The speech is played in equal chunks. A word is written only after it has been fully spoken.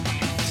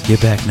Get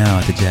back now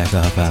at the Jack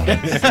Off Hour.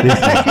 That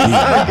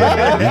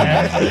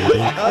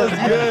was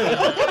good.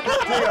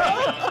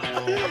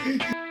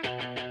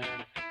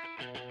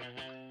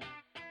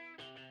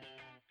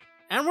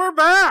 And we're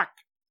back.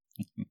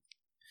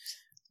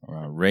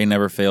 Ray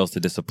never fails to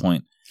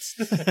disappoint.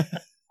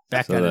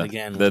 Back So at it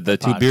again. The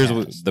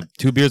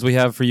two beers we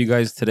have for you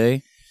guys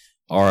today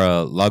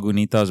are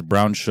Lagunitas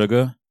Brown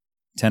Shugga,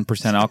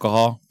 10%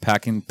 alcohol,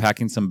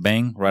 packing some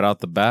bang right out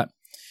the bat.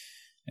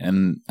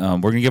 And we're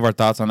going to give our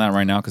thoughts on that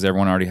right now because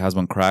everyone already has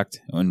one cracked.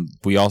 And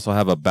we also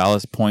have a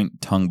Ballast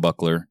Point Tongue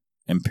Buckler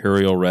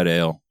Imperial Red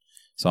Ale.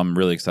 So I'm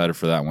really excited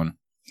for that one.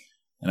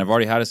 And I've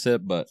already had a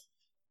sip, but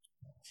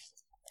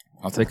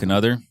I'll take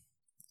another.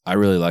 I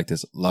really like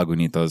this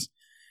Lagunitas.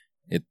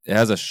 It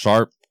has a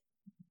sharp,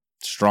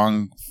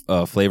 strong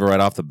flavor right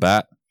off the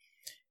bat.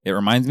 It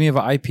reminds me of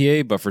an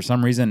IPA, but for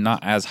some reason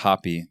not as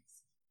hoppy.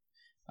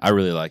 I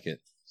really like it.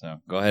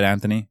 So go ahead,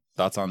 Anthony.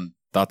 Thoughts on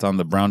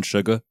the Brown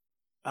Shugga?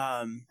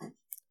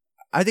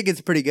 I think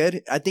it's pretty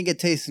good. I think it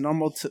tastes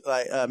normal.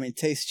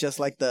 Tastes just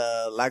like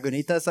the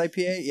Lagunitas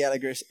IPA. Yeah,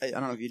 like I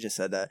don't know if you just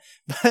said that,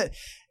 but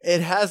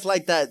it has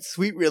like that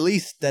sweet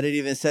release that it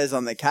even says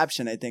on the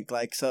caption. I think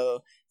so.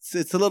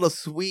 It's a little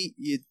sweet.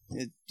 You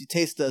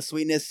taste the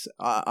sweetness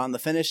on the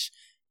finish,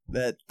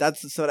 but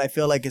that's what I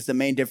feel like is the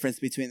main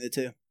difference between the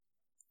two.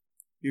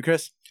 You,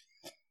 Chris?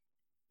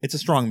 It's a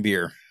strong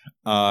beer.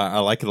 I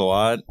like it a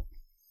lot.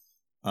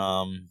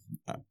 I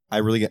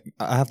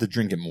have to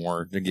drink it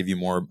more to give you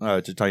more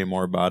to tell you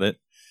more about it.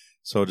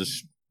 So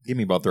just give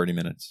me about 30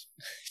 minutes.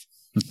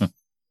 I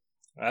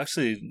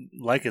actually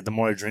like it the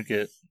more I drink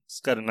it.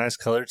 It's got a nice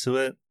color to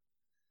it,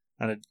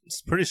 and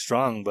it's pretty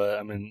strong, but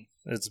I mean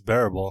it's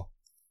bearable,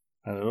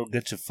 and it'll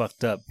get you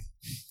fucked up.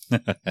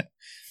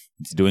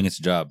 It's doing its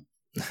job.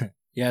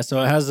 Yeah,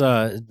 so it has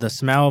the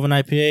smell of an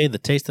IPA, the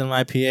taste of an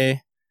IPA.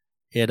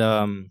 It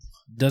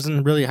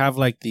doesn't really have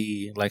like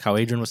how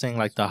Adrian was saying,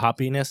 like the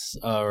hoppiness,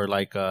 or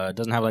like it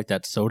doesn't have like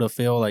that soda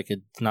feel. Like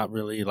it's not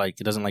really like,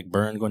 it doesn't like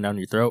burn going down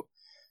your throat.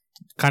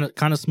 Kind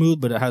of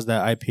smooth, but it has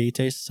that IPA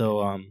taste.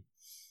 So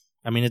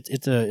I mean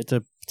it's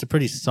a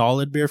pretty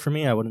solid beer for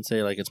me. I wouldn't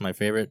say like it's my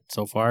favorite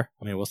so far.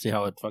 I mean, we'll see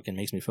how it fucking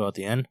makes me feel at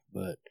the end,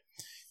 but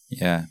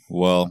yeah.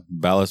 Well,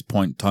 Ballast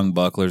Point Tongue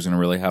Buckler is going to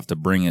really have to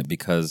bring it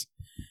because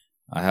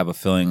I have a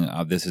feeling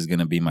this is going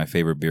to be my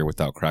favorite beer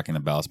without cracking the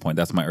Ballast Point.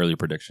 That's my early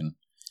prediction.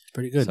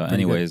 pretty good. So, pretty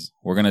anyways, good.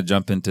 We're going to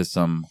jump into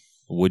some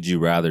Would You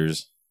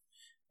Rathers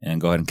and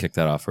go ahead and kick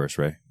that off first,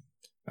 Ray.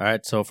 All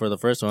right, so for the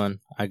first one,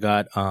 I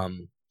got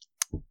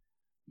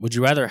would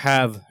you rather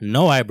have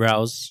no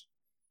eyebrows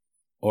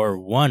or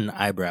one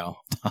eyebrow?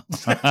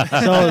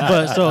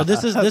 So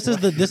this is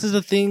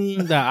the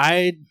thing that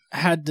I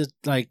had to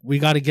we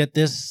got to get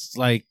this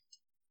like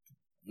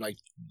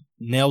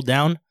nailed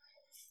down.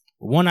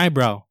 One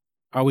eyebrow.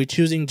 Are we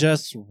choosing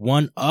just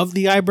one of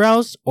the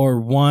eyebrows or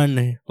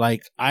one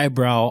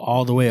eyebrow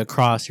all the way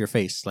across your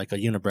face, like a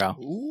unibrow?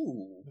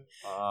 Ooh.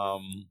 I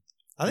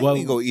think we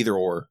can go either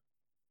or.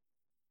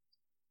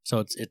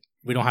 So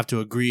we don't have to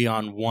agree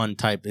on one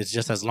type. It's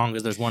just as long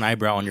as there's one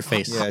eyebrow on your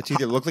face. Yeah, it's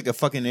either look like a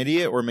fucking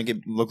idiot or make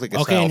it look like a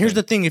Okay, and here's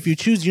the thing. If you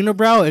choose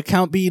unibrow, it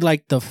can't be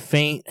like the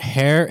faint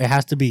hair. It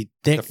has to be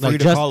thick. The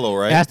Frida Kahlo,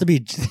 right? It has to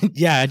be,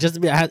 yeah, it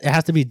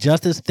has to be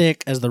just as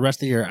thick as the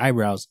rest of your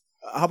eyebrows.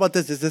 How about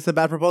this? Is this a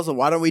bad proposal?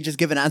 Why don't we just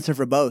give an answer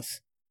for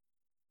both?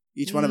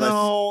 Each one of us.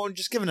 No,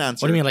 just give an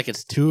answer. What do you mean, like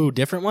it's two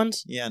different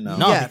ones? Yeah, no.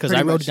 No, Yeah, because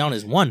pretty I wrote much. it down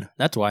as one.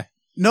 That's why.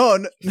 No.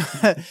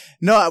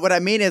 What I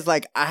mean is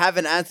I have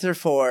an answer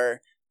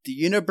for the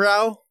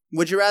unibrow.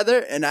 Would you rather?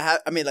 And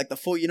the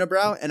full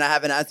unibrow, and I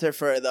have an answer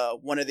for the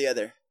one or the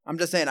other. I'm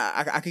just saying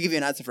I could give you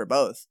an answer for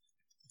both.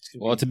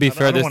 Well, to be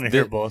fair, I don't want to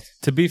hear both.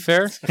 To be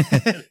fair,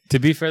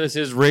 this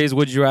is Ray's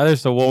Would You Rather,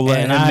 so we'll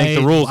let him And make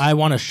the rules. I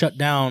want to shut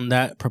down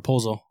that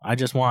proposal. I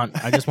just want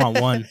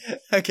one.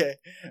 Okay.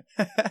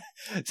 All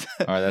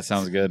right, that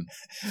sounds good.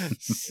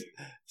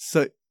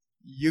 So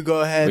you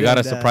go ahead. We got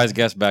a surprise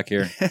guest back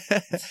here.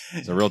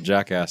 He's a real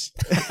jackass.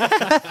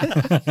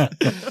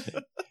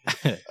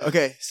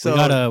 Okay,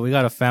 so we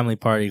got a family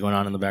party going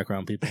on in the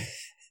background, people.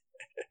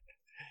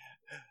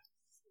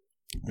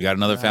 We got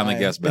another family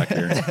guest back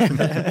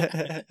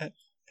here.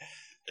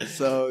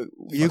 So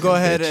you go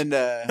ahead and.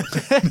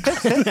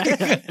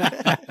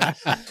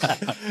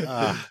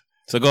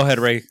 So go ahead,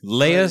 Ray.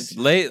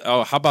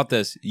 How about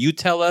this? You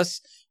tell us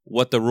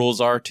what the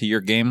rules are to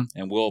your game,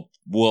 and we'll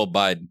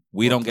abide.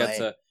 We don't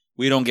get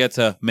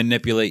to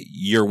manipulate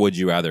your Would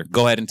You Rather.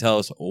 Go ahead and tell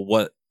us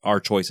what our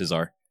choices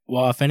are.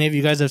 Well, if any of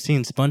you guys have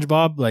seen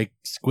SpongeBob, like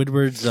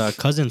Squidward's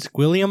cousin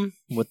Squilliam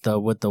with the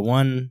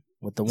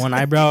one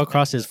eyebrow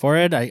across his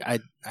forehead,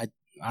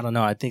 I don't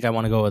know. I think I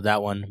want to go with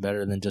that one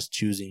better than just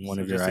choosing one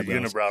of your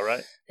eyebrows. Unibrow,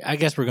 right? I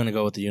guess we're gonna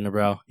go with the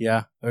unibrow.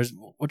 Yeah.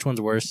 Which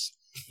one's worse?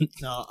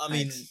 No, I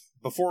mean,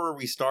 before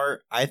we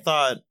start, I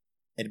thought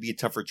it'd be a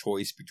tougher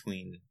choice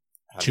betwin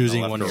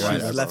Choosing one of your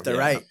eyebrows. left or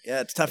right.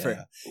 Yeah, it's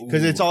tougher.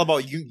 Because it's all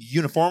about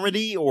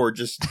uniformity or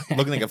just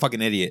looking like a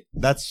fucking idiot.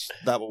 That's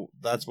what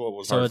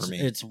was hard for me.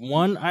 It's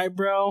one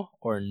eyebrow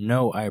or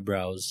no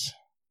eyebrows.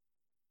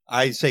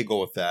 I say go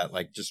with that.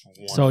 Like just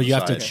one. So you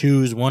have to side.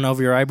 choose one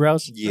over your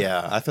eyebrows?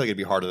 Yeah, I feel like it'd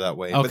be harder that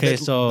way. Okay,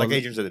 so like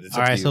Adrian said, it's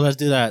all up to right, you. so let's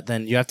do that.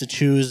 Then you have to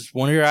choose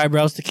one of your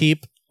eyebrows to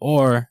keep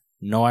or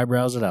no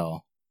eyebrows at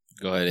all.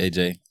 Go ahead,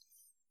 AJ.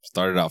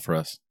 Start it out for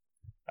us.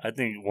 I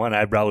think one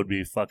eyebrow would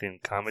be fucking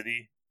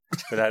comedy,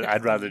 but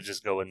I'd rather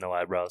just go with no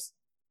eyebrows.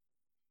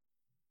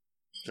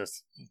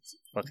 Just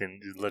fucking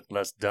look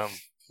less dumb.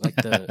 Like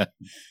the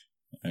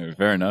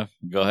Fair enough.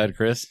 Go ahead,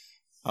 Chris.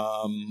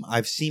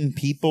 I've seen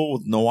people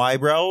with no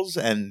eyebrows,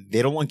 and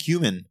they don't look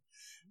human.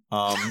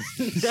 So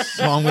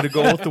I'm going to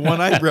go with the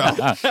one eyebrow.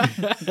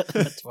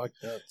 That's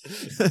fucked up.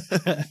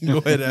 Go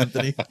ahead,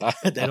 Anthony.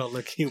 They don't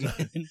look human.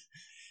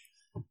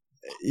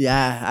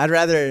 Yeah, I'd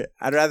rather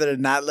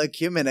not look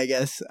human. I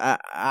guess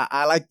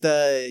I like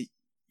the,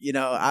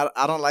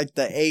 I don't like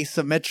the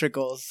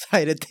asymmetrical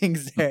side of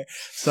things there.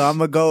 So I'm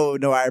gonna go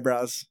no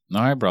eyebrows. No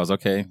eyebrows.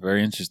 Okay,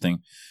 very interesting.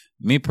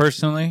 Me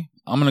personally,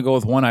 I'm gonna go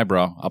with one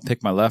eyebrow. I'll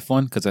pick my left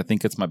one because I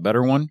think it's my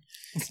better one,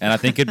 and I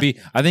think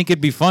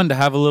it'd be fun to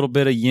have a little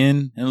bit of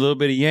yin and a little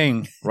bit of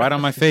yang right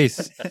on my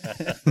face.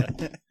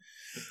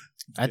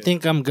 I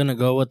think I'm gonna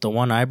go with the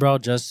one eyebrow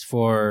just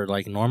for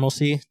like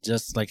normalcy.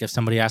 Just like if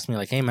somebody asks me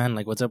like, "Hey man,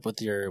 like what's up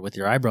with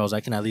your eyebrows?" I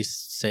can at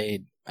least say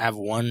have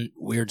one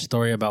weird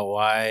story about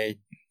why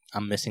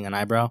I'm missing an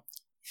eyebrow.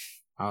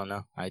 I don't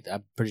know.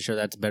 I'm pretty sure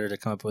that's better to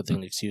come up with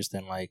an excuse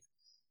than like,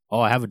 "Oh,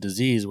 I have a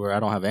disease where I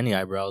don't have any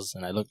eyebrows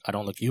and I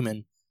don't look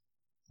human."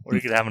 Or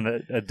you could have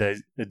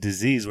a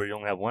disease where you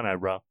only have one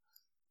eyebrow.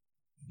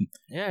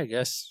 Yeah, I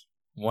guess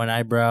one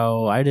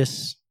eyebrow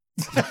itis.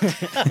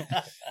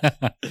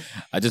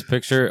 I just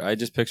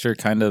picture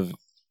kind of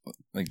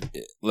like,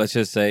 let's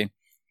just say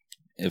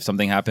if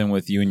something happened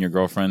with you and your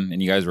girlfriend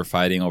and you guys were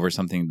fighting over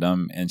something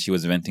dumb and she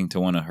was venting to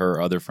one of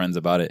her other friends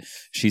about it,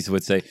 she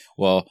would say,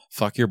 "Well,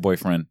 fuck your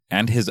boyfriend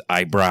and his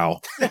eyebrow."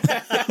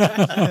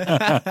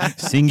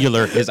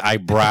 Singular, his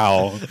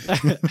eyebrow.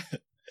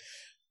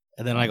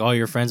 And then like all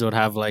your friends would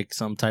have like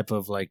some type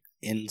of like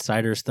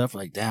insider stuff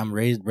like, "Damn,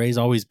 Ray's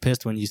always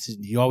pissed when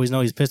you always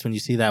know he's pissed when you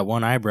see that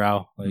one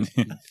eyebrow." Like,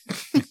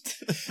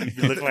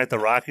 You looking like the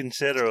Rock and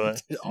shit, or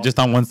what? Just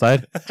on one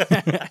side.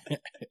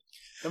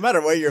 No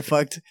matter what, you're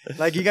fucked.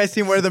 Like, you guys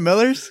seen Where the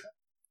Millers?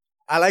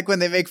 I like when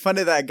they make fun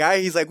of that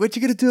guy. He's like, "What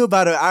you gonna do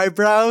about it?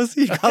 Eyebrows?"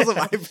 He calls them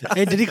eyebrows.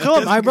 hey, did he call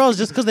them eyebrows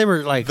just because they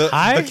were like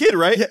high? The kid,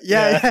 right?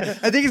 Yeah.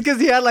 I think it's because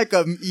he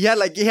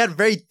had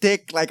very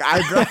thick like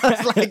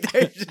eyebrows. Like,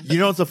 You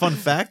know, it's a fun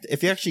fact.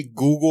 If you actually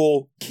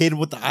Google "kid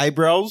with the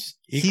eyebrows,"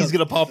 he's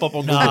gonna pop up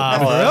on Google. Nah,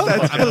 bro.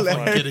 that's I'm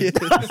hilarious.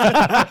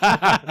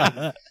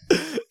 I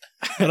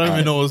don't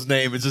even know his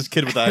name. It's just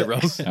kid with the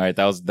eyebrows. All right,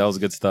 that was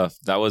good stuff.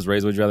 That was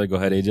Ray's Would You Rather. Go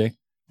ahead, AJ.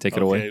 Take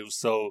it away. Okay,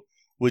 so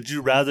would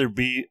you rather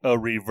be a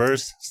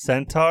reverse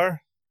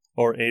centaur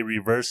or a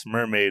reverse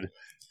mermaid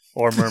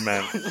or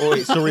merman? Oh,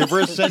 wait, so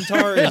reverse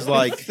centaur is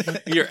like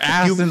Your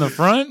ass in the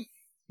front?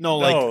 no,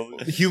 No.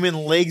 like human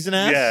legs and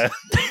ass. Yeah.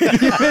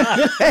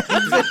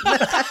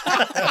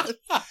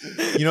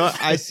 You know,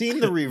 I seen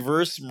the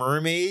reverse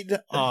mermaid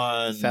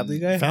on Family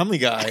Guy? Family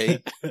Guy,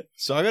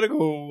 so I gotta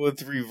go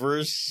with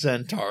reverse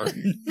centaur.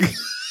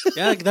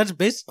 Yeah, that's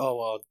based. Oh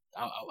well,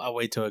 I'll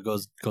wait till it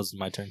goes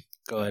my turn.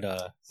 Go ahead.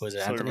 Was it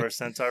So Anthony? reverse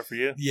centaur for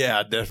you?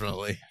 Yeah,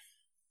 definitely.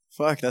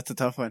 Fuck, that's a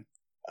tough one.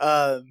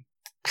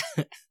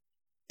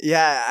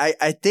 Yeah,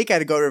 I think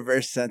I'd go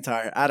reverse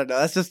centaur. I don't know.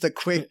 That's just a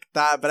quick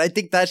thought, but I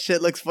think that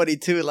shit looks funny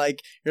too.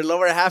 Like, your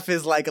lower half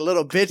is like a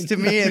little bitch to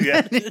me, and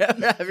Yeah. then you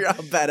have your all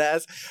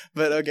badass.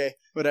 But okay,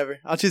 whatever.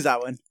 I'll choose that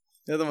one.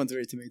 The other one's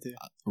weird to me too.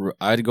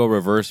 I'd go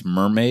reverse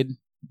mermaid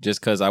just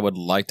because I would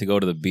like to go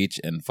to the beach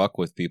and fuck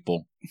with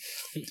people.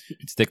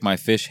 Stick my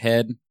fish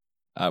head.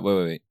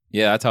 Wait.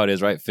 Yeah, that's how it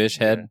is, right? Fish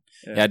head.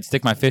 Yeah, I'd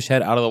stick my fish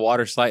head out of the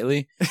water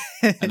slightly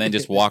and then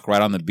just walk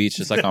right on the beach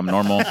just like I'm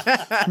normal.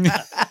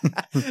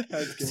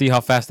 See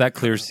how fast that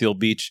clears Seal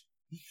Beach.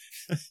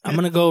 I'm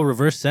gonna go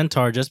reverse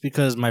centaur just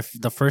because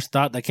the first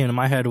thought that came to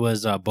my head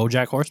was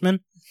BoJack Horseman.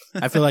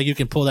 I feel like you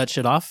can pull that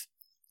shit off,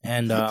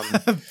 and I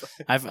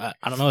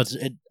don't know.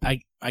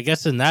 I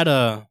guess in that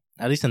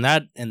at least in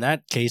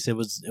that case it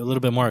was a little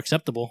bit more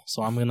acceptable.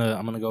 So I'm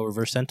gonna go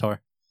reverse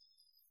centaur.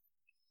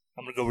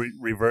 I'm going to go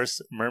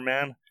reverse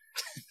merman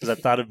because I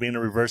thought of being a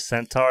reverse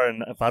centaur,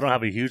 and if I don't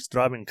have a huge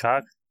throbbing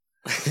cock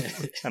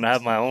and I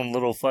have my own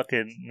little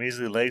fucking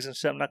measly legs and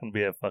shit, I'm not going to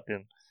be a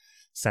fucking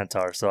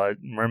centaur. So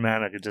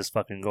merman, I could just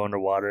fucking go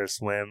underwater,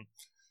 swim,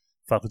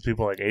 fuck with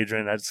people like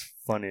Adrian. That's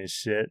funny as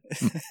shit.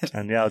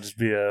 And yeah, I'll just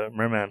be a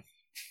merman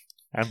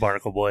and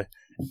barnacle boy.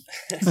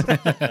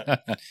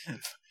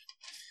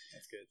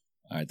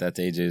 All right, that's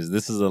AJ's.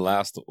 This is the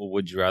last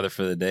Would You Rather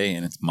for the day,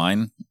 and it's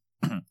mine.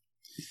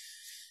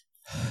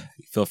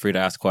 Feel free to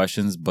ask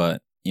questions,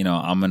 but, you know,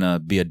 I'm going to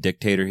be a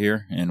dictator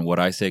here, and what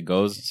I say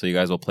goes, so you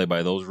guys will play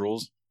by those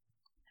rules.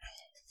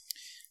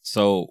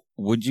 So,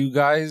 would you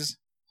guys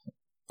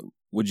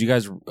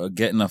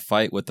get in a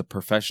fight with a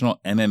professional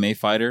MMA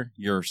fighter,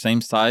 your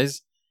same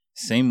size,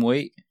 same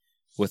weight,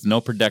 with no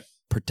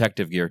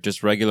protective gear,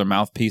 just regular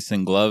mouthpiece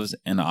and gloves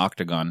and an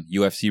octagon.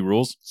 UFC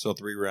rules. So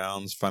 3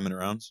 rounds, 5-minute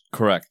rounds.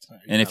 Correct.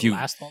 And if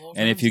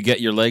you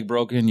get your leg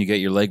broken, you get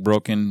your leg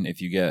broken.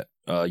 If you get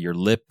your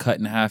lip cut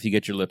in half, you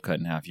get your lip cut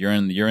in half. You're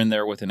in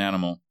there with an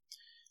animal.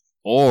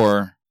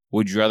 Or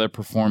would you rather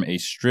perform a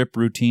strip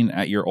routine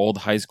at your old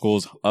high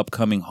school's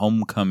upcoming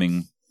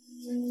homecoming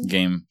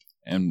game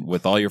and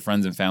with all your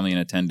friends and family in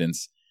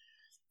attendance?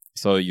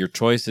 So your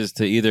choice is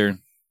to either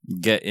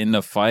get in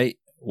a fight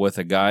with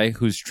a guy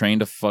who's trained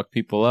to fuck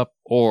people up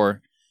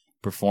or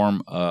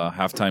perform a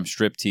halftime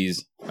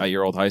striptease at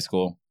your old high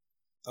school.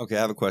 Okay, I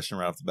have a question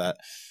right off the bat.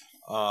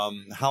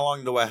 How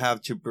long do I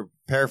have to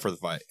prepare for the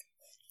fight?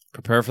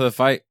 Prepare for the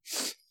fight?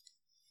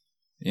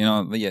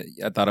 Yeah,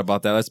 I thought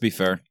about that. Let's be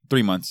fair.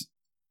 3 months.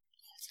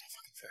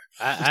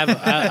 I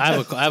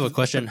have a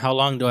question. How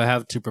long do I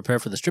have to prepare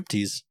for the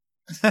striptease?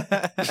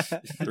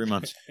 3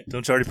 months.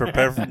 Don't you already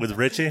prepare with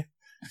Richie?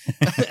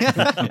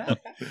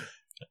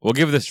 We'll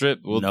give the strip.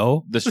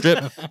 No. The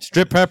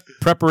strip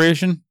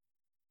preparation.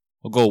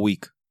 We'll go a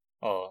week.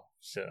 Oh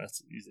shit,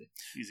 that's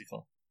easy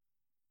call.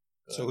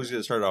 So who's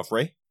gonna start it off?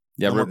 Ray?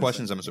 Yeah, No Ray, more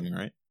questions, I'm assuming,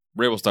 right?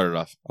 Ray will start it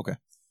off. Okay.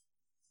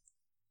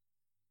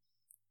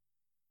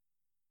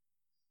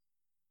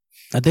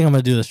 I think I'm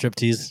gonna do the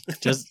striptease.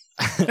 Just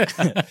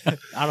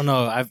I don't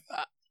know.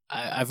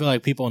 I feel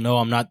like people know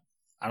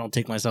I don't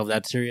take myself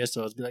that serious,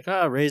 so it's be like,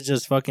 Ray's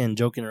just fucking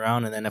joking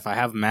around, and then if I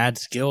have mad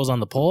skills on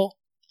the pole,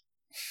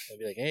 I'd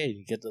be like, hey,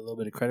 you get a little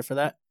bit of credit for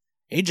that.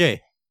 AJ.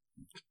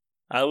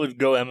 I would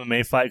go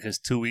MMA fight because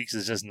 2 weeks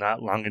is just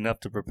not long enough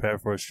to prepare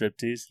for a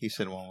striptease. He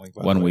said 1 week.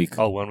 1 week.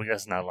 Oh, 1 week,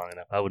 that's not long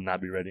enough. I would not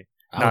be ready.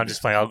 No, I'm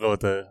just fine. I'll go with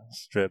the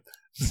strip.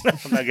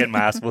 I'm not getting my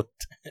ass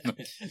whooped.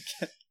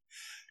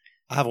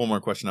 I have one more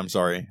question. I'm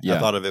sorry. Yeah. I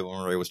thought of it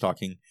when Ray was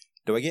talking.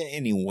 Do I get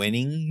any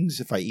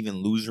winnings if I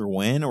even lose or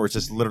win, or it's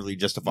just literally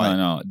just a fight?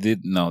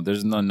 No.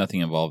 There's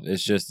nothing involved.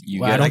 It's just you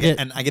Well, get.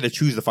 And I get to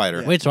choose the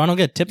fighter. Wait, so I don't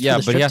get tips Yeah,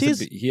 for but the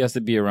striptease? he has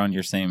to be around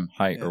your same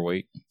height or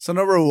weight. So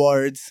no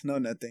rewards, no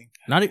nothing.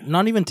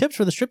 Not even tips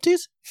for the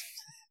striptease?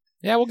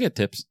 Yeah, we'll get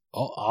tips.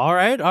 Oh, all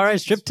right,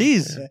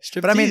 striptease.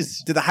 Striptease. But I mean,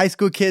 do the high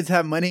school kids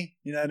have money?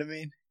 You know what I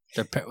mean?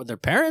 Their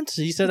parents?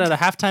 You said at a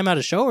halftime at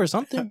a show or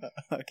something?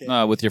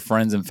 Okay. With your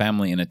friends and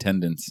family in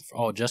attendance.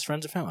 Oh, just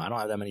friends and family? I don't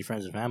have that many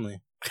friends and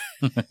family.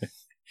 Okay.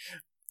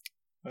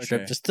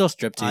 Still I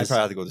striptease. probably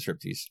have to go with the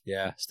striptease.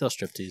 Yeah, still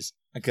striptease.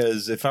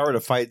 Because if I were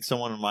to fight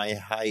someone my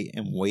height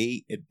and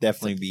weight, it'd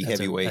definitely be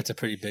heavyweight. That's a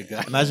pretty big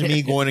guy. Imagine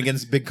me going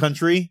against Big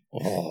Country.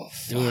 Oh,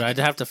 Dude, I'd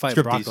have to fight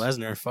Striptease. Brock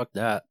Lesnar. Fuck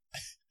that.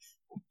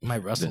 He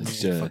might wrestle me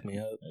and fuck me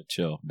up.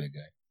 Chill, big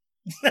guy.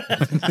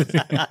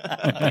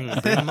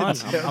 Bring him on.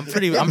 I'm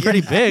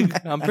pretty big.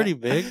 I'm pretty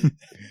big.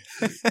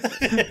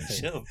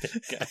 Chill,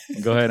 big guy.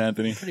 Go ahead,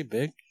 Anthony. Pretty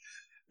big.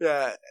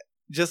 Yeah,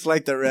 just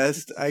like the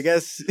rest. I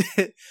guess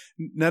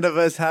none of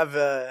us have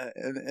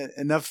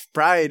enough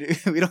pride.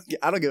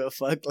 I don't give a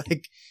fuck.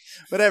 Like,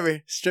 whatever.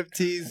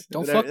 Striptease.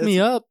 Don't whatever. fuck me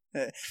up.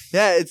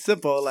 Yeah, it's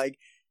simple. Like,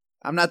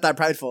 I'm not that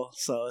prideful,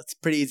 so it's a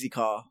pretty easy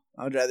call.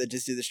 I would rather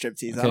just do the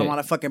striptease. I Okay. don't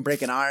want to fucking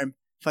break an arm,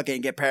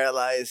 fucking get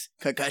paralyzed,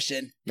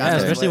 concussion. Yeah,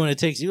 especially when it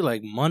takes you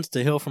like months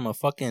to heal from a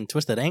fucking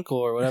twisted ankle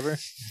or whatever.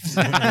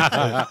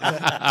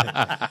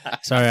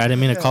 Sorry, I didn't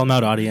mean to call him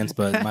out, audience,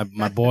 but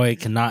my boy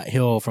cannot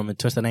heal from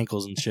twisted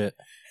ankles and shit.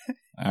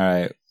 All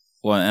right.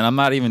 Well, and I'm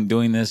not even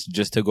doing this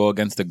just to go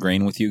against the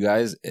grain with you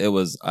guys.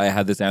 I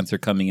had this answer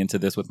coming into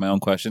this with my own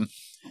question.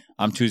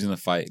 I'm choosing the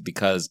fight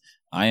because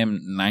I am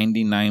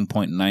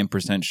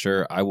 99.9%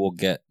 sure I will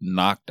get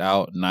knocked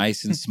out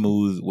nice and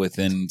smooth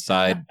within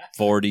inside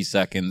 40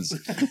 seconds.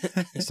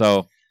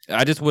 So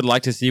I just would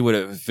like to see what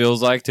it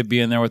feels like to be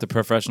in there with a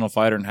professional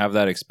fighter and have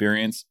that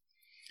experience.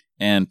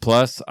 And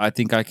plus, I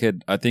think I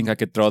could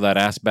throw that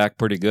ass back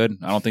pretty good.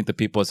 I don't think the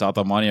people at South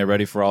Almani are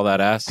ready for all that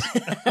ass.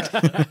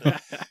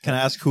 Can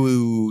I ask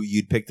who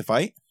you'd pick to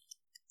fight?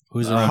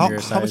 Who's around your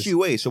size? How much do you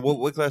weigh? So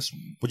what class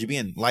would you be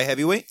in? Light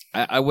heavyweight?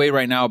 I weigh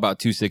right now about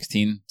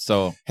 216.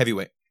 So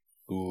Heavyweight.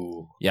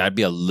 ooh, yeah, I'd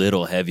be a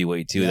little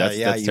heavyweight too. That's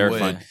you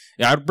terrifying. would.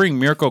 Yeah, I'd bring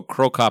Mirko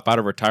Krokop out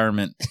of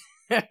retirement.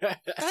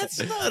 That's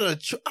not a...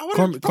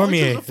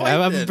 Cormier.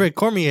 Have him break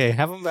Cormier.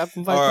 Have him fight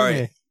All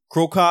Cormier. right.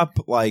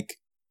 Crocop, like...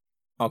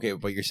 Okay,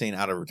 but you're saying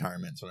out of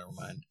retirement, so never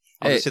mind.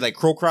 I was Hey. gonna say like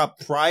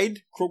Crocop Pride?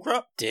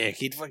 Crocop? Dick,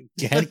 he'd fucking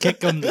head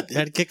kick him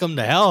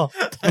to hell.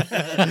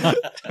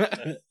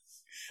 I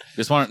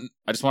just wanted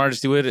to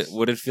see what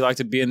it feel like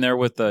to be in there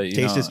with the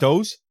Taste his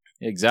toes?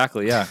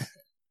 Exactly, yeah.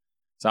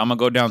 So I'm gonna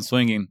go down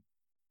swinging.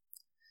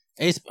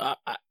 Ace, I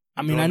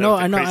mean, Going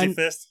up to Crazy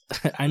Fist?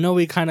 I know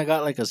we kind of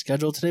got like a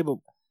schedule today, but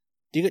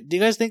do you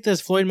guys think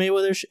this Floyd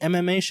Mayweather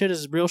MMA shit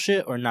is real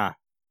shit or not?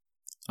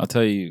 I'll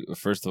tell you,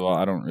 first of all,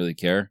 I don't really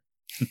care.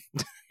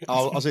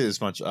 I'll say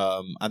this much.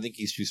 I think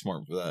he's too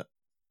smart for that.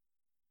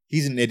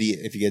 He's an idiot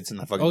if he gets in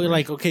the fucking... Oh, ring.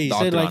 like, okay, you The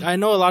said, like, octagon. I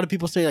know a lot of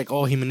people say, like,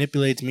 oh, he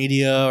manipulates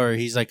media or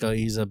he's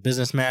a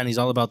businessman, he's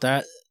all about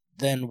that.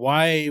 Then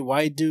why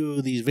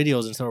do these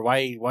videos and stuff?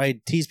 Why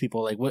tease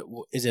people? Like, what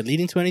is it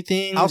leading to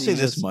anything? I'll say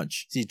Is this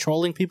much. Is he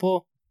trolling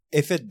people?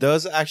 If it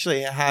does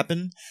actually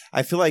happen,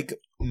 I feel like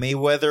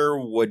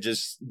Mayweather would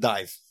just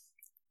dive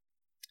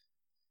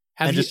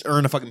and just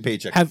earn a fucking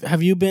paycheck.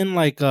 Have you been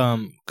like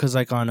because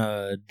like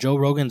on Joe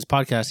Rogan's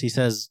podcast he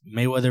says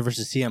Mayweather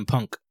versus CM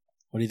Punk?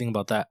 What do you think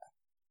about that?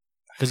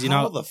 Because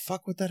how the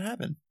fuck would that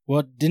happen?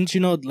 Well, didn't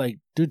you know, like,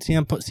 dude,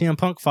 CM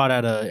Punk fought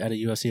at a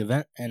UFC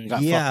event and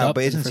got fucked up.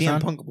 But isn't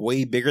CM Punk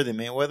way bigger than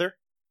Mayweather?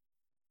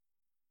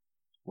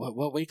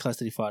 What weight class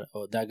did he fight?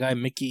 Oh, that guy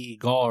Mickey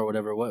Gall or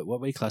whatever. What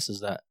weight class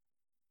is that?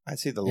 I'd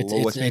say the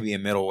lowest maybe a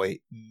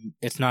middleweight.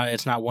 It's not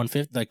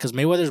 150. Like, because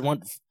Mayweather's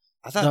one.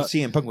 I thought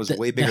CM Punk was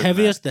way bigger.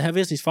 The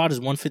heaviest he's fought is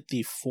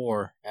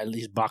 154, at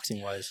least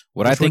boxing wise.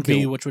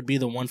 Which would be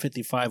the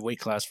 155 weight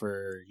class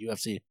for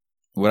UFC.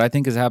 What I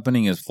think is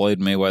happening is Floyd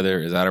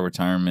Mayweather is out of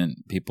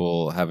retirement.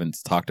 People haven't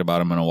talked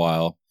about him in a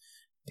while.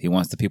 He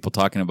wants the people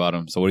talking about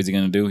him. So what is he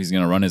going to do? He's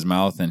going to run his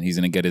mouth and he's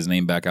going to get his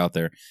name back out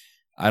there.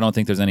 I don't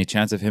think there's any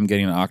chance of him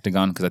getting an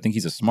octagon because I think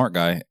he's a smart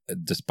guy,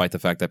 despite the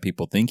fact that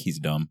people think he's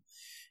dumb.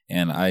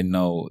 And I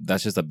know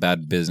that's just a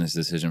bad business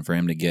decision for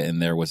him to get in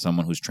there with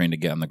someone who's trained to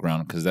get on the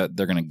ground because they're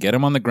going to get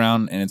him on the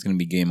ground and it's going to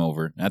be game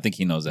over. And I think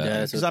he knows that.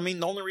 Yeah, because I mean,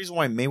 the only reason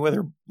why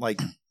Mayweather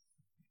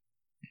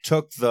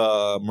took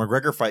the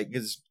McGregor fight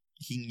is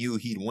he knew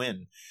he'd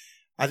win.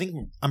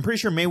 I'm pretty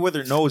sure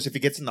Mayweather knows if he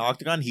gets in the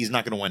octagon, he's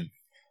not going to win.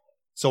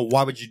 So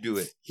why would you do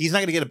it? He's not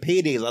going to get a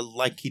payday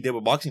like he did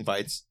with boxing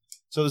fights.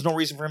 So there's no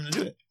reason for him to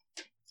do it.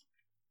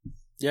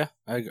 Yeah,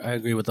 I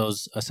agree with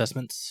those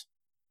assessments.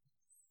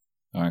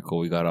 All right, cool.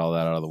 We got all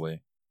that out of the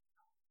way.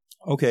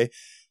 Okay.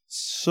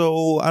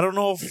 So I don't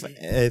know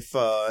if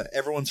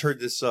everyone's heard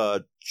this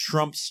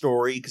Trump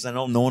story because I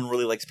know no one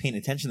really likes paying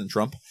attention to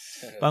Trump.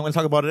 But I'm going to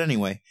talk about it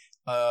anyway.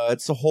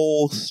 It's the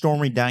whole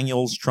Stormy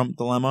Daniels Trump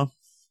dilemma.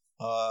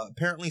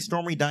 Apparently,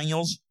 Stormy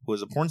Daniels, who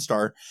is a porn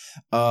star,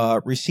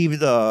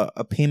 received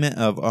a payment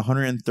of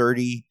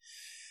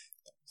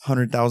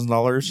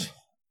 $100,000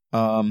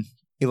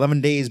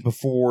 11 days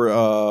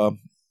before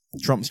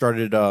Trump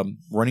started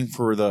running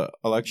for the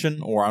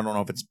election, or I don't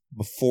know if it's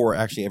before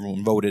actually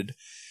everyone voted.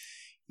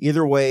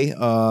 Either way,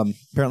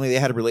 apparently they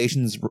had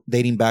relations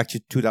dating back to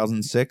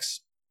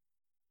 2006.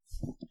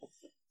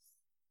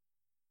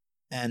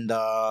 And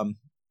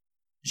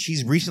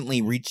she's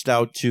recently reached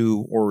out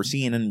to, or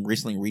CNN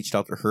recently reached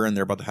out to her, and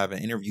they're about to have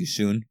an interview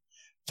soon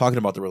talking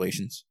about the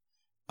relations.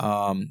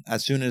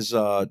 As soon as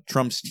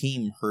Trump's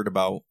team heard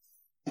about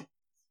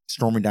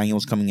Stormy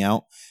Daniels coming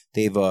out,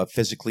 they've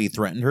physically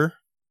threatened her.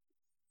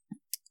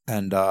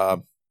 And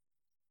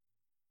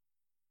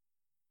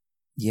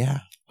yeah.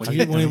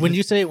 When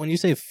you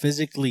say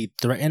physically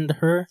threatened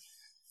her,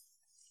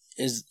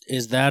 is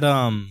that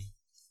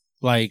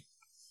like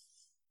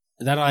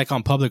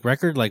on public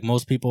record? Like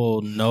most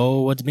people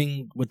know what's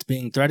being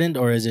threatened,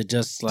 or is it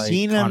just like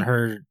CNN, on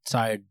her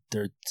side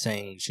they're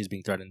saying she's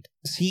being threatened?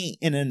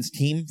 CNN's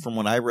team, from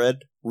what I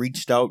read,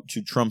 reached out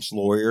to Trump's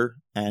lawyer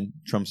and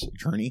Trump's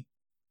attorney,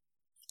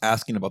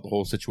 asking about the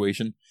whole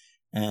situation,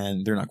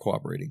 and they're not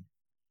cooperating.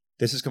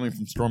 This is coming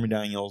from Stormy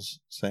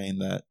Daniels saying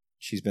that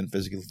she's been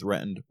physically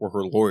threatened, or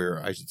her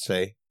lawyer, I should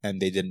say,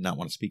 and they did not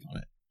want to speak on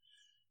it.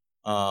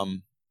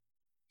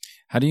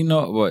 How do you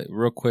know?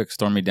 Real quick,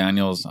 Stormy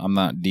Daniels. I'm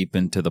not deep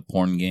into the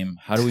porn game.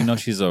 How do we know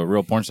she's a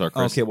real porn star,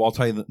 Chris? Okay, well, I'll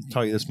tell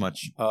you this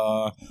much.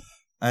 I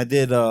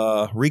did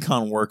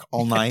recon work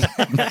all night,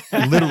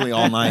 literally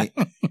all night,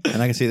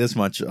 and I can say this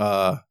much: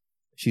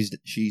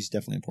 she's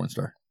definitely a porn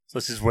star. So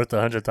she's worth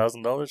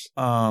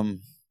 $100,000.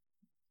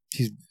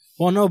 She's.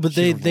 Well, no, but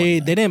they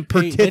didn't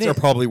pay. Her tits are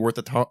probably worth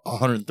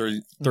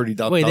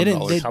 $130,000. Wait, they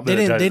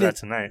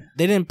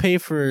didn't pay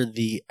for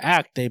the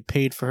act. They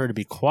paid for her to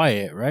be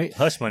quiet, right?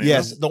 Hush money.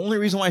 Yes, the only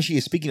reason why she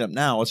is speaking up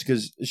now is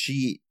because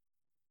she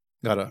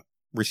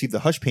received the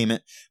hush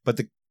payment, but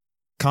the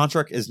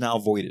contract is now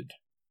voided.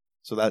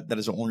 So that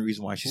is the only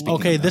reason why she's speaking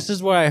up now. This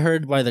is where I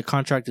heard why the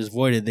contract is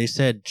voided. They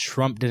said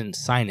Trump didn't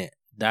sign it.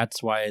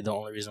 That's why the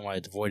only reason why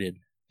it's voided.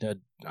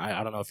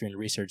 I don't know if you're in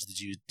research.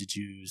 Did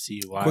you see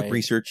why? Quick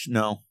research,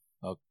 no.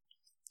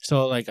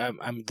 So like I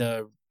didn't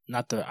do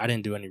I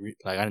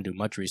didn't do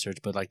much research,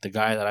 but like the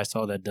guy that I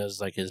saw that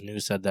does like his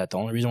news said that the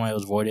only reason why it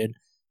was voided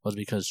was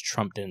because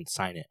Trump didn't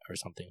sign it or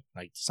something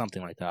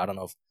like that. I don't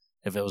know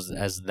if it was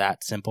as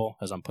that simple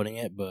as I'm putting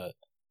it, but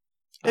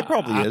it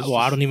probably is. Well,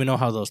 I don't even know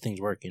how those things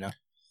work,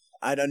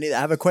 I don't need. I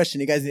have a question.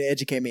 You guys need to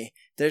educate me.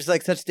 There's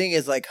like such thing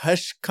as like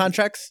hush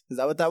contracts. Is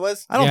that what that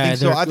was? I don't think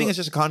so. I think it's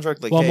just a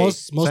contract. Like, hey,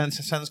 send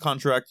this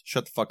contract.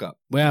 Shut the fuck up.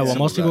 Yeah. Well,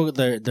 most people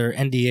their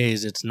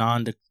NDAs. It's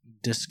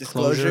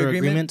non-disclosure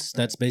agreements.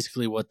 That's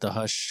basically what the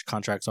hush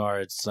contracts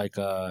are. It's like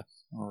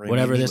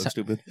whatever this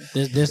stupid.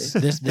 This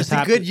it's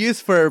a good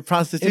use for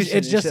prostitution.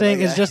 It's just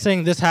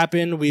saying this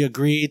happened. We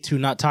agree to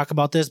not talk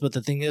about this. But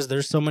the thing is,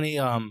 there's so many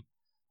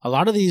a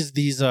lot of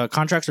these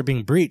contracts are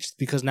being breached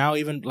because now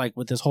even like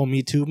with this whole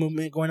Me Too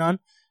movement going on,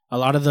 a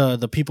lot of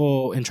the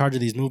people in charge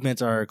of these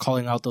movements are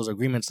calling out those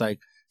agreements,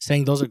 like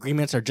saying those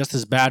agreements are just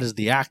as bad as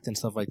the act and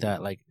stuff like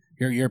that. Like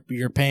you're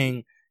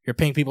paying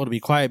people to be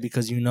quiet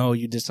because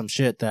you did some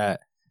shit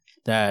that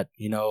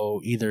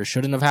either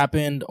shouldn't have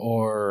happened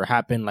or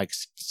happened like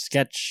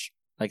sketch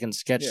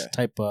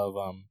type of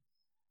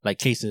like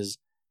cases,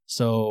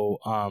 So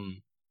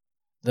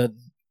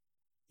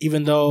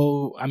even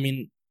though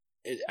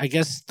I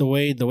guess the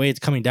way it's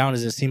coming down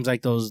is it seems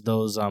like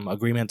those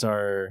agreements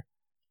are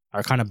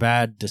kind of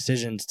bad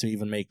decisions to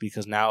even make,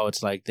 because now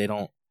it's like they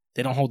don't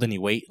hold any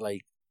weight.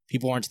 Like,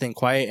 people aren't staying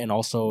quiet, and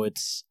also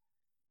it's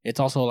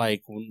also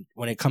like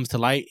when it comes to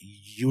light,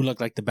 you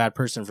look like the bad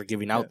person for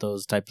giving out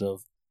those type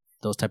of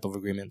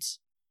agreements.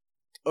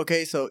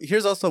 Okay, so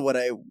here's also what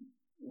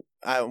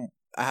I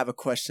have a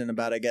question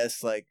about, I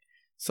guess. Like,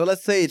 so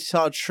let's say it's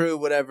all true,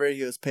 whatever,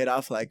 he was paid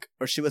off, like,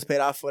 or she was paid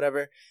off,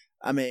 whatever.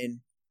 I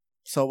mean,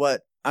 so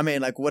what? I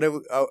mean, like, what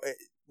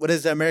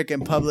is the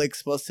American public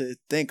supposed to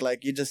think?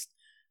 Like, you just,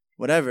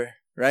 whatever,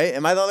 right?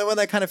 Am I the only one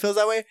that kind of feels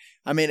that way?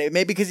 I mean,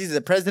 maybe because he's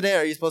the president,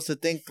 are you supposed to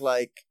think,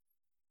 like,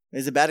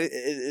 is it bad?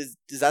 Is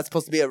that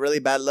supposed to be a really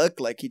bad look?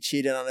 Like, he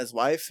cheated on his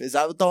wife? Is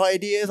that what the whole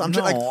idea is? I'm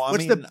trying, like,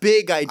 what's the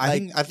big idea?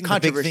 I think the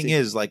big thing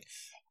is, like,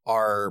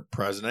 our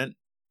president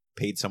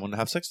paid someone to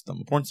have sex with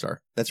them, a porn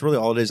star. That's really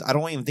all it is. I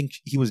don't even think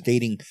he was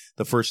dating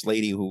the first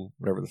lady, who,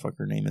 whatever the fuck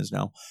her name is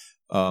now.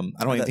 I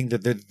don't even think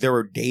that they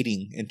were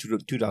dating in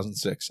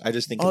 2006. I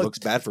just think it looks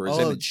bad for his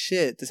image. Oh,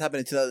 shit. This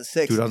happened in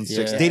 2006.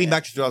 2006. Dating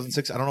back to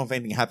 2006. I don't know if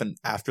anything happened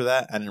after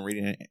that. I didn't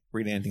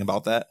read anything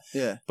about that.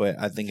 Yeah. But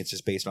I think it's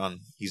just based on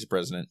he's the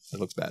president. It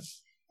looks bad.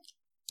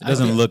 It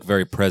doesn't look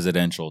very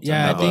presidential to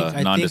have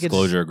a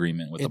non-disclosure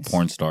agreement with a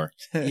porn star.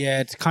 Yeah,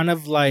 it's kind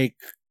of like,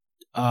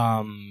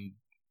 I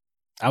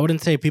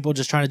wouldn't say people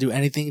just trying to do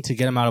anything to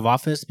get him out of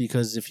office,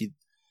 because if you,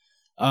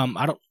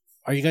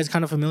 are you guys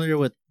kind of familiar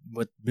with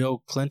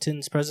Bill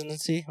Clinton's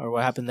presidency or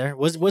what happened there?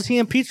 Was he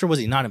impeached or was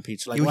he not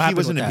impeached? Like, he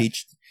wasn't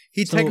impeached.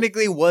 He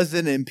technically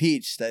wasn't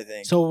impeached, I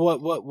think. So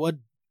what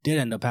did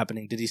end up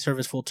happening? Did he serve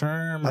his full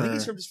term? I think he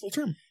served his full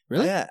term.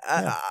 Really? Yeah.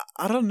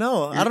 I don't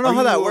know. I don't know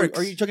how that works.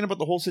 Are you talking about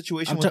the whole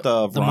situation with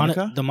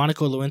Veronica? The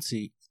Monica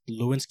Lewinsky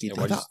thing.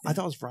 I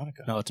thought it was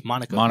Veronica. No, it's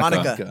Monica.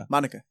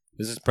 Monica.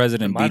 This is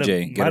President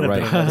BJ. Get it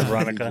right.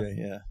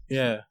 Veronica.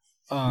 Yeah.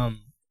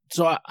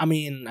 So, I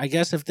mean, I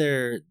guess if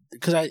they're...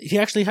 Because he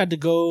actually had to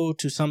go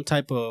to some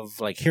type of,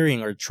 like,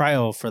 hearing or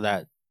trial for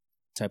that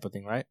type of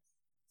thing, right?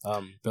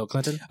 Bill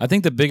Clinton? I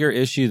think the bigger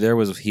issue there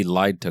was he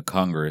lied to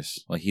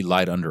Congress. Like, he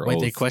lied under oath.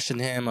 They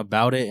questioned him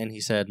about it, and he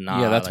said, nah.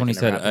 Yeah, that's when he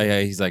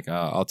said, he's like,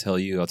 I'll tell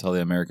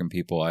the American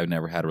people I've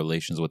never had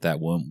relations with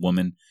that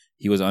woman.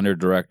 He was under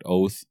direct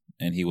oath,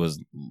 and he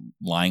was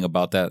lying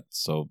about that,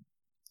 so...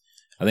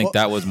 I think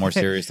that was more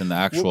serious than the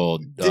actual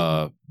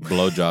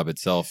blowjob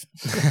itself.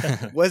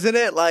 Wasn't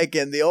it like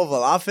in the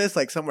Oval Office,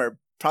 like somewhere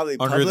probably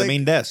under public? the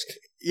main desk?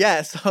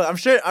 Yeah, so I'm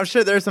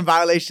sure there's some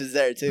violations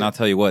there too. And I'll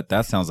tell you what,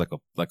 that sounds like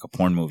a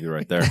porn movie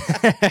right there.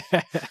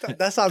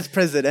 That sounds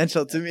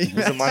presidential to me.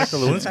 Was it Monica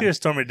Lewinsky or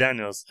Stormy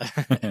Daniels?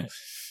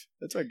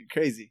 That's fucking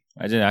crazy.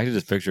 I can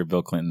just picture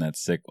Bill Clinton, that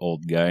sick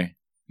old guy.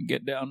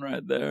 Get down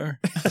right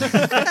there.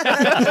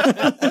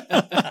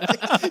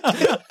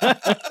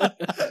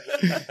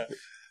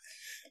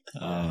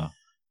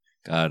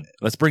 God,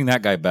 let's bring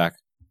that guy back.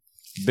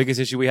 Biggest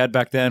issue we had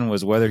back then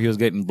was whether he was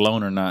getting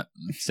blown or not.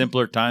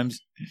 Simpler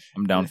times,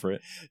 I'm down for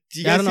it. Do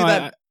you guys see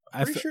that?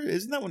 I'm pretty sure,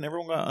 isn't that when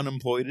everyone got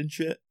unemployed and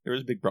shit? There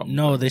was a big problem.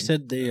 No, they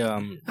said there's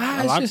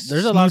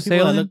a lot of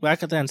people that look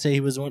back at that and say he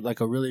was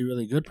like a really,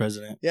 really good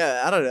president.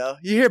 Yeah, I don't know.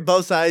 You hear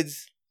both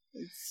sides.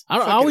 I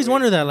always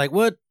wonder that, like,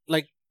 what,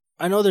 like,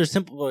 I know there's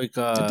simple, like...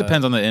 it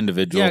depends on the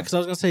individual. Yeah, because I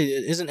was going to say,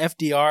 isn't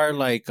FDR,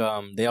 like,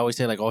 they always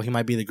say, like, oh, he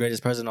might be the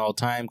greatest president of all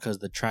time because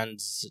the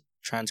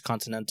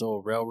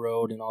transcontinental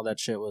railroad and all that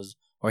shit was...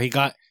 Or he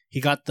got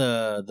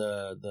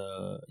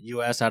the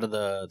U.S. out of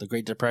the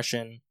Great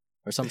Depression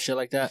or some shit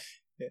like that.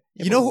 Yeah,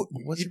 you know who...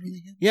 Was it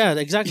really him? Yeah,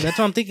 exactly. That's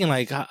what I'm thinking.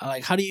 Like,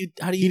 how do you...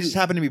 He just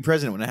happened to be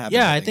president when it happened.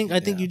 Yeah, I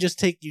think you just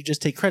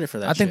take credit for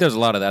that. I think there's a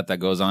lot of that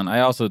goes on. I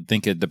also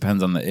think it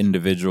depends on the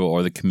individual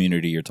or the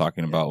community you're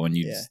talking about when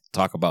you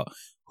talk about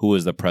who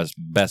is the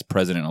best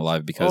president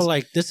alive. Because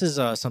like, this is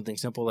something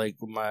simple. Like,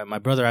 my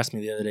brother asked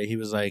me the other day. He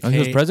was like, he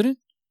was president?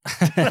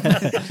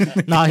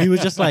 No,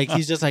 he's just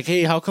like,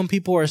 hey, how come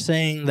people are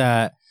saying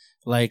that,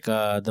 like,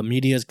 the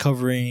media is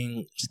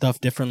covering stuff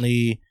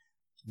differently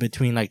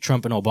between, like,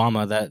 Trump and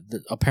Obama, that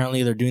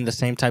apparently they're doing the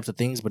same types of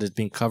things, but it's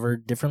being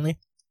covered differently?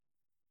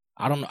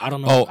 I don't know. I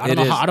don't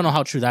know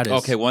how true that is.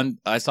 Okay,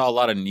 I saw a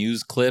lot of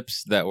news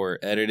clips that were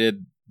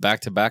edited back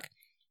to back,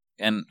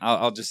 and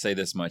I'll just say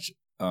this much: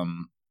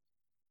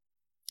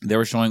 they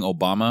were showing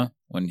Obama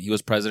when he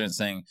was president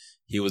saying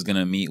he was going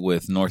to meet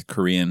with North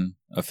Korean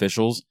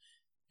officials,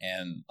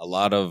 and a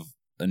lot of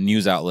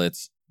news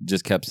outlets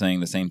just kept saying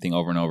the same thing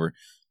over and over.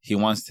 He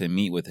wants to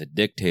meet with a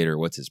dictator.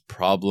 What's his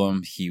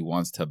problem? He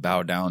wants to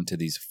bow down to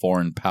these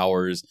foreign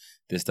powers.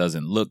 This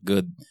doesn't look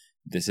good.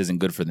 This isn't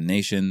good for the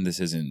nation.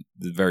 This isn't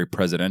very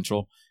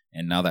presidential.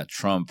 And now that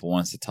Trump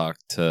wants to talk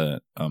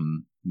to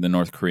the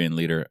North Korean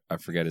leader, I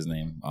forget his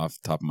name off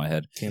the top of my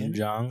head. Kim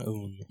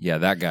Jong-un. Yeah,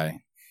 that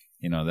guy.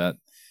 You know, that.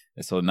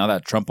 So now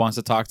that Trump wants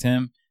to talk to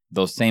him,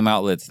 those same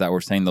outlets that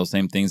were saying those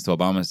same things to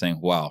Obama saying,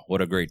 "Wow,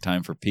 what a great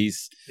time for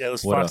peace." Yeah, it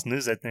was Fox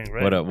News, I think,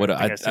 right?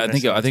 I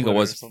think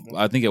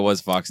it was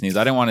Fox News.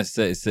 I didn't want to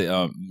say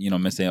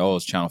oh,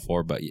 it's Channel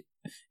 4, but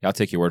I'll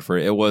take your word for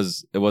it. It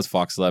was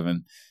Fox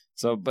 11.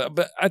 So,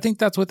 but I think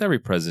that's with every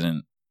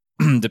president.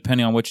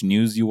 Depending on which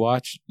news you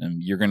watch,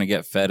 you're gonna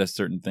get fed a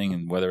certain thing,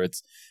 and whether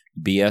it's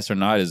BS or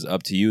not is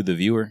up to you, the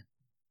viewer.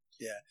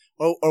 Yeah.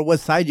 Or what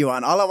side you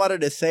on. All I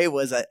wanted to say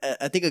was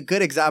I think a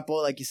good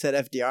example, like you said,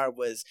 FDR,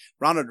 was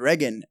Ronald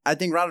Reagan. I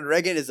think Ronald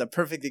Reagan is a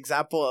perfect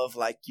example of,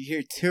 like, you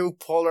hear two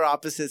polar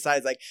opposite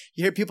sides. Like,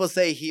 you hear people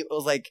say he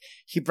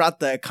brought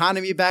the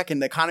economy back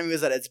and the economy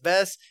was at its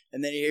best.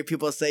 And then you hear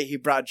people say he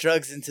brought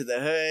drugs into the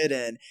hood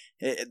and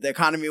the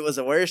economy was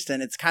the worst.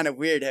 And it's kind of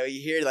weird how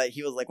you hear like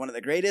he was like one of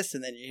the greatest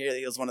and then you hear that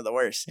he was one of the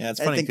worst. Yeah,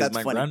 it's funny because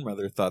my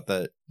grandmother thought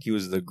that he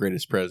was the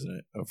greatest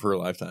president of her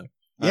lifetime.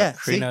 Yeah,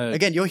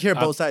 again, you'll hear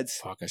both sides.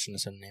 Fuck, I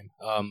shouldn't have said a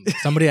name.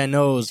 Somebody I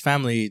know's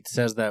family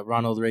says that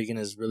Ronald Reagan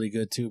is really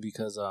good too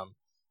because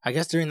I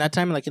guess during that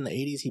time, like in the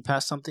 80s, he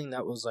passed something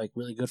that was like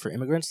really good for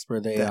immigrants where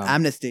they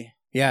amnesty.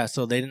 Yeah,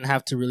 so they didn't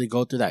have to really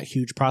go through that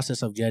huge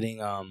process of getting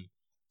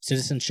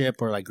citizenship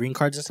or like green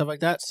cards and stuff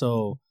like that.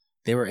 So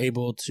they were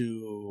able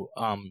to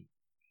I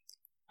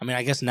mean,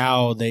 I guess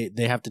now they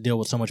have to deal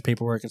with so much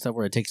paperwork and stuff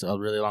where it takes a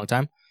really long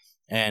time.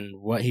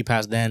 And what he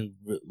passed then,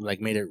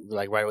 like, made it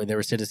like right away. They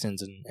were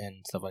citizens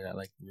and stuff like that,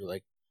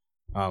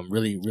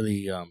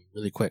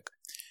 really quick.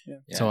 Yeah,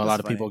 so a lot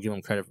of people give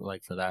him credit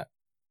for that.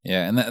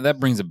 Yeah, and that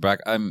brings it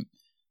back. I'm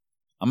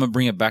gonna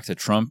bring it back to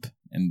Trump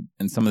and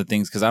some of the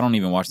things because I don't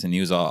even watch the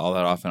news all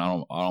that often. I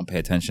don't pay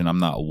attention. I'm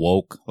not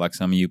woke like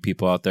some of you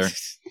people out there.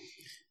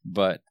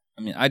 But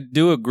I mean, I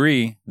do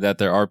agree that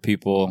there are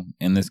people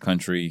in this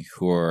country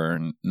who are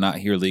not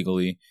here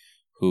legally,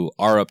 who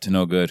are up to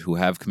no good, who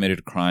have committed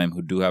a crime,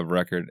 who do have a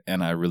record,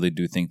 and I really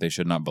do think they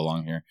should not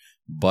belong here.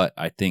 But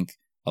I think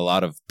a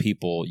lot of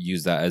people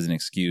use that as an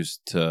excuse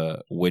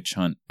to witch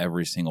hunt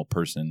every single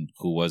person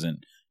who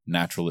wasn't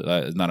not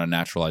a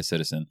naturalized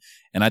citizen.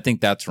 And I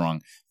think that's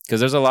wrong because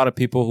there's a lot of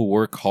people who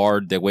work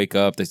hard, they wake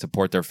up, they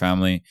support their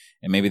family,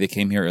 and maybe they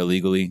came here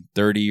illegally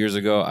 30 years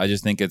ago. I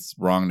just think it's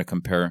wrong to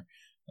compare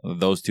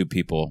those two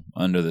people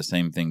under the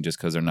same thing just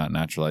because they're not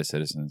naturalized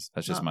citizens.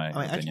 That's just my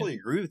opinion. I totally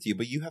agree with you,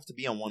 but you have to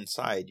be on one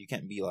side. You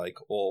can't be like,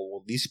 oh,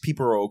 well, these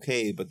people are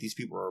okay, but these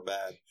people are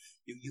bad.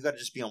 You got to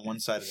just be on one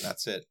side and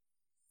that's it.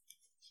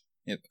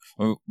 Yeah.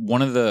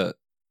 One of the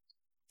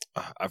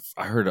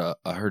I heard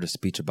a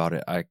speech about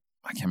it. I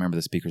can't remember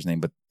the speaker's name,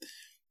 but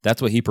that's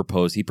what he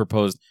proposed. He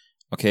proposed,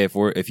 okay,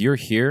 if you're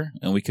here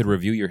and we could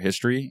review your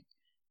history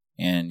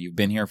and you've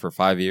been here for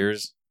 5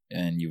 years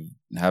and you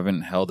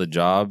haven't held a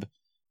job,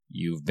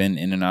 you've been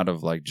in and out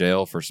of like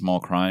jail for small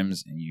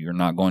crimes and you're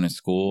not going to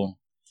school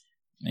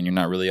and you're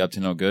not really up to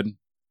no good,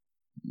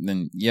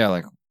 then yeah,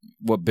 like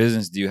what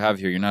business do you have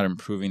here? You're not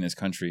improving this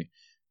country.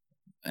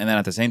 And then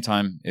at the same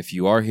time, if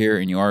you are here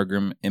and you are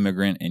an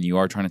immigrant and you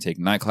are trying to take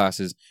night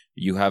classes,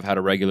 you have had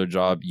a regular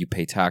job, you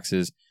pay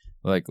taxes,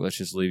 like let's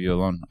just leave you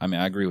alone. I mean,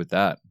 I agree with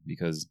that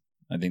because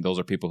I think those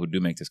are people who do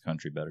make this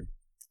country better.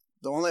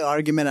 The only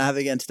argument I have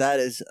against that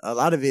is a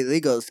lot of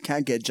illegals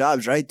can't get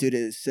jobs, right, due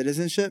to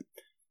citizenship.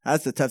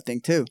 That's the tough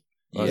thing too.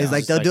 Yeah, it's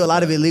like they'll do a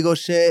lot of illegal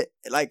shit,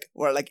 like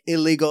or like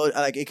illegal,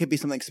 like it could be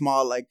something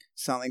small, like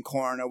selling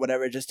corn or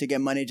whatever, just to get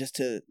money, just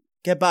to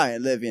get by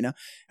and live. You know,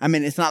 I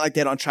mean, it's not like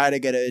they don't try to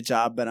get a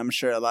job, but I'm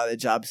sure a lot of the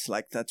jobs,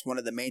 like that's one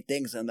of the main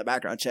things in the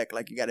background check.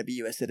 Like you got to be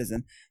U.S.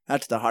 citizen.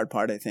 That's the hard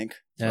part, I think.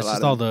 Yeah, it's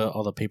just all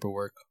the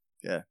paperwork.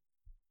 Yeah.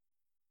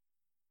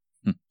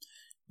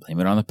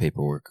 Blame it on the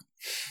paperwork.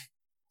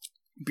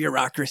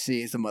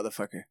 Bureaucracy is a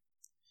motherfucker.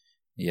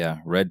 Yeah,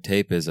 red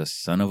tape is a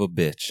son of a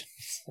bitch.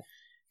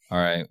 All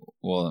right,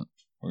 well,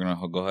 we're going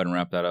to go ahead and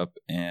wrap that up.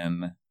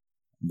 And I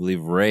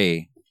believe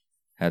Ray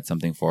had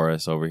something for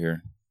us over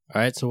here.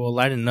 All right, so we'll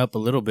lighten it up a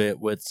little bit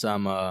with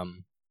some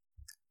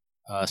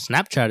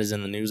Snapchat is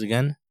in the news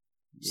again.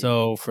 Yeah.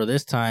 So for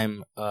this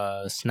time,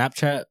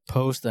 Snapchat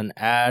posted an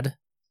ad,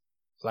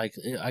 like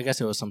I guess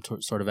it was some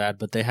sort of ad,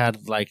 but they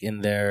had like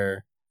in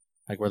their,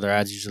 like where their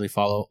ads usually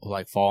fall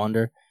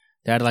under,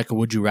 they had like a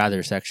would you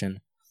rather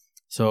section.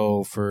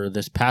 So for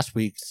this past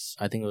week's,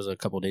 I think it was a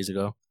couple days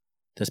ago,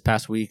 this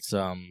past week's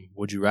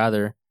would you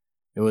rather,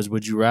 it was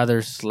would you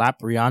rather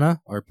slap Rihanna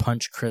or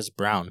punch Chris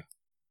Brown?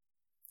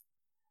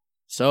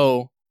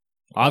 So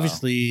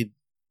obviously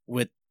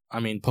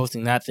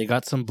posting that, they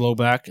got some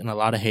blowback and a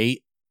lot of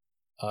hate,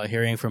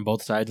 hearing from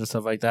both sides and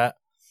stuff like that.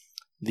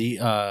 The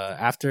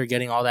after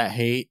getting all that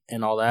hate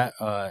and all that,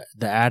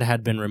 the ad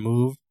had been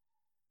removed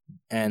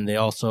and they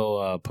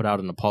also put out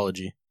an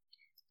apology.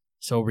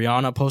 So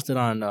Rihanna posted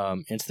on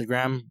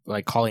Instagram,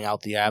 like calling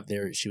out the app.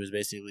 There, she was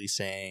basically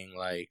saying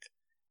like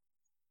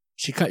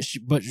she kind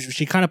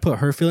of put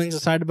her feelings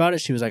aside about it.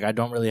 She was like, I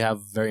don't really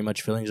have very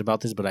much feelings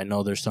about this, but I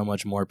know there's so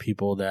much more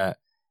people that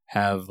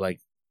have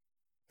like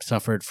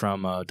suffered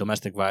from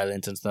domestic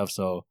violence and stuff.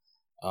 So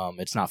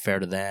it's not fair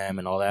to them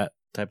and all that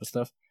type of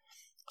stuff.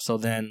 So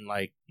then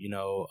like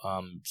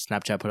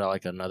Snapchat put out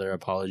like another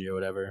apology or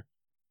whatever,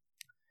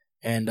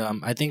 and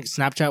I think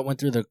Snapchat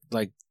went through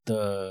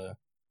the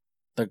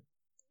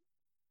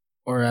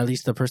or at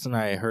least the person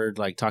I heard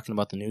like talking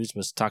about the news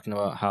was talking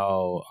about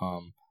how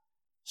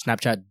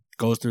Snapchat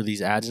goes through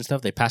these ads and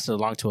stuff. They pass it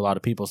along to a lot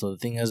of people. So the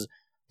thing is,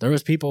 there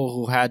was people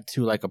who had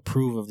to like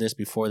approve of this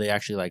before they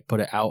actually like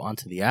put it out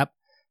onto the app.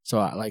 So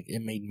like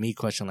it made me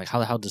question like how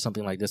the hell does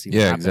something like this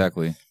even happen?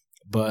 exactly.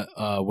 But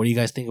what do you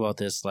guys think about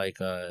this? Like,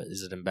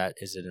 is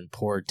it in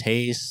poor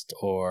taste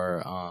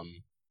or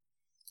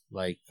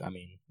like, I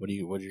mean, what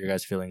are your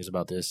guys' feelings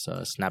about this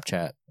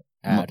Snapchat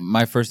ad?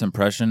 My first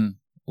impression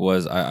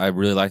was I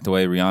really liked the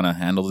way Rihanna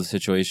handled the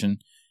situation.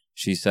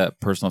 She set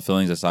personal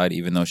feelings aside,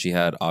 even though she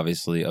had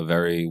obviously a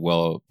very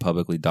well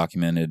publicly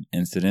documented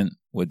incident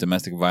with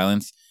domestic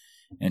violence.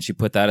 And she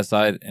put that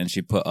aside and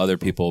she put other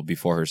people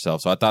before herself.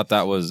 So I thought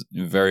that was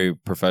very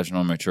professional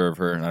and mature of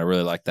her. And I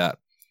really like that.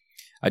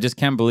 I just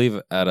can't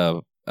believe at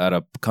a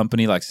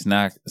company like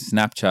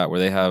Snapchat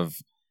where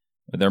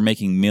they're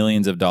making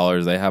millions of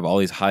dollars. They have all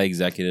these high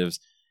executives.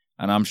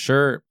 And I'm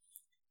sure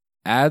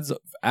ads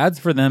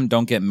for them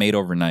don't get made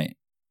overnight.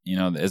 You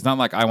know, it's not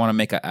like I want to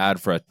make an ad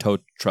for a tow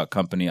truck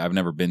company I've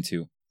never been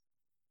to.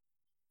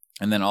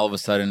 And then all of a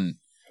sudden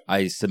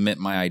I submit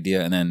my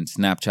idea and then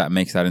Snapchat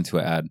makes that into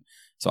an ad.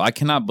 So I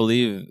cannot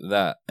believe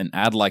that an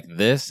ad like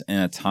this in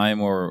a time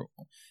where,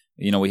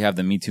 you know, we have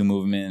the Me Too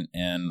movement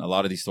and a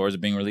lot of these stores are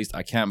being released.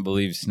 I can't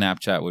believe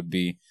Snapchat would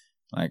be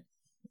like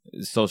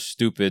so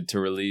stupid to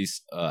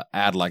release an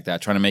ad like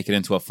that, trying to make it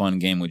into a fun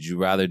game. Would you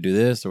rather do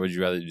this or would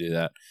you rather do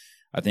that?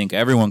 I think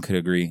everyone could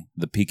agree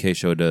the PK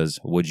show does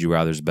Would You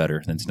Rather's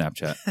better than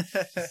Snapchat.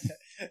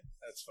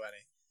 That's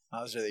funny.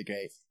 That was really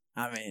great.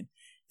 I mean,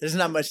 there's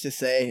not much to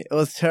say. It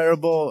was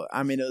terrible.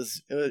 I mean,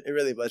 it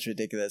really was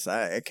ridiculous.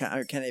 I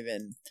can't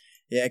even.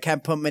 Yeah, I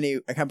can't put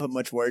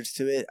much words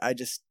to it. I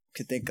just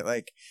could think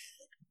like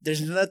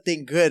there's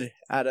nothing good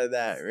out of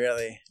that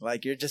really.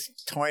 Like you're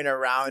just toying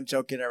around,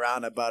 joking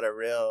around about a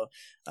real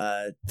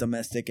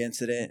domestic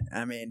incident.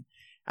 I mean,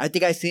 I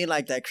think I seen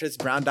like that Chris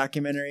Brown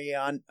documentary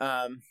on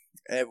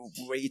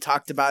where you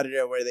talked about it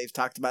or where they've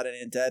talked about it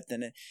in depth,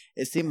 and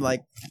it seemed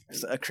like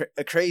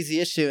a crazy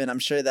issue, and I'm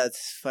sure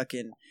that's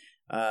fucking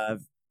very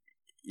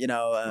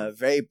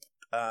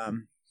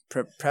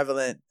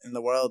prevalent in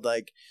the world.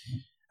 Like,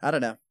 I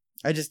don't know.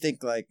 I just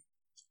think like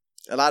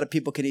a lot of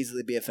people can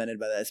easily be offended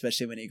by that,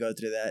 especially when you go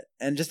through that.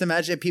 And just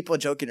imagine people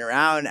joking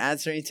around,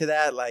 answering to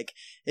that. Like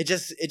it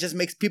just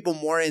makes people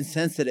more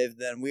insensitive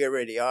than we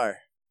already are.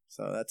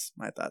 So that's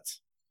my thoughts.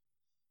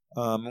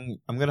 I'm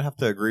gonna have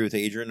to agree with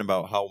Adrian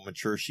about how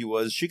mature she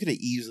was. She could have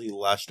easily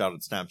lashed out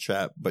at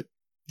Snapchat, but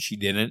she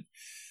didn't.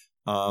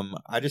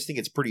 I just think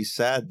it's pretty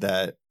sad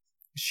that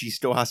she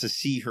still has to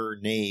see her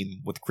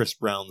name with Chris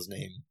Brown's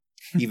name,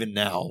 even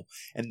now.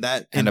 And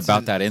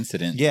about that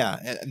incident. Yeah,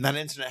 and that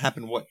incident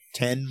happened,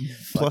 10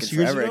 plus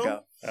years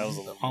ago? That was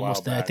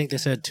Almost, I think they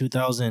said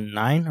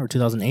 2009 or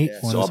 2008.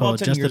 Yeah. So about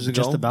 10 years ago.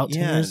 Just about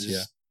 10 years.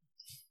 Yeah.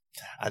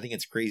 I think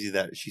it's crazy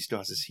that she still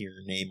has to see her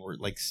name or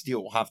like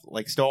still have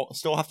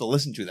to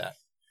listen to that.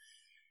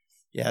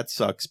 Yeah, it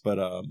sucks, but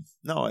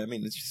no, I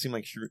mean it just seemed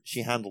like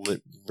she handled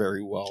it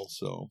very well,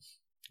 so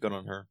good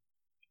on her.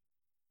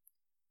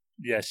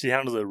 Yeah, she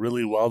handled it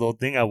really well. The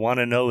thing I want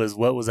to know is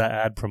what was that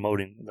ad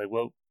promoting? Like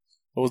what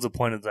was the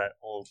point of that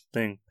whole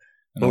thing?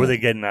 What were they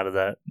getting out of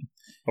that?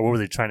 Or what were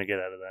they trying to get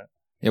out of that?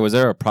 Yeah, was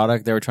there a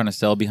product they were trying to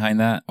sell behind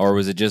that? Or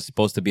was it just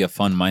supposed to be a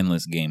fun,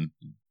 mindless game?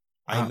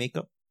 Eye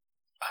makeup?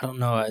 I don't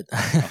know.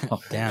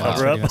 Damn.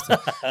 Cover up?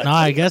 No,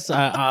 I guess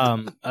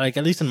like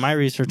at least in my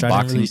research, I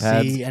Boxing didn't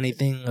really pads. see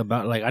anything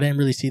about like I didn't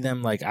really see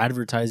them like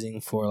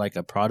advertising for like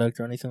a product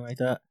or anything like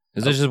that.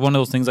 Is this just one of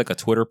those things like a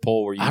Twitter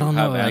poll where you I don't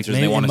have know, like, answers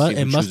maybe and they want to see it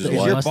who must- chooses it Is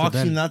what? your must have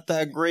boxing been. not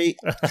that great?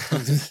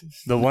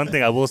 The one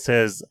thing I will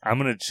say is I'm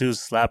going to choose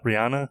Slap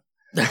Rihanna.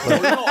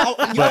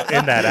 But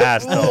in that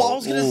ass, though. Oh, I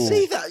was going to Ooh.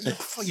 say that. No.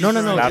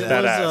 Slap it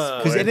that was, ass.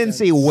 Because they didn't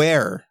say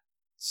where.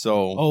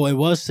 So. Oh, it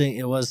was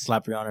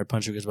Slap Rihanna or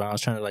Punch Chris Brown. I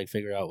was trying to like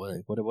figure out what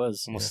it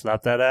was. I'm going to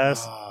slap that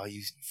ass. Oh,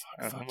 you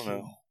I'm fuck gonna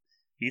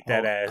you. eat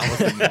that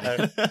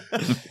ass.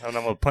 And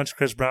I'm going to punch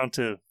Chris Brown,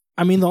 too.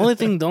 I mean, the only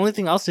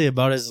thing I'll say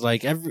about it is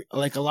like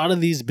a lot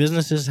of these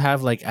businesses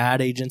have like ad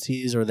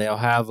agencies or they'll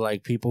have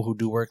like people who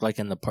do work like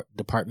in the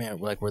department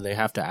like where they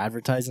have to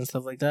advertise and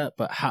stuff like that.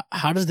 But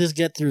how does this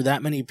get through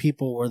that many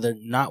people where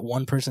not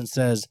one person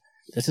says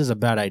this is a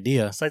bad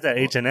idea? It's like that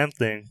H&M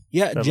thing.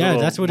 Yeah, That yeah,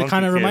 little that's what it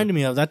kind monkey of kid. reminded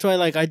me of. That's why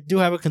like I do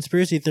have a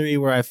conspiracy theory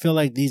where I feel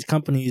like these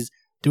companies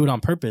do it on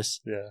purpose.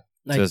 Yeah.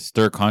 Like, to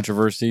stir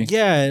controversy,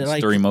 yeah, like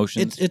stir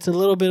emotions. It's a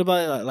little bit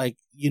about like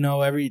you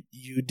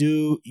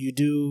do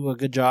a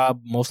good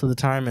job most of the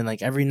time, and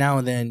like every now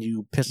and then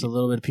you piss a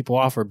little bit of people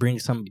off or bring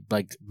some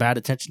like bad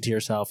attention to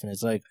yourself, and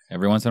it's like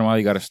Every once in a while,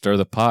 you got to stir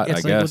the pot. it's I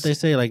like guess. what they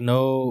say, like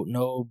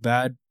no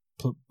bad.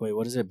 Wait,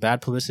 what is it? Bad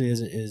publicity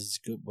is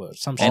good.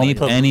 Some shit Any like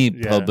that. any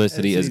Yeah.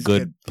 publicity is It's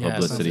good Yeah,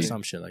 publicity.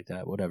 some shit like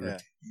that. Whatever.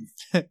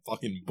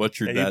 Fucking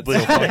butchered Yeah, you that.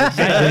 butchered so fucking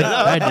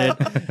I bad.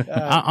 did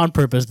on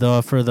purpose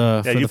though for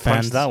the Yeah, you fans.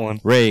 punched that one.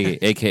 Ray,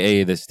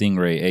 aka the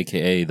Stingray,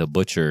 aka the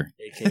Butcher.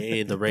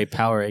 AKA the Ray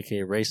Power,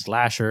 AKA Ray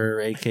Slasher,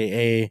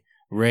 AKA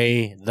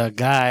Ray the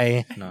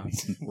Guy, no,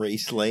 Ray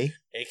Slay.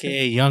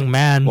 AKA Young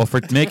Man. Well,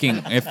 for making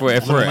if we're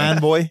Little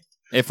man boy.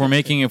 if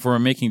we're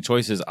making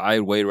choices,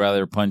 I'd way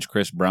rather punch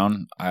Chris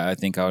Brown. I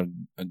think I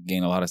would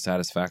gain a lot of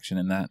satisfaction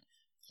in that.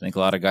 I think a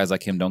lot of guys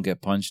like him don't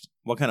get punched.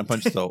 What kind of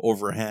punch though?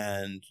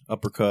 Overhand,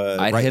 uppercut.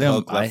 I right hit him.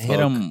 hook, I left hit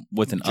hook, him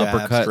with an jab,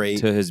 uppercut straight.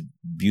 to his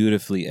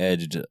beautifully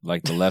edged,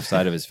 like the left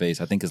side of his face.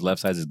 I think his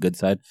left side is his good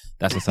side.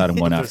 That's the side I'm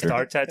going The after.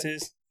 star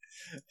tattoos.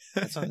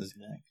 That's on his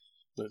neck.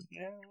 But,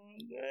 yeah,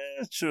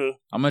 it's true.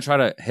 I'm gonna try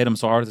to hit him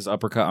so hard with this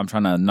uppercut. I'm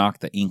trying to knock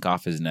the ink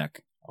off his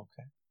neck.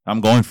 Okay.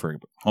 I'm going for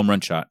it. Home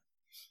run shot.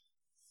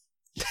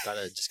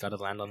 Just gotta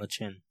land on the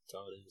chin. That's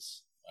all it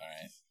is. All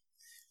right.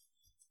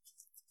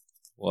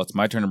 Well, it's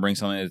my turn to bring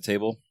something to the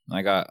table.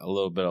 I got a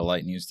little bit of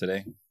light news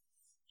today.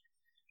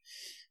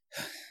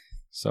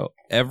 So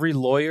every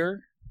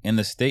lawyer in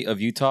the state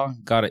of Utah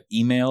got an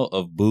email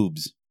of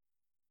boobs,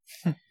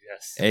 Yes.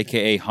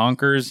 a.k.a.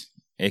 honkers,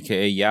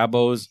 a.k.a.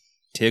 yabos,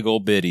 tig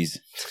old biddies.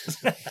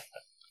 I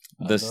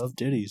love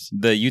titties.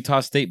 The Utah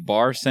State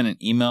Bar sent an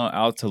email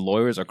out to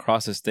lawyers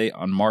across the state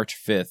on March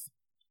 5th.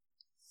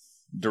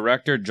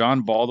 Director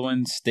John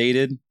Baldwin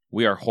stated,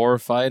 "We are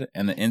horrified,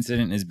 and the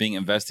incident is being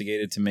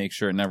investigated to make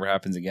sure it never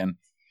happens again."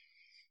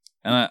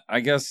 And I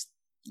guess,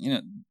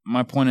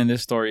 my point in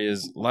this story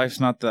is life's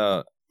not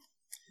that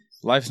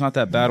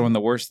bad when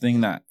the worst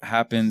thing that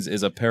happens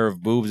is a pair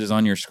of boobs is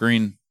on your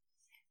screen.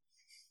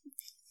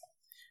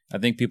 I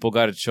think people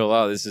got to chill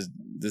out.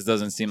 This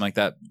doesn't seem like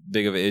that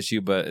big of an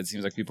issue, but it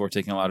seems like people are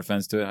taking a lot of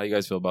offense to it. How you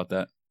guys feel about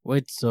that?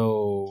 Wait,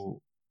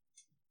 so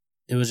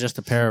it was just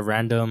a pair of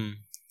random.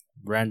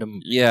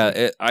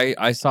 Yeah,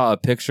 I saw a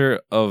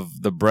picture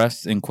of the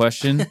breasts in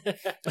question.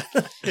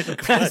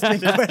 What's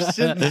in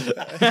question?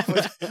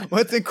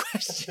 What's in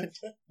question?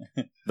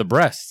 The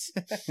breasts.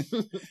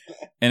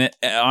 And it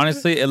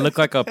honestly, it looked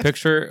like a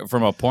picture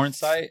from a porn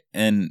site,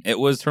 and it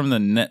was from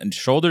the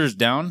shoulders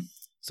down.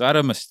 So it had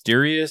a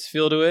mysterious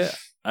feel to it.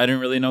 I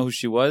didn't really know who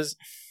she was.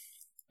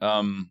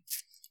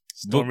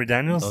 Stormy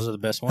Daniels? Those are the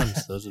best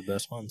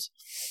ones.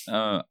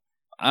 I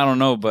don't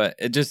know, but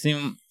it just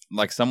seemed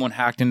like someone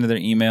hacked into their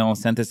email,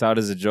 sent this out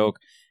as a joke,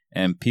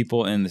 and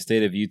people in the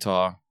state of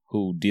Utah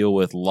who deal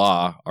with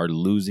law are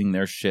losing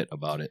their shit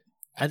about it.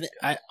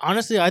 I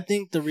honestly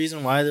think the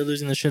reason why they're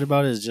losing the shit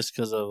about it is just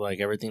because of like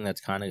everything that's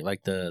kind of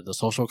like the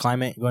social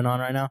climate going on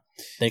right now.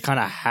 They kind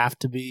of have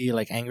to be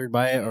like angered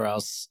by it, or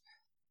else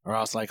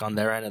like on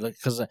their end,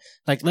 because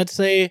like let's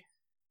say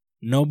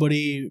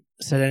nobody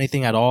said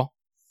anything at all,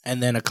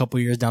 and then a couple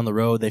years down the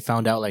road they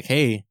found out like,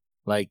 hey,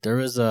 like there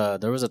was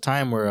a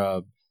time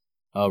where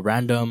a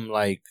random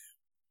like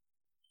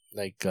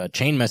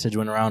chain message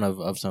went around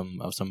of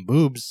some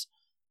boobs,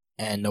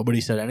 and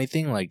nobody said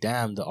anything. Like,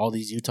 damn, all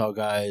these Utah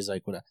guys,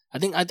 like, what? I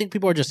think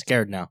people are just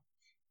scared now,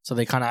 so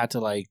they kind of have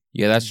to like,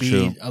 yeah, that's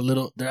true.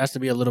 There has to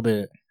be a little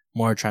bit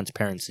more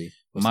transparency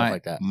with stuff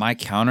like that. My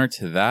counter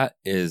to that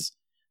is,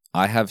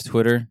 I have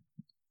Twitter.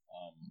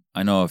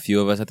 I know a few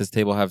of us at this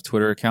table have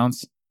Twitter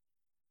accounts.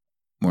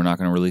 We're not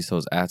going to release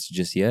those ads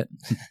just yet.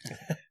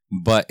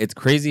 But it's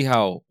crazy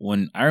how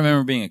when I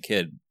remember being a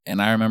kid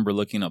and I remember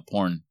looking up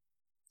porn,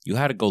 you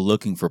had to go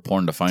looking for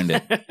porn to find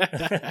it.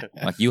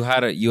 Like you had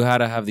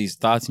to have these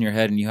thoughts in your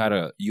head, and you had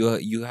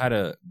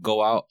to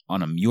go out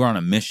you were on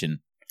a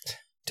mission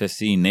to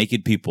see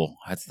naked people.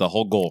 That's the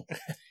whole goal.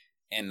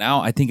 And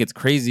now I think it's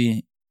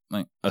crazy,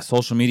 like a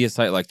social media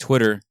site like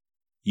Twitter,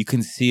 you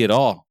can see it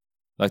all.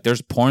 Like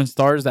there's porn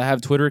stars that have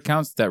Twitter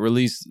accounts that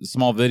release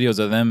small videos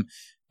of them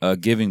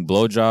giving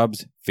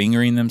blowjobs,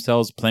 fingering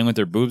themselves, playing with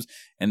their boobs.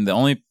 And the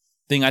only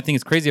thing I think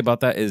is crazy about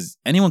that is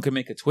anyone could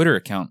make a Twitter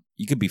account.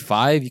 You could be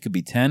 5, you could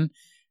be 10,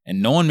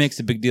 and no one makes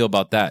a big deal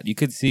about that. You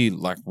could see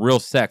like real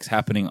sex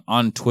happening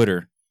on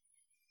Twitter,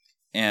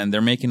 and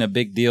they're making a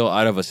big deal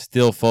out of a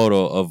still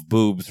photo of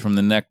boobs from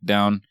the neck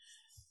down.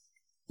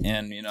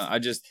 And,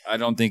 I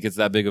don't think it's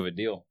that big of a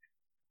deal.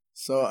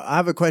 So I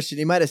have a question.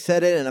 You might have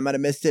said it and I might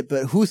have missed it,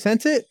 but who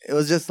sent it? It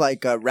was just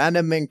like a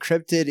random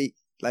encrypted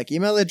like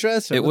email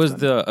address? Or it was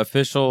the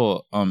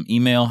official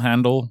email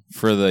handle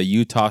for the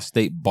Utah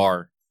State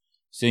Bar.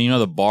 So,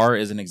 the bar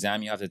is an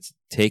exam you have to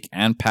take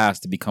and pass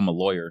to become a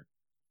lawyer.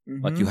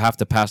 Mm-hmm. Like you have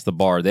to pass the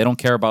bar. They don't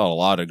care about a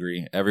law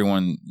degree.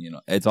 Everyone,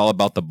 it's all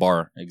about the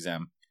bar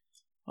exam.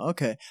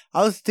 Okay.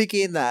 I was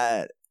thinking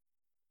that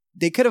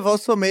they could have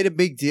also made a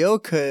big deal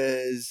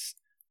because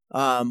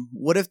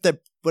what if the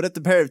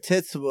pair of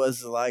tits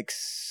was like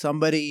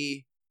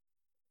somebody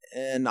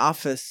in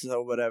office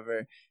or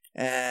whatever,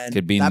 and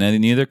could be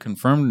neither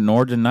confirmed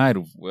nor denied,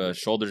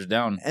 shoulders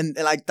down, and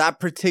like that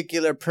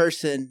particular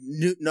person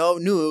knew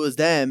it was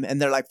them,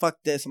 and they're like, fuck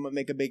this, I'm gonna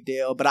make a big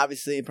deal, but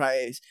obviously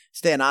probably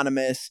stay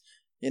anonymous,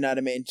 you know what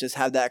I mean, just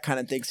have that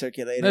kind of thing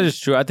circulating. That is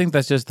true. I think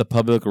that's just the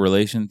public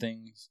relation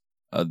things,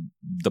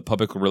 the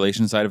public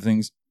relation side of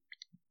things.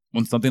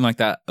 When something like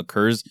that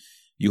occurs,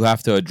 you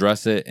have to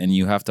address it, and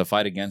you have to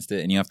fight against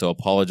it, and you have to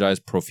apologize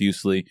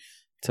profusely.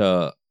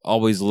 To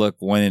always look,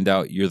 when in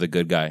doubt, you're the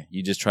good guy.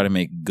 You just try to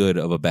make good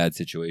of a bad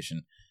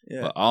situation.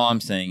 Yeah. But all I'm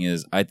saying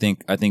is, I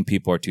think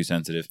people are too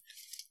sensitive.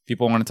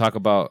 People want to talk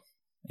about,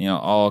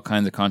 all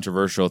kinds of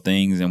controversial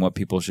things and what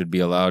people should be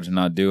allowed to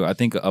not do. I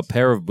think a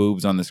pair of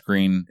boobs on the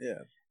screen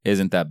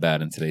isn't that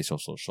bad in today's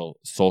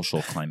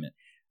social climate.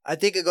 I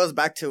think it goes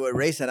back to what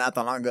Ray said not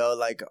that long ago.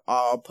 Like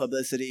all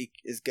publicity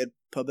is good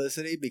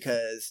publicity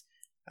because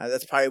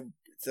that's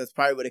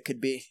probably what it could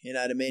be. You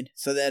know what I mean?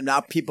 So then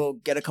now people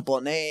get a couple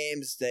of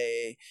names.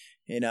 They,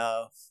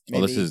 Well,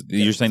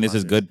 you're saying this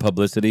is good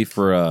publicity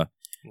for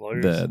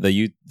the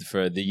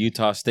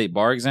Utah State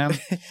Bar exam?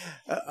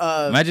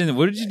 Imagine,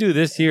 what did you do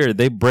this year?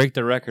 They break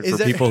the record for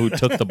people who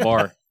took the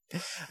bar.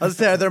 I was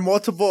saying, are there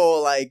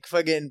multiple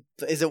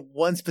is it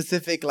one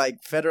specific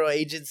federal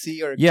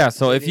agency or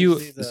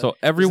so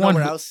everyone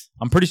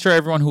I'm pretty sure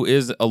everyone who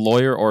is a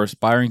lawyer or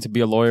aspiring to be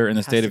a lawyer in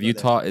the state of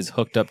Utah is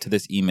hooked up to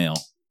this email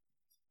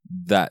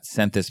that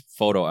sent this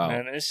photo out.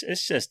 Man,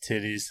 it's just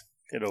titties.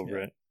 Get over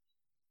it.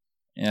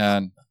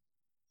 Yeah.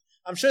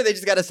 I'm sure they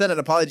just got to send an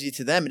apology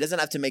to them. It doesn't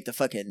have to make the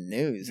fucking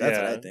news. That's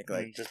what I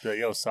think. Just be like,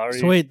 yo, sorry.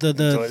 So wait, the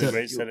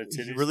great set of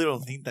titties. You really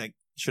don't think that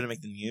shouldn't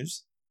make the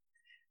news?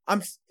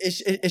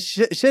 It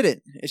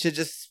shouldn't. It should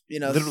just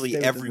literally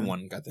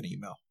everyone got that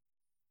email.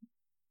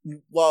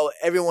 Well,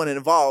 everyone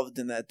involved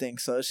in that thing,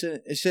 so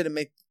it shouldn't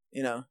make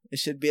it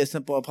should be a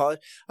simple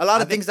apology. A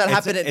lot of things that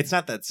happen. It's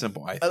not that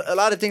simple. I think. A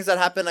lot of things that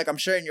happen, I'm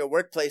sure in your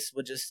workplace,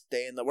 would just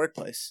stay in the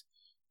workplace.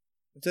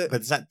 But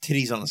it's not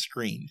titties on a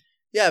screen.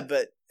 Yeah,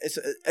 but it's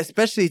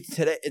especially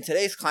today in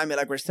today's climate,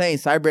 like we're saying,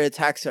 cyber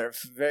attacks are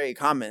very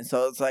common.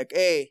 So it's like,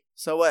 hey,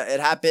 so what? It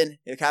happened.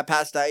 It got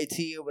past the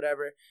IT or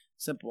whatever.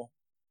 Simple.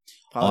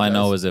 All I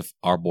know is if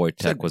our boy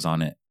Tech was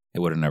on it, it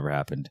would have never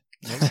happened.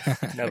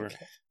 Never.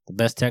 The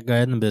best tech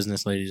guy in the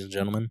business, ladies and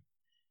gentlemen.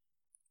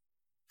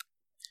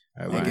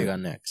 All right, what do you got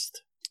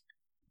next?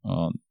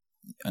 I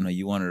know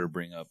you wanted to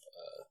bring up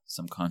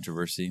some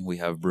controversy we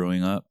have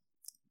brewing up.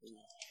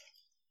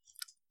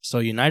 So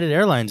United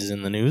Airlines is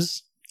in the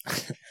news.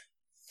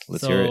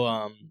 Let's hear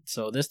it.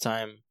 So this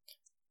time,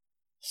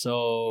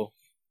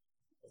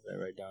 put that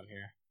right down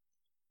here.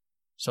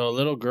 So a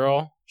little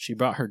girl, she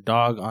brought her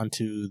dog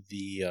onto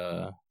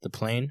the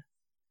plane.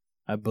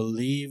 I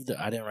believe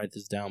I didn't write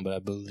this down, but I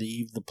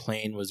believe the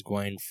plane was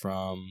going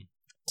from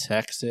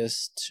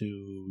Texas to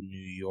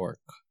New York.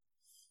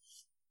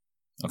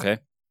 Okay.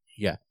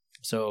 Yeah.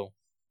 So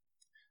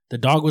the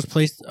dog was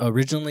placed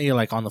originally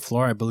on the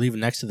floor, I believe,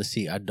 next to the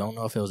seat. I don't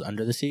know if it was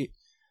under the seat.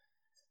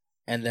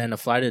 And then a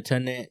flight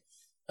attendant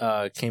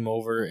came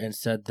over and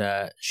said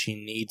that she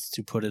needs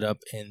to put it up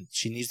in.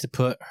 She needs to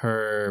put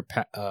her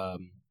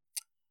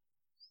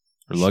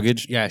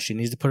luggage. She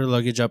needs to put her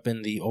luggage up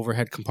in the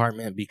overhead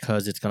compartment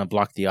because it's gonna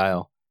block the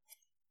aisle.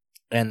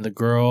 And the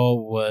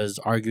girl was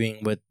arguing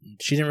with.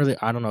 She didn't really.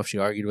 I don't know if she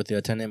argued with the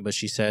attendant, but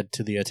she said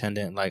to the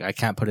attendant, I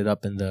can't put it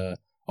up in the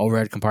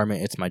overhead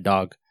compartment. It's my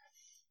dog.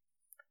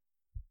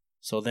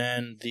 So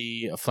then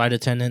the flight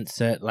attendant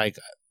said,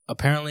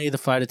 apparently the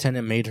flight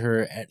attendant made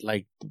her,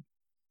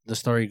 the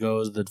story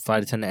goes, the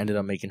flight attendant ended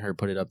up making her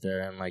put it up there.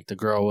 And, the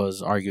girl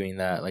was arguing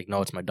that,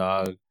 no, it's my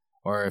dog.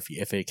 Or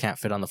if it can't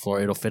fit on the floor,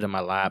 it'll fit in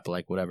my lap,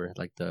 whatever,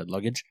 the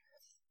luggage.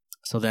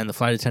 So then the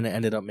flight attendant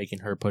ended up making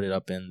her put it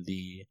up in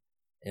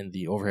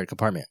the overhead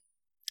compartment.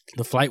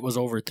 The flight was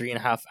over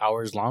 3.5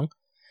 hours long.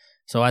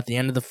 So at the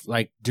end of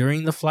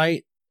during the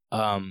flight,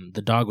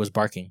 the dog was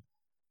barking.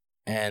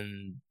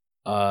 And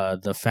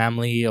the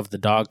family of the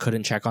dog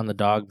couldn't check on the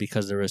dog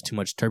because there was too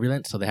much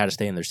turbulence, so they had to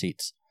stay in their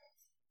seats.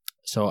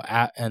 So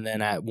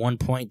at one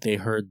point they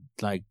heard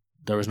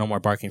there was no more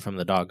barking from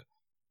the dog.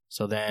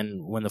 So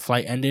then when the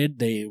flight ended,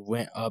 they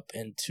went up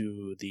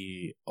into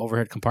the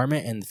overhead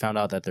compartment and found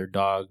out that their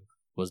dog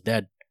was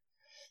dead.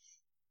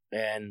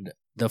 And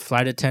the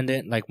flight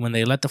attendant, when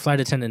they let the flight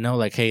attendant know,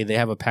 hey, they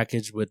have a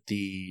package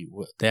they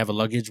have a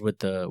luggage with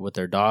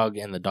their dog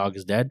and the dog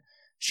is dead.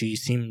 She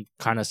seemed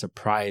kind of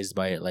surprised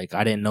by it.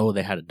 I didn't know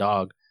they had a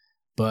dog,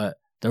 but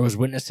there was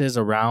witnesses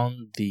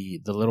around the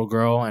little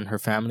girl and her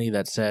family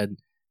that said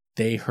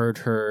they heard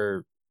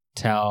her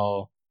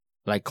tell,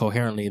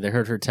 coherently, they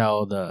heard her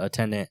tell the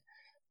attendant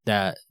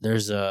that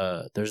there's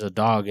a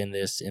dog in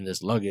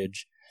this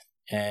luggage,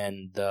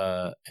 and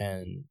I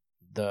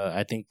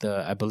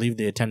believe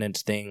the attendant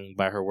staying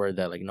by her word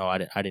that no, I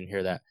didn't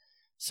hear that.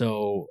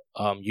 So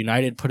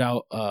United put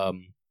out a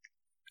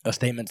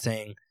statement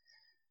saying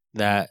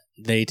that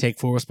they take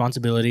full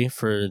responsibility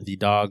for the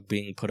dog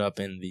being put up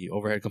in the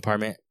overhead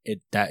compartment.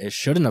 That it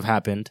shouldn't have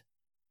happened.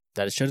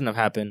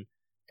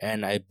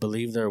 And I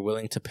believe they're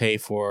willing to pay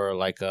for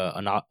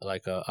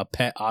a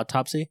pet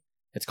autopsy.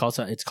 It's called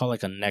a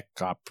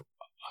necropsy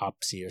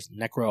or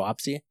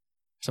necroopsy.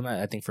 Something,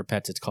 I think for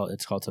pets it's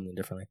called something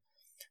differently.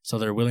 So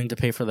they're willing to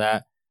pay for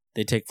that.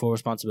 They take full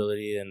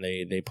responsibility and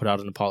they put out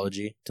an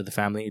apology to the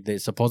family. They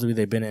supposedly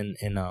they've been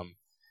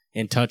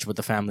in touch with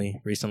the family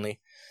recently.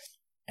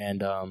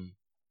 And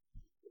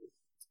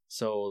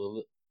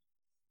so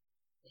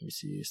let me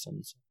see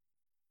some.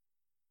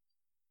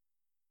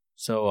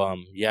 So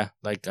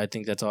I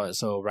think that's all.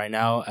 So right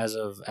now, as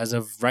of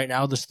right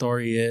now, the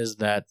story is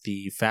that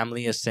the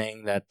family is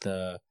saying that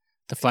the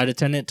flight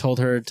attendant told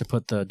her to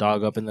put the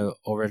dog up in the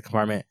overhead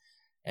compartment,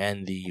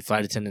 and the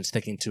flight attendant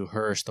sticking to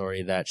her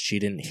story that she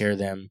didn't hear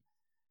them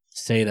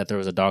say that there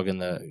was a dog in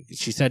the.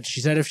 She said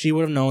if she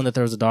would have known that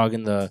there was a dog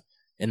in the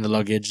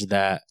luggage,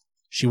 that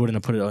she wouldn't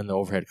have put it in the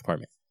overhead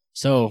compartment.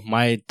 So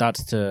my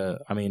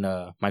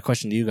my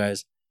question to you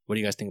guys: what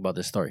do you guys think about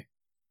this story?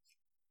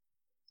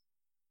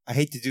 I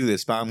hate to do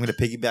this, but I'm going to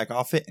piggyback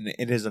off it, and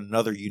it is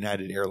another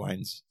United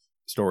Airlines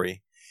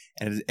story,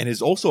 and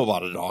it's also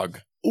about a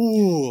dog.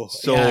 Ooh.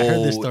 So Yeah, I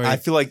heard this story. I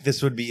feel like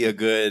this would be a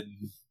good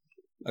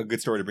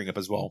story to bring up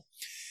as well.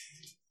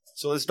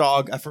 So this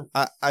dog,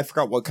 I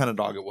forgot what kind of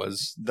dog it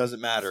was. Doesn't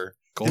matter.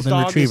 This Golden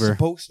dog Retriever.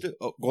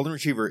 Golden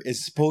Retriever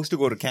is supposed to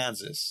go to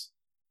Kansas.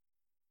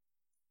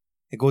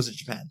 It goes to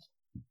Japan.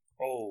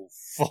 Oh,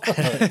 fuck.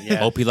 Yeah.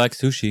 Hope he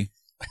likes sushi.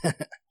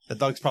 That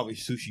dog's probably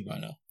sushi by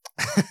now.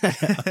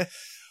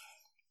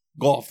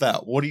 Go off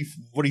that. What do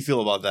you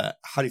feel about that?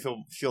 How do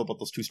you feel about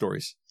those two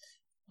stories?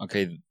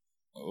 Okay,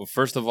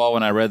 first of all,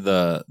 when I read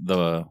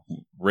the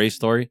race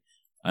story,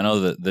 I know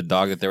that the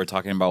dog that they were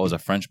talking about was a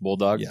French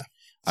bulldog. Yeah.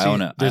 I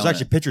own it. There's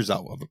actually pictures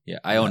out of it. Yeah,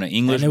 I own an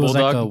English and it was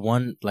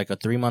bulldog. like a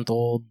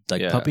 3-month-old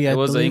puppy. It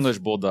was an believe. English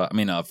bulldog. I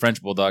mean, a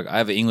French bulldog. I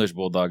have an English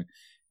bulldog,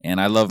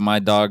 and I love my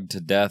dog to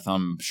death.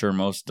 I'm sure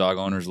most dog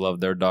owners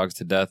love their dogs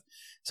to death.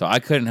 So I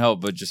couldn't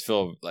help but just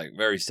feel like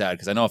very sad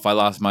because I know if I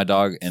lost my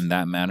dog in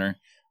that manner,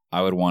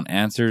 I would want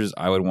answers.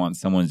 I would want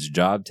someone's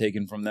job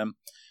taken from them.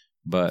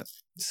 But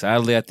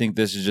sadly, I think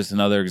this is just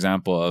another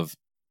example of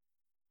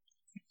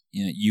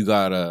you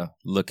gotta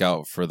look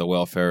out for the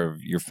welfare of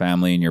your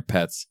family and your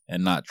pets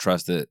and not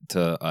trust it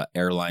to an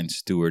airline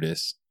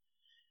stewardess,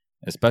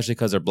 especially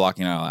because they're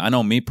blocking out. I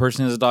know me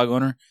personally as a dog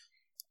owner,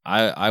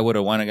 I would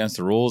have went against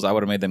the rules. I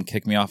would have made them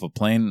kick me off a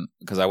plane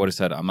because I would have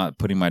said, I'm not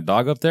putting my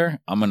dog up there.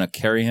 I'm going to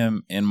carry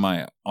him in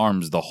my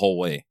arms the whole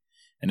way.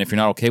 And if you're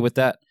not okay with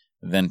that,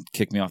 then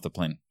kick me off the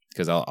plane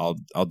because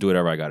I'll do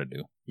whatever I got to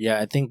do. Yeah,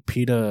 I think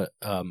PETA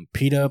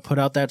put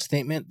out that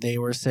statement. They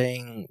were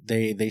saying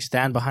they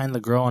stand behind the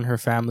girl and her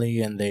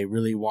family, and they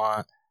really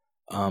want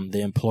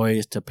the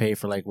employees to pay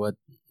for they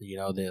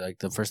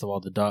first of all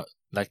the dog,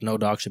 no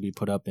dog should be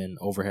put up in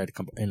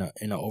in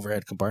an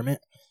overhead compartment.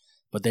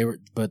 But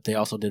they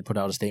also did put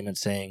out a statement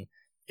saying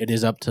it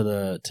is up to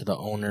the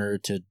owner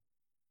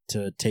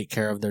to take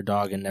care of their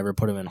dog and never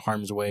put him in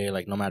harm's way,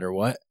 no matter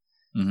what.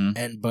 Mm-hmm.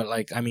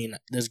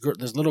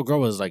 This little girl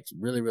was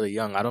really, really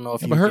young. I don't know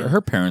if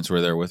her parents were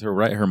there with her,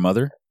 right? Her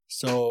mother.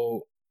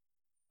 So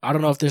I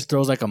don't know if this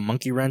throws a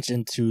monkey wrench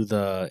into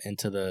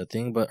the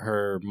thing, but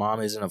her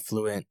mom isn't a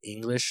fluent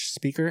English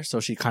speaker,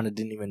 so she kind of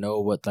didn't even know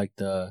what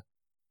the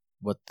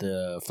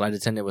flight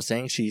attendant was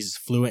saying. She's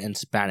fluent in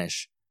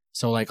Spanish,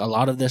 so a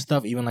lot of this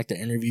stuff, even the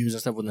interviews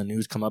and stuff when the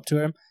news come up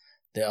to him,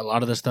 a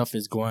lot of the stuff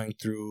is going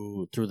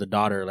through the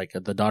daughter,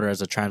 the daughter as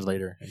a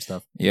translator and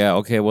stuff. Yeah,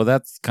 okay. Well,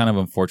 that's kind of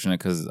unfortunate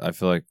because I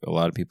feel like a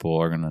lot of people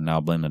are going to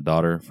now blame the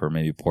daughter for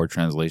maybe poor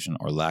translation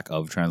or lack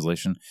of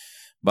translation.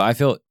 But I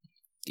feel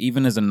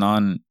even as a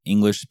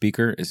non-English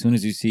speaker, as soon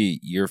as you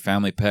see your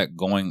family pet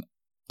going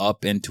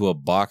up into a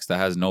box that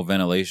has no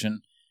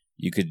ventilation,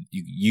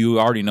 you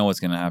already know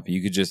what's going to happen.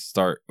 You could just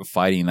start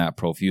fighting that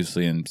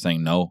profusely and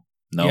saying no.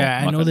 No,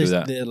 yeah, I know this.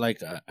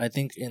 I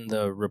think in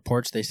the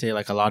reports they say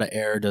a lot of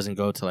air doesn't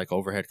go to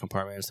overhead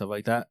compartment and stuff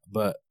like that.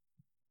 But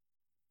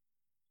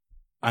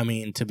I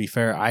mean, to be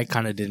fair, I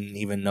kind of didn't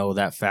even know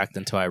that fact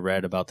until I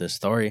read about this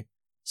story.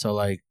 So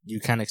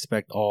you can't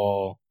expect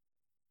all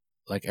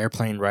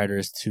airplane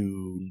riders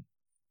to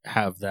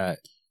have that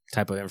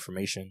type of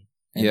information.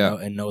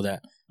 And know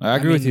that. I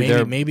agree with you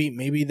there.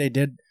 Maybe they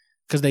did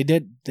because they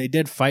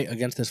did fight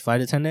against this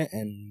flight attendant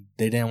and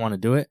they didn't want to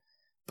do it.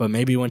 But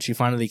maybe when she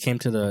finally came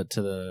to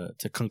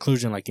the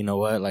conclusion, you know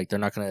what, they're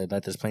not gonna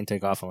let this plane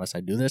take off unless I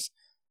do this.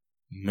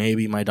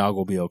 Maybe my dog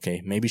will be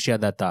okay. Maybe she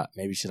had that thought.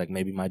 Maybe she's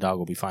maybe my dog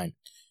will be fine.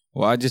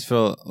 Well, I just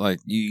feel like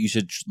you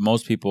should.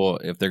 Most people,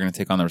 if they're gonna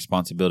take on the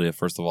responsibility of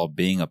first of all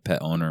being a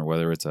pet owner,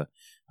 whether it's a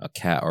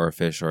cat or a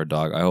fish or a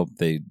dog, I hope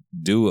they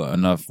do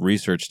enough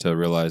research to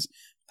realize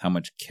how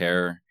much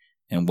care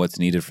and what's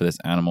needed for this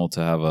animal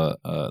to have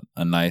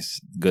a nice,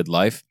 good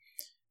life.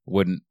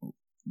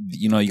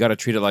 You got to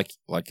treat it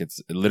like it's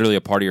literally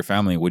a part of your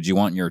family. Would you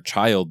want your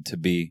child to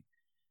be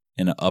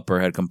in an upper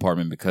head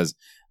compartment? Because,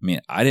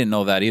 I didn't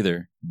know that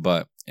either.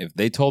 But if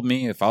they told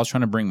me, if I was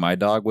trying to bring my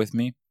dog with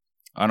me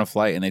on a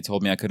flight and they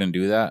told me I couldn't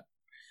do that,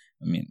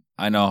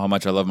 I know how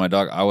much I love my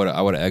dog. I would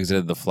have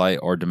exited the flight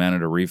or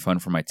demanded a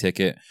refund for my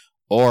ticket.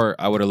 Or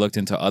I would have looked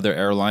into other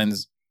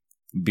airlines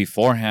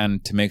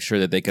beforehand to make sure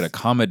that they could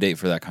accommodate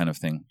for that kind of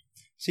thing.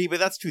 See, but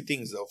that's two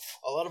things, though.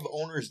 A lot of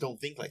owners don't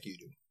think like you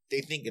do. They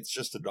think it's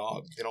just a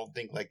dog. They don't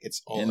think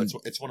it's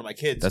one of my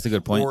kids. That's a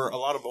good point. Or a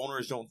lot of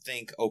owners don't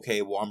think,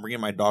 okay, well, I'm bringing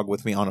my dog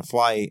with me on a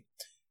flight.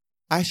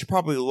 I should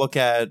probably look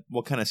at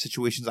what kind of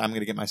situations I'm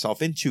going to get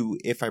myself into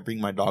if I bring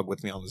my dog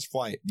with me on this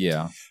flight.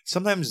 Yeah.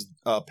 Sometimes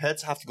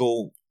pets have to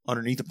go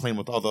underneath the plane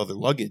with all the other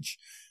luggage.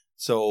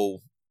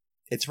 So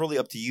it's really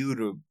up to you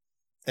to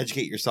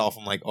educate yourself.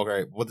 I'm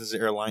okay, what does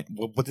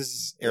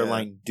this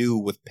airline do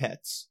with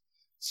pets?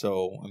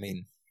 So,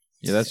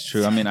 yeah, that's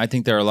true. I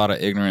think there are a lot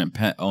of ignorant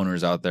pet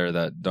owners out there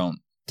that don't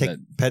take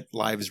pet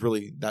lives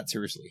really that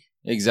seriously.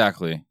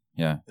 Exactly.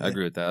 Yeah, I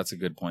agree with that. That's a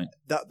good point.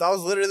 That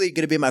was literally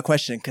going to be my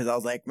question because I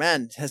was like,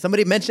 man, has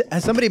somebody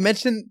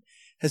mentioned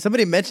Has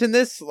somebody mentioned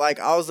this? Like,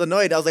 I was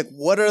annoyed. I was like,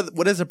 what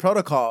is the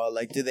protocol?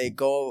 Like, do they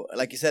go,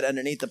 like you said,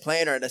 underneath the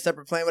plane or in a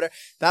separate plane, whatever?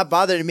 That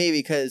bothered me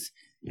because,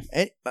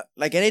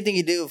 like anything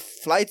you do,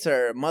 flights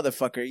are a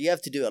motherfucker. You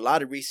have to do a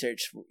lot of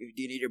research. Do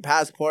you need your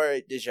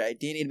passport? Does your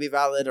ID need to be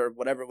valid or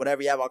whatever?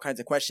 You have all kinds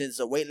of questions.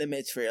 The weight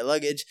limits for your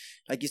luggage.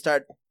 Like, you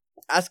start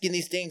asking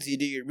these things, you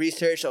do your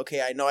research.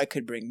 Okay, I know I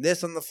could bring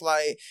this on the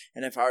flight.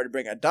 And if I were to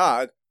bring a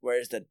dog,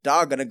 where's the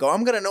dog going to go?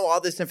 I'm going to know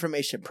all this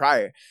information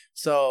prior.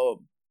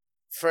 So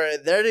for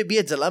there to be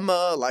a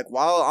dilemma, like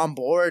while on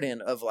board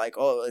and of like,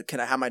 oh,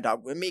 can I have my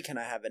dog with me? Can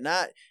I have it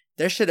not?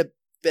 There should have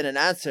been an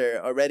answer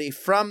already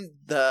from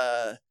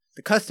the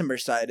customer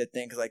side of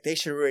things. Like they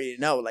should already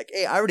know, like,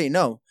 hey, I already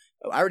know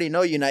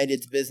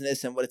United's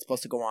business and what it's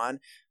supposed to go on,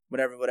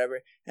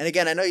 whatever. And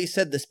again, I know you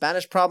said the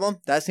Spanish problem.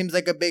 That seems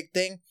like a big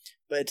thing.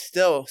 But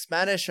still,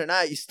 Spanish or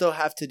not, you still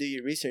have to do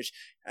your research.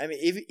 I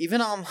mean,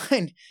 even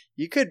online,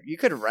 you could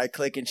right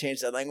click and change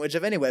the language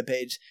of any web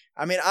page.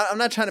 I mean, I'm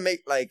not trying to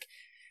make like,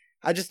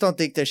 I just don't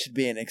think there should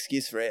be an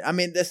excuse for it. I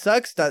mean, this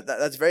sucks.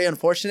 That's very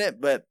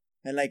unfortunate. But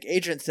and like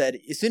Adrian said,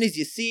 as soon as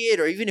you see it,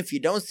 or even if you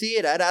don't see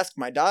it, I'd ask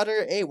my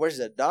daughter, "Hey, where's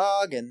the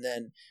dog?" And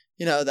then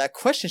that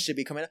question should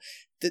be coming up.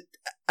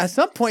 At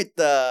some point,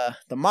 the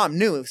mom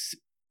knew.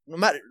 No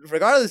matter,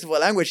 regardless of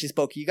what language she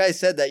spoke, you guys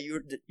said that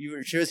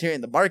she was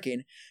hearing the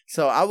barking,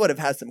 so I would have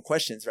had some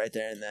questions right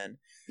there and then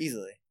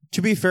easily.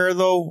 To be fair,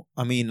 though,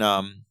 I mean,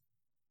 are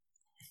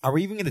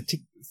we even going to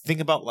think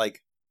about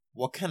like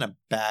what kind of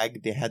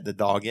bag they had the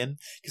dog in?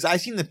 Because I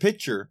seen the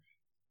picture,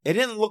 it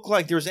didn't look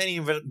like there was any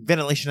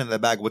ventilation in the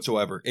bag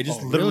whatsoever. It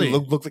just literally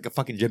looked like a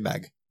fucking gym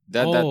bag.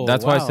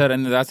 That's why I said,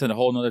 and that's a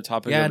whole nother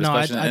topic of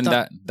discussion. I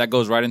thought, that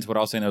goes right into what I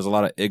was saying. There's a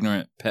lot of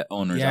ignorant pet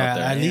owners out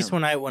there. At least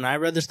when I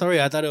read the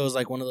story, I thought it was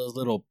like one of those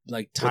little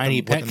like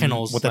tiny pet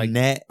kennels with like, a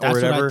net or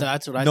whatever.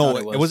 That's what I thought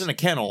it was. No, it wasn't a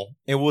kennel.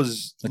 It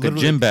was like a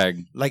gym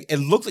bag. Like it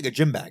looked like a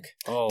gym bag.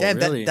 Oh, damn!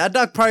 Really? That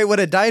dog probably would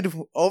have died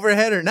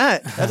overhead or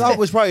not. That dog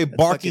was probably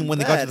barking when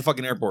they got to the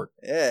fucking airport.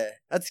 Yeah,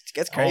 that's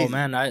crazy. Oh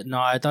man,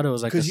 I thought it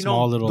was like a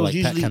small little like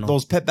pet kennel.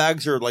 Those pet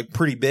bags are like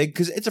pretty big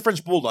because it's a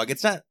French bulldog.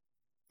 It's not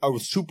a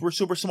super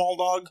small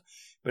dog.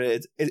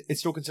 But it's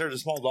still considered a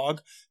small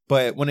dog.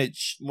 But when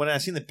I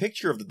seen the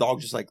picture of the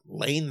dog just like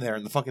laying there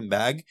in the fucking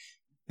bag,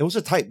 it was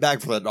a tight bag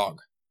for that dog.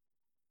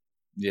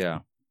 Yeah.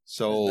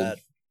 So,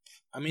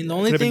 I mean,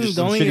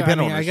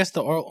 I guess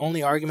the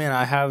only argument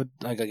I have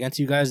like against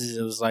you guys is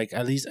it was like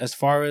at least as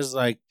far as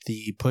like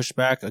the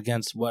pushback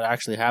against what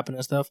actually happened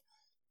and stuff.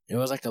 It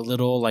was like a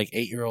little like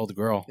 8-year-old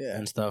girl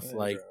and stuff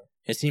like. Girl.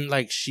 It seemed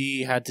like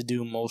she had to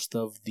do most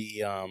of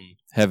the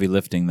heavy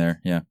lifting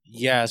there, yeah.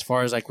 Yeah, as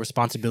far as like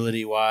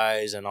responsibility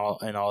wise and all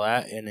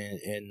that,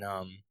 and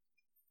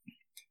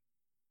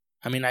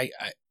I mean, I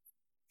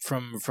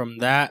from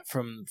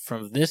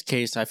this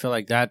case, I feel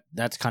like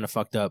that's kind of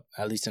fucked up.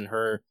 At least in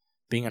her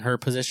being in her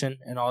position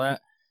and all that.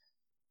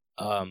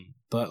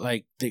 But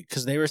like,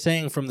 because they were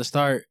saying from the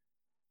start.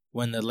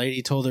 When the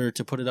lady told her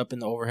to put it up in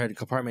the overhead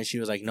compartment, she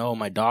was like, "No,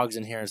 my dog's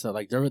in here," and stuff.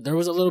 Like there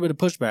was a little bit of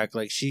pushback.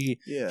 Like she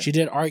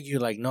did argue,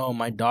 like, "No,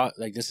 my dog.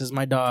 Like this is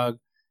my dog.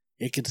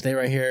 It can stay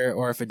right here.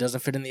 Or if it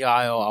doesn't fit in the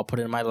aisle, I'll put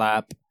it in my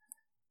lap."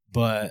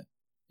 But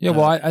yeah,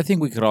 well, I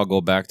think we could all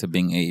go back to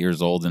being 8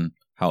 years old and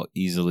how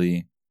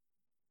easily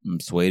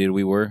swayed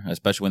we were,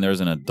 especially when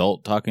there's an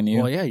adult talking to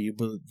you. Well, yeah, you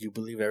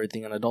believe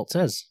everything an adult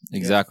says.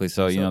 Exactly.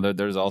 So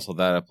there's also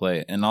that at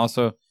play, and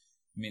also.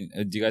 I mean,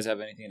 do you guys have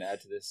anything to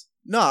add to this?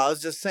 No, I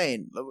was just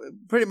saying,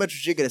 pretty much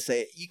what you're going to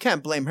say. You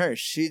can't blame her.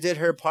 She did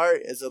her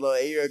part as a little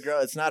 8-year-old girl.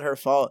 It's not her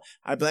fault.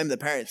 I blame the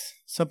parents.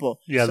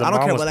 Simple. Yeah, the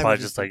mom was probably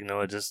just like,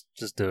 no, just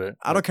do it.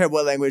 I don't care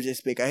what language they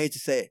speak. I hate to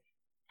say it,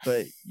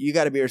 but you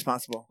got to be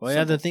responsible. Well,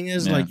 yeah, the thing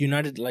is, like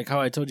United, like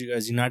how I told you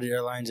guys, United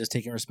Airlines is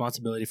taking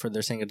responsibility for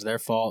they're saying it's their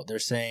fault.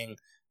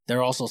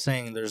 They're also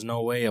saying there's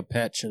no way a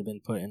pet should have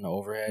been put in the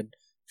overhead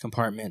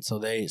compartment, so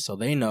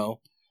they know.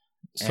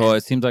 So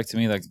it seems like to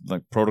me like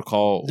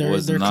protocol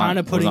was not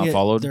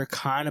followed. They're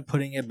kind of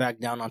putting it back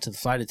down onto the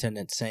flight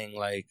attendant, saying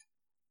like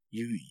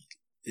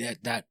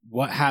that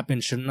what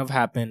happened shouldn't have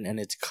happened, and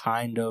it's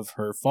kind of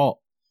her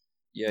fault.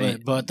 Yeah,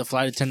 but the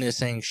flight attendant is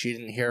saying she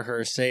didn't hear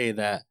her say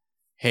that.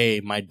 Hey,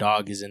 my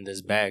dog is in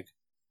this bag.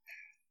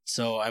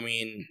 So I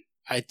mean,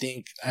 I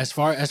think as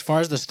far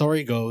as the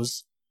story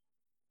goes,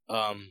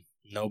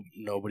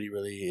 nobody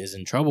really is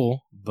in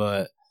trouble,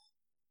 but.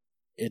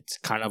 It's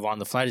kind of on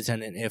the flight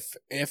attendant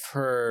if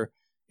her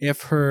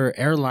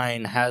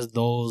airline has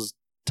those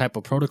type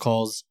of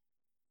protocols,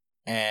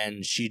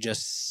 and she's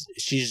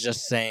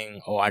just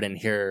saying, "Oh, I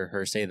didn't hear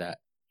her say that."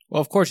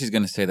 Well, of course she's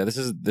going to say that.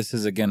 This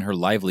is again her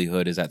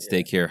livelihood is at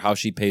stake here. How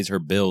she pays her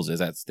bills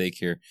is at stake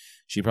here.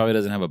 She probably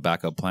doesn't have a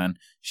backup plan.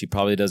 She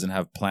probably doesn't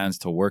have plans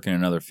to work in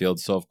another field.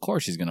 So of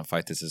course she's going to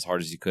fight this as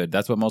hard as she could.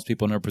 That's what most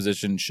people in her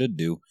position should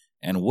do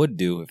and would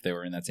do if they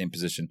were in that same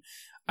position.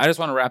 I just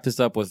want to wrap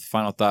this up with a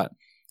final thought.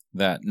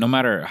 That no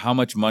matter how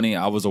much money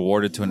I was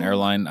awarded to an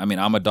airline, I mean,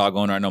 I'm a dog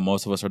owner. I know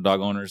most of us are dog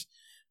owners.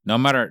 No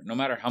matter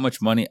how much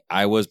money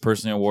I was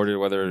personally awarded,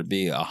 whether it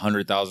be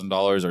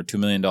 $100,000 or $2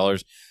 million,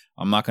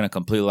 I'm not going to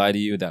completely lie to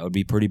you. That would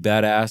be pretty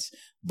badass.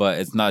 but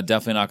it's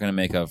definitely not going to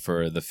make up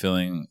for the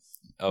feeling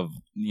of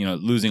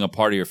losing a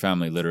part of your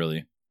family,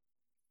 literally.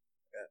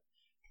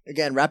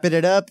 Again, wrapping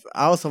it up,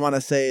 I also want to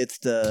say it's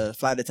the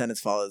flight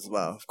attendant's fault as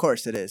well. Of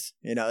course it is.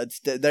 It's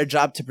their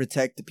job to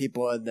protect the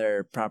people and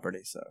their property.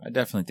 So I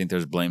definitely think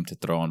there's blame to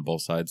throw on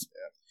both sides.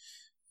 Yeah.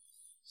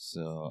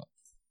 So,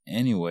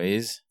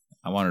 anyways,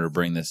 I wanted to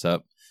bring this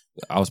up.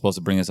 I was supposed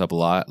to bring this up a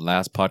lot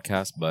last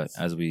podcast, but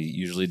as we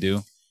usually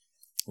do,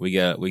 we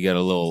get a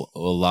little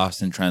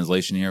lost in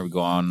translation here. We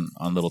go on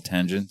little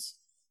tangents.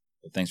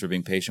 But thanks for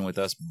being patient with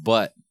us.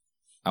 But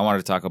I wanted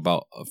to talk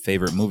about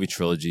favorite movie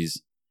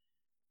trilogies.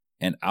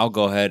 And I'll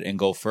go ahead and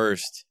go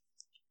first.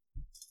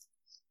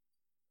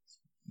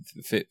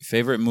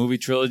 Favorite movie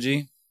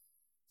trilogy?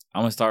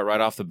 I'm gonna start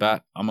right off the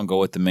bat. I'm gonna go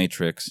with The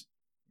Matrix.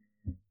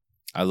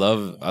 I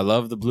love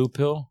the blue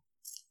pill.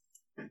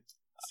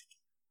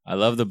 I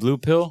love the blue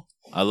pill.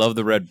 I love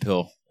the red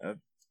pill.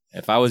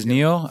 If I was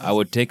Neo, I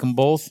would take them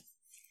both.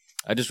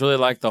 I just really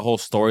like the whole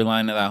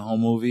storyline of that whole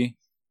movie.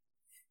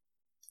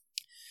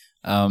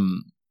 I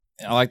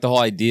like the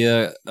whole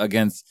idea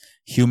against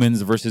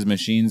humans versus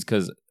machines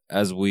because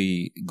as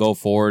we go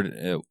forward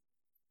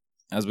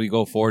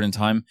in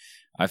time,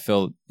 I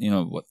feel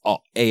with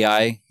all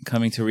AI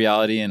coming to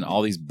reality and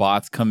all these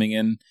bots coming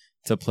in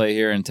to play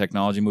here and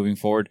technology moving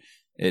forward,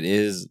 it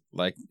is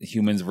like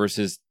humans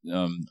versus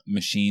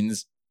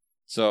machines.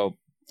 So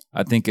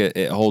I think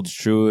it holds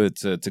true.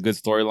 It's a good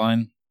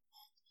storyline.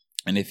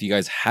 And if you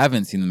guys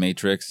haven't seen The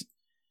Matrix,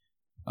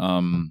 I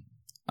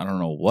don't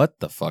know what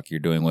the fuck you're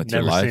doing with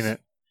your life. Never seen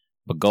it.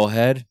 But go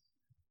ahead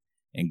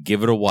and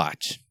give it a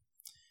watch.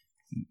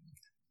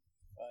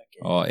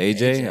 Oh,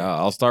 AJ,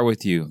 I'll start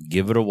with you.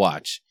 Give it a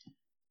watch.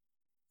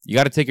 You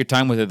got to take your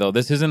time with it, though.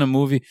 This isn't a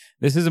movie.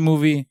 This is a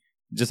movie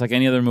just like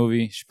any other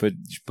movie. You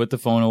should put the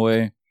phone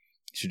away. You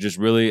should just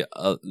really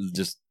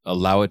just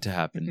allow it to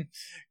happen.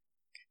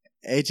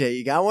 AJ,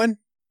 you got one?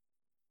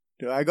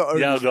 Do I go?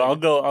 Yeah, I'll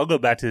go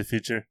Back to the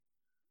Future.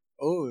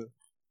 Oh,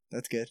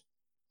 that's good.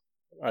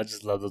 I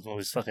just love those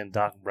movies. Fucking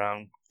Doc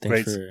Brown.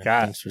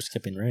 Thanks for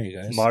skipping Ray,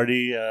 guys.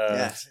 Marty.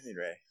 Yeah,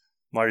 Ray.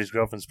 Marty's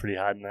girlfriend's pretty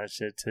hot in that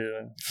shit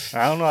too.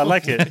 I don't know. I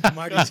like it.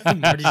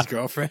 Marty's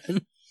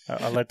girlfriend.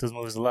 I like those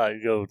movies a lot.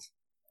 You go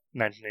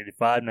 1985,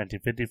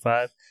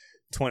 1955,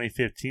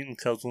 2015,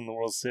 Cubs won the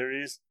World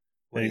Series.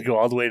 Then you go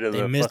all the way to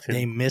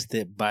They missed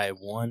it by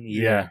 1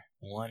 year. Yeah.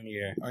 1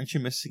 year. Aren't you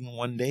missing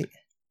one date?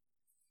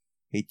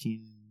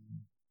 19.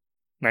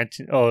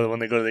 Oh, when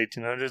they go to the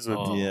 1800s?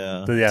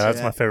 Yeah,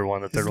 that's my favorite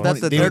one. The third one.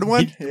 That's the third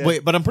one?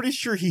 Wait, but I'm pretty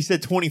sure he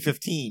said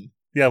 2015.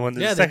 Yeah, when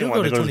the second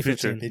one, they go to the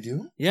future. They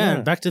do? Yeah,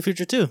 and Back to the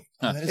Future too.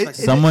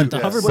 Someone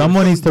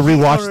needs to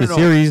rewatch the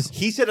series.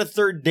 He said a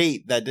third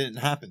date that didn't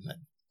happen then.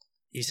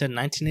 He said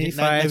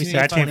 1985.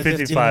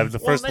 1955, the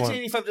first one.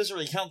 1985 doesn't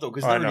really count though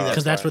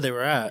because that's where they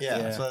were at. Yeah,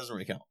 so that doesn't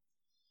really count.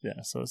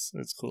 Yeah, so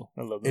it's cool.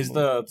 I love it. Is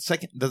the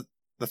second the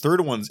third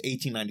one's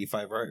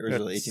 1895, right?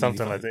 Or is it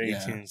something like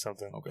that? 18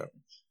 something. Okay.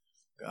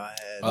 Go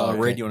ahead.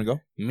 Ray, do you want to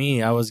go?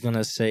 Me, I was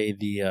gonna say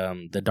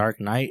the Dark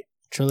Knight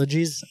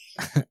trilogies.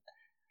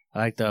 I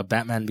like the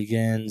Batman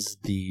Begins,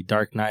 the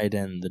Dark Knight,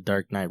 and the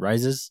Dark Knight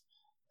Rises.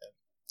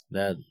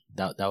 That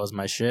was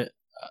my shit.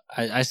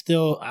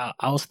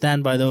 I'll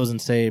stand by those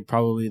and say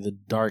probably the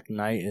Dark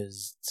Knight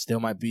still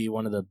might be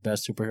one of the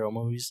best superhero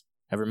movies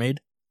ever made.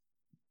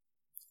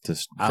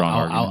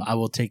 I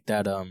will take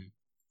that.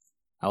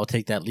 I will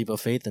take that leap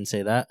of faith and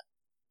say that.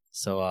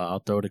 So I'll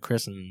throw it to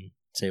Chris and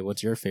say,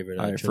 what's your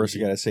favorite? First,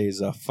 you gotta say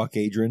is fuck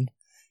Adrian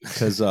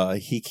because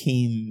he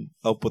came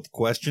up with the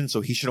question, so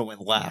he should have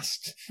went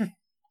last.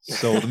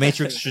 So the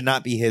Matrix should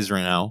not be his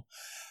right now.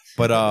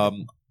 But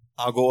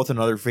I'll go with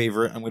another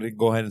favorite. I'm going to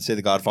go ahead and say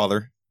The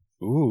Godfather.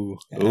 Ooh.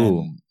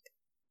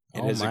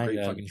 It is a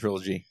great fucking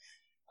trilogy.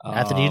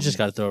 Anthony, you just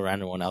got to throw a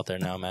random one out there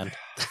now, man.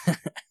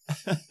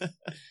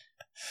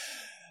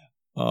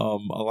 A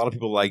lot of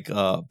people like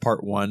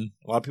part 1.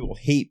 A lot of people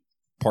hate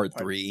part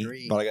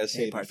 3. But I got to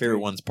say, my favorite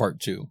one's part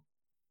 2.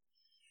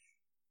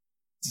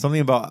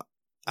 Something about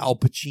Al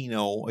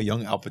Pacino, a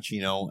young Al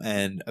Pacino,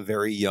 and a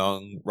very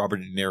young Robert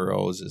De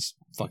Niro is just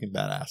fucking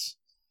badass.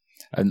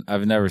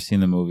 I've never seen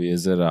the movie.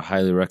 Is it a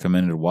highly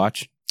recommended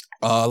watch?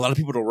 A lot of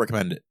people don't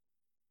recommend it.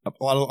 A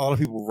lot of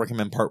people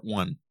recommend part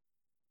 1.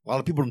 A lot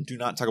of people do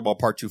not talk about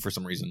part 2 for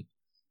some reason,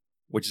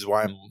 which is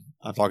why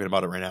I'm talking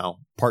about it right now.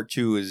 Part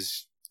 2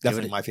 is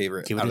definitely my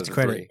favorite. Give it its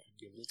credit.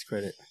 Give it its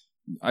credit.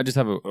 I just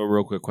have a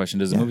real quick question.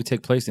 Does the movie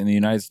take place in the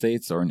United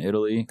States or in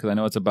Italy? Because I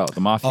know it's about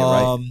the mafia,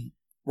 right?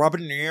 Robert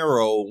De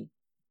Niro,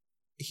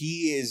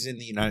 he is in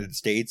the United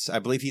States. I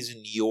believe he's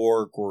in New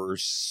York or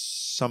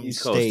some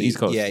state. East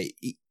Coast. Yeah,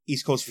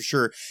 East Coast for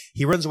sure.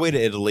 He runs away to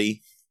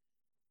Italy.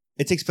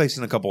 It takes place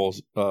in a couple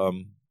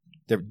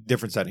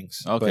different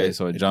settings. Okay,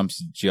 so it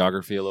jumps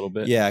geography a little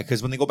bit. Yeah,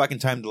 because when they go back in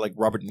time to like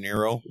Robert De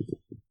Niro,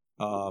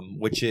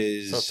 which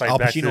is like Al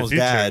Pacino's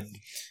dad.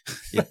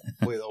 Yeah.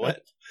 Wait,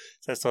 what?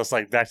 So it's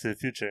like Back to the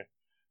Future.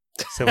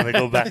 So when they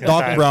go back in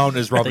Doc time, Brown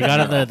is Robert.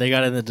 They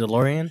got in the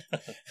DeLorean.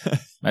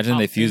 Imagine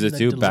they fuse the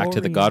two back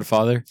to The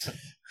Godfather.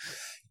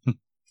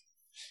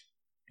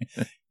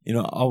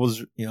 I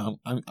was,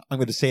 I'm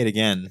going to say it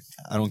again.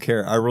 I don't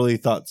care. I really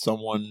thought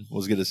someone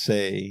was going to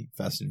say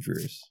Fast and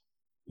Furious.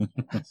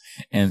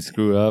 And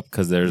screw up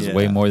because there's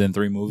way more than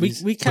 3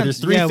 movies. We can't. there's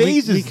 3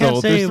 phases, we can't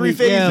though. say There's 3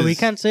 phases. Yeah, we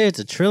can't say it's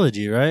a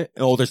trilogy, right?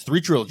 Oh, there's 3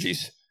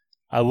 trilogies.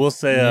 I will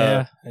say,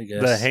 I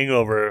guess The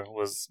Hangover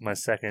was my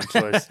second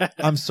choice.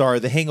 I'm sorry.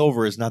 The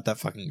Hangover is not that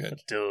fucking good.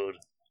 Dude.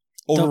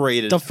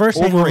 Overrated. The first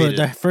Overrated.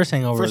 Hangover, the first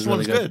Hangover, First was really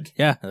one's good. good.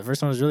 Yeah, the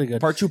first one was really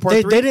good. Part 2,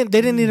 Part 3. They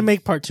didn't need to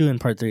make part 2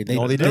 and part 3. They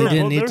No, they didn't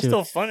didn't. need They're to.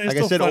 still funny. Like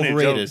I said,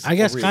 overrated. I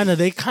guess Overrated.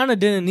 they kind of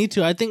didn't need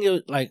to. I think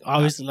it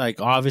was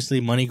obviously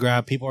money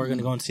grab. People are going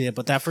to go and see it,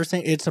 but that first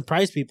thing, it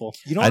surprised people.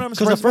 You know what I'm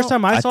Because the first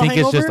time I saw think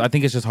Hangover, I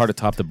think it's just hard to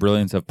top the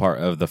brilliance of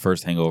the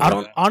first Hangover. I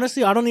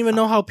don't even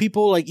know how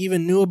people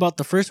even knew about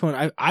the first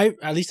one. I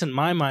at least in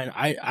my mind,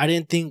 I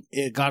didn't think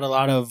it got a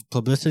lot of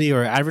publicity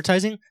or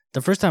advertising.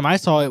 The first time I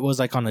saw it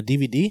was on a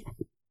DVD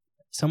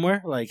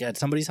somewhere, at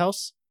somebody's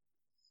house.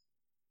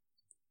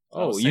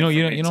 Oh, you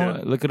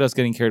know, look at us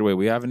getting carried away.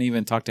 We haven't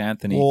even talked to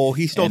Anthony. Well,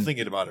 he's still and-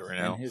 thinking about it right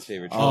now. His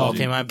favorite. Oh, trilogy.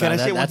 okay, my bad. Can I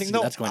say one That's- thing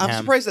though? that's going I'm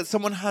ham. surprised that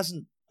someone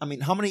hasn't. I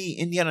mean, how many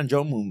Indiana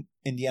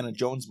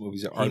Jones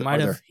movies are He might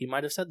there?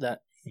 have said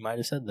that.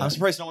 I'm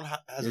surprised no one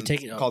hasn't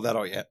taking- called that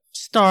out yet.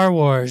 Star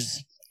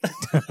Wars.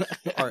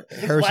 Or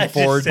Harrison Why'd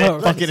you Ford, say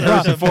fucking that?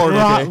 Harrison Ford.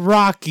 Okay?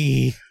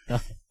 Rocky.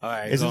 All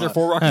right, Isn't go there on.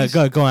 4 Rockies?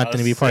 Go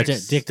Anthony. Be part of it.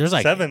 6. Dick, there's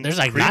 7. there's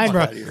Creed's 9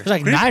 part of it. There's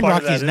 9 Creed's part of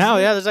Rockies that, now. isn't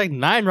it? Yeah, there's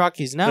 9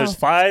 Rockies now. There's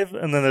 5,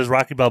 and then there's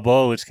Rocky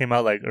Balboa, which came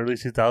out early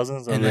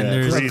 2000s. And then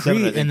there's Creed.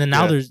 Creed, and then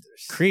now Yeah. there's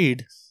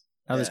Creed.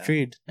 Now there's Yeah.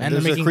 Creed, And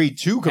they're there's a Creed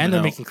 2 coming and they're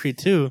out. making Creed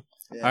 2.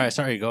 Yeah. All right,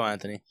 sorry, go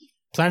Anthony.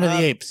 Planet of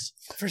the Apes.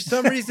 For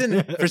some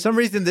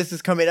reason, this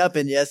is coming up,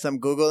 and yes, I'm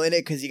googling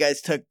it because you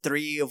guys took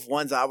 3 of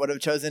ones I would have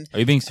chosen. Are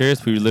you being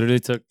serious? We literally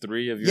took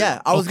 3 of your.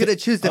 Yeah, I was Okay. gonna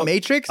choose the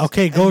Matrix.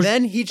 Okay, go. And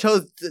then he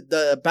chose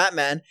the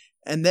Batman,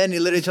 and then he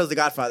literally chose the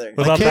Godfather.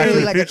 What about Like, Back to the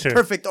literally, Future? a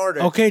perfect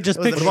order. Okay, just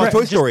It was pick a- What about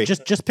Toy Shrek. Story?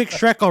 Just pick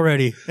Shrek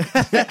already.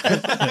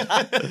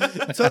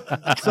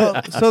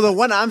 So the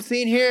one I'm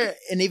seeing here,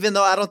 and even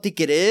though I don't think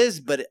it is,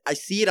 but I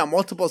see it on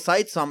multiple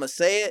sites, so I'm gonna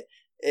say it,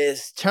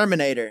 is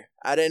Terminator.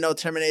 I didn't know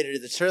Terminator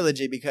is a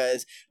trilogy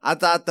because I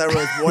thought there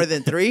was more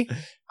than 3.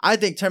 I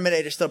think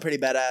Terminator's still pretty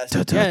badass.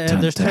 Yeah,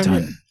 and there's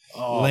Terminator.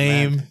 Oh,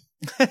 Lame.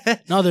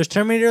 No, there's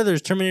Terminator.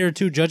 There's Terminator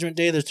 2, Judgment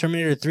Day. There's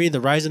Terminator 3, The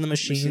Rise of the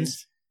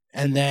Machines.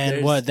 And then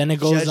There's what? Then it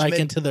goes Judgment.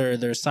 into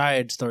their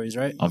side stories,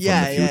 right? I'm from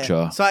the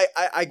future. So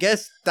I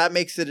guess that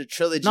makes it a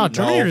trilogy. No,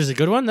 Terminator is a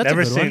good one. That's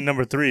Never a good seen one.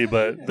 number 3,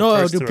 but the No,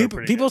 first dude, two are people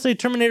pretty people good. say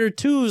Terminator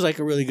 2 is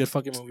a really good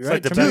fucking movie, It's right?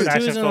 like the Terminator best 2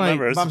 action isn't film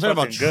ever. But I'm talking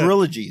about fucking good.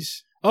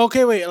 trilogies.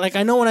 Okay, wait.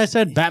 I know when I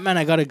said Batman,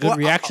 I got a good Well,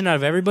 reaction out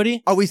of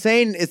everybody. Are we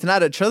saying it's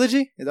not a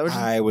trilogy? Is that what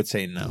you're I would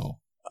say no.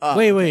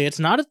 Wait, it's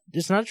not a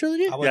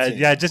trilogy. I would Yeah, say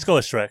yeah, just go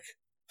with Shrek.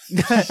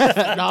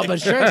 No, but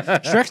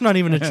Shrek's not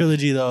even a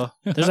trilogy though.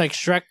 There's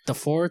Shrek the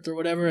 4th or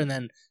whatever, and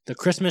then the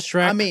Christmas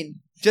Shrek. I mean,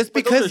 just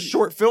But those are because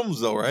short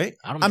films, though, right?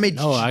 I don't. I mean,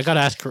 know. I gotta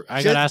ask.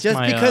 just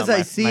my because I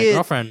my, see my it-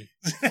 girlfriend.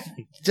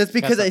 just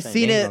because Got I've some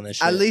seen names it on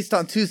this at shit. least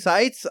on 2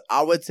 sites,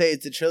 I would say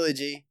it's a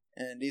trilogy.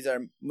 And these are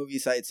movie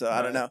sites, so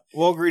I don't know.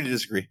 We'll agree to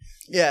disagree.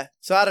 Yeah,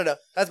 so I don't know.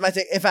 That's my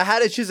take. If I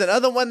had to choose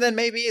another one, then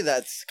maybe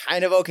that's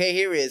kind of okay.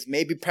 Here is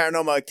maybe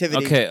Paranormal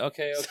Activity.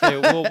 Okay.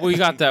 Well, we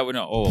got that.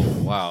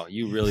 Oh, wow.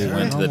 You really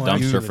went to the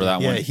dumpster for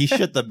that Yeah, one. he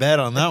shit the bed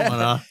on that one,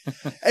 huh?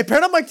 Hey,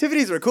 Paranormal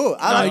Activities were cool.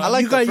 I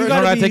like you got, the you first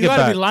gotta, No, I be, take you it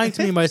gotta be back. lying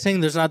to me by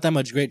saying there's not that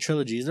much great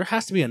trilogies. There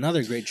has to be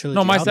another great trilogy.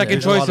 No, my out second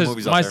there. There's a lot choice of is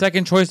movies out my there.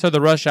 second choice are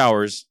the Rush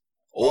Hours.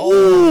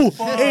 Oh,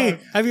 Hey,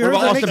 have you what heard about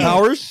they're Austin making?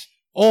 Powers?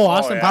 Oh,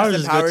 Austin yeah. Powers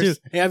Austin is Powers. good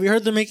too. Hey, have you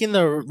heard they're making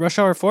the Rush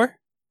Hour 4?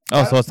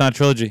 Oh, so it's not a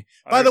trilogy.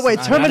 By the way,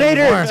 Not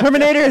Terminator anymore.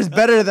 Terminator is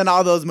better than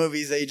all those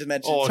movies that you just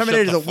mentioned. Oh,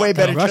 Terminator is shut a the way fuck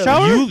better up. Rush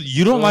trilogy. Hour?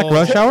 You don't like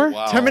Rush Hour?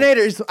 Wow. Terminator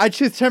is. I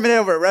choose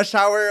Terminator over Rush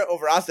Hour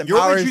over Austin You're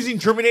Powers only choosing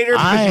Terminator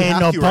because I you ain't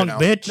have no to punk right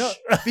now. bitch.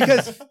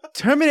 because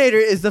Terminator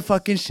is the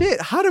fucking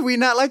shit. How did we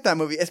not like that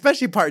movie?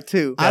 Especially part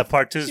 2. Yeah,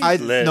 part 2 is I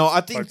lit. no,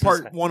 I think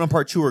Part part 1 and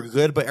part 2 are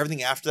good, but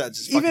everything after that is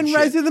just Even fucking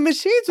Rise shit. of the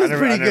Machines was I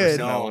pretty never good.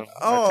 seen that one.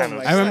 Oh, That kind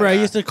of- my I remember I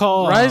used to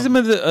call Rise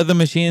of the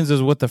Machines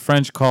is what the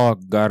French call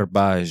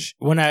garbage.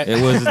 when I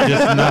It was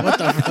just not. what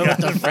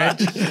the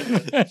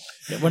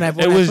French. when I It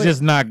was played,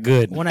 just not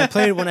good. when I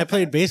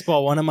played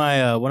baseball. One of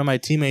my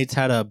teammates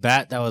had a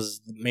bat that was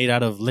made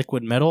out of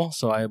liquid metal,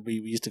 so we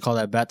used to call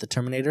that bat the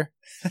Terminator.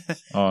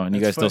 Oh, and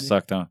you guys That's still funny.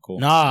 sucked, huh? Cool.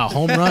 Nah,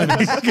 home runs.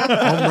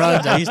 Home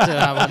runs. I used to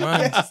have home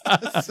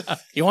runs.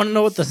 You want to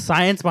know what the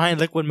science behind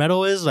liquid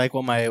metal is? Like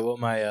what my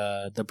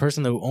the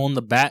person who owned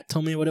the bat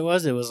told me what it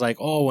was. It was like,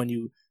 oh, when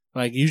you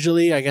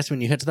usually I guess when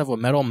you hit stuff with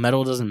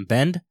metal doesn't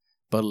bend,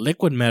 but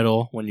liquid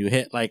metal when you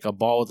hit like a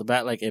ball with the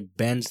bat, like it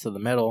bends to the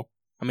metal.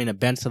 I mean, it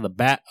bends to the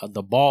bat of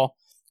the ball.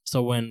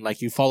 So when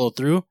you follow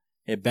through,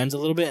 it bends a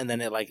little bit, and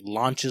then it like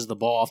launches the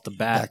ball off the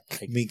bat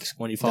That like, makes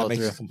when you follow that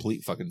makes through.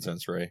 complete fucking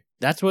sense, Ray.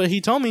 That's what he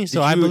told me,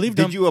 so I believed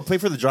him. Did you play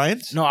for the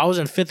Giants? No, I was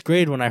in 5th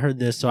grade when I heard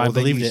this, so I Well,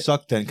 then believed you it.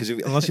 sucked then, because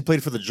unless you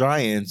played for the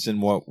Giants in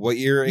what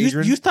year, You,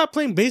 Adrian? you stopped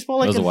playing baseball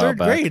That like was a in while 3rd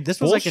back. grade.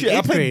 This was like Bullshit. in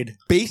I 8th played grade.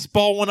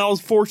 baseball when I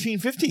was 14,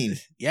 15.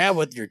 Yeah,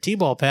 with your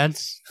T-ball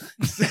pants.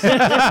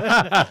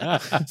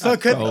 So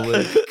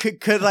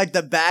could like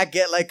the back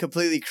get like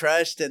completely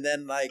crushed and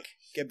then like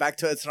get back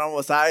to its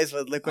normal size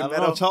with I liquid don't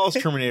metal? know. Tell us,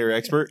 Terminator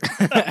expert.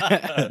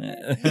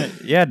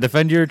 Yeah,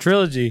 defend your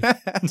trilogy.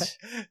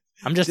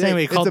 I'm just saying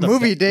we It's called a the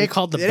movie, we Dick.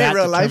 called the It ain't bat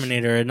real the life.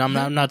 Terminator, and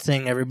I'm not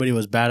saying everybody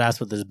was badass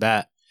with this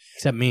bat,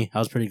 except me. I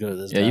was pretty good with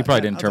this. Yeah, bat. you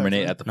probably didn't I thought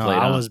terminate so. at the No, plate.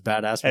 I huh? was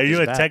badass. Are with you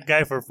this a bat. tech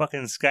guy for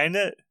fucking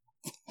Skynet?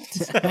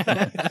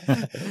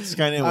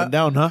 Skynet went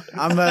down, huh?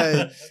 I'm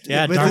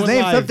Yeah, with Dark his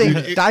name Life. something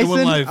It Dyson.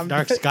 went live. I'm-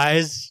 Dark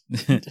Skies?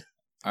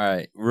 All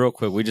right, real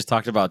quick. We just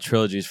talked about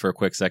trilogies for a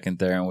quick second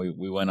there, and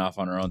we went off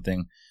on our own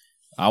thing.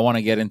 I want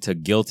to get into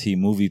guilty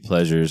movie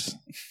pleasures.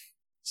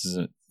 This is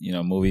a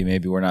movie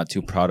maybe we're not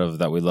too proud of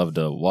that we love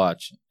to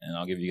watch, and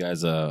I'll give you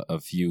guys a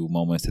few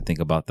moments to think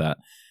about that.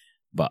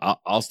 But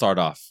I'll start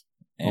off.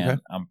 And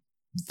Okay. I'm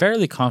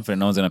fairly confident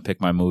no one's gonna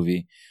pick my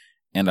movie,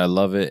 and I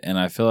love it, and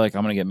I feel like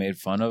I'm gonna get made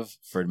fun of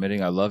for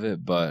admitting I love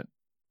it, but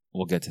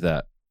we'll get to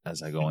that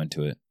as I go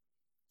into it.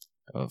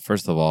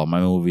 First of all, my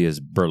movie is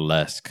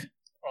Burlesque.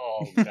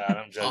 Oh god,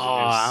 I'm judging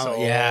Oh, you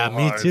so yeah,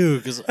 me hard. too.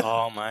 Because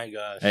oh my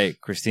gosh, Hey,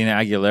 Christina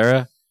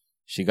Aguilera,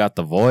 she got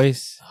the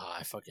voice. oh,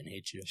 I fucking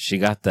hate you. She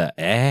got the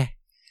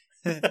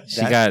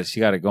She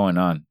got it going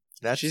on.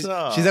 That's she's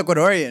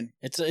Ecuadorian.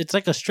 It's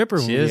like a stripper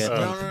She movie. is?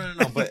 I think.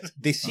 No. But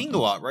they sing a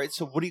lot, right?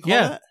 So what do you call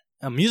Yeah. that?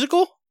 A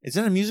musical? Is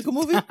that a musical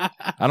movie?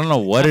 I don't know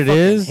what it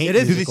is. hate It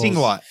is. Do they musicals. sing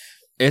a lot?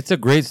 It's a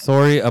great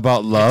story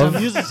about love.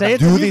 Say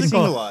it's Do a they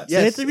musical. sing a lot?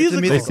 Say it's a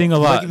musical. They sing a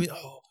lot. Like,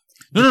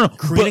 No.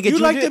 Karina But- get You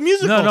like into the it?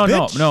 musical? No.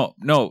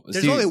 bitch.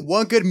 There's See, only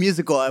one good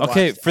musical I watched.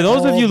 okay, for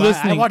those of you but I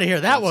listening, want to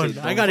hear that one.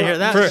 I got to hear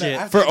that shit.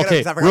 I for forgot okay,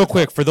 because I forgot real to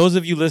quick, for those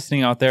of you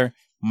listening out there,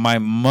 my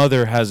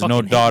mother has no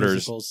Fucking hate daughters.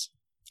 musicals.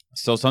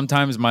 So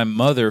sometimes my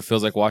mother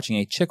feels like watching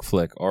a chick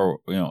flick or,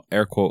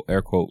 air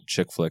quote,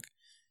 chick flick.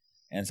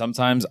 And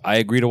sometimes I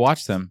agree to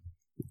watch them.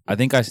 I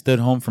think I stood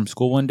home from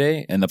school one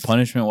day and the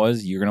punishment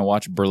was you're going to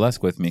watch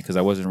Burlesque with me because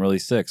I wasn't really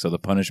sick. So the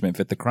punishment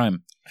fit the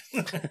crime.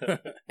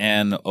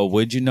 And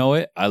would you know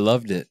it? I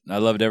loved it. I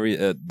loved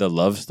the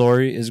love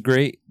story is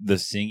great. The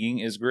singing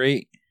is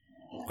great.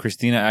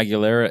 Christina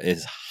Aguilera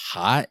is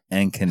hot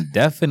and can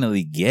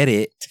definitely get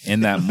it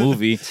in that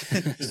movie.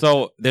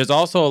 So there's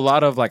also a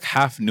lot of like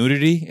half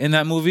nudity in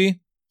that movie.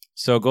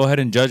 So go ahead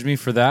and judge me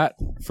for that,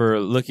 for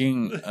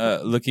looking,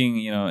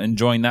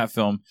 enjoying that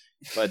film.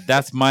 But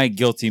that's my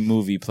guilty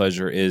movie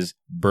pleasure is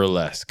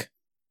Burlesque.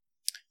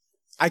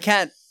 I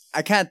can't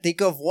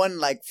think of one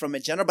like from a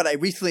genre, but I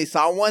recently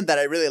saw one that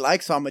I really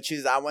like, so I'm gonna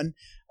choose that one.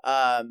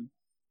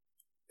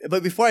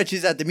 But before I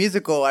choose that, the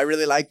musical I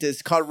really liked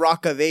is called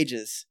Rock of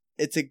Ages.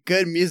 It's a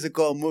good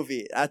musical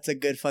movie. That's a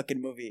good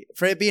fucking movie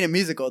for it being a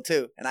musical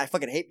too. And I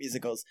fucking hate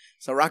musicals,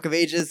 so Rock of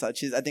Ages I'll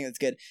choose. I think it's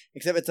good.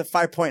 Except it's a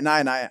 5.9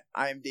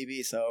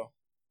 IMDb, so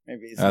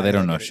maybe it's not They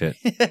don't that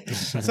know good.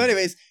 So,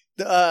 anyways,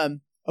 a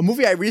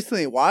movie I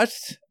recently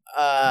watched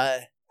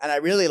and I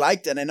really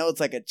liked, and I know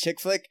it's like a chick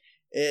flick,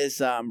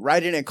 is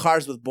Riding in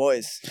Cars with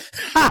Boys.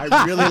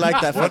 I really like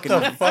that What fucking the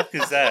movie. fuck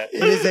is that?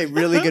 It is a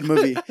really good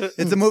movie.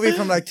 It's a movie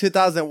from like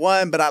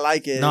 2001, but I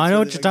like it. No, I know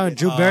what you're talking.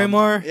 Drew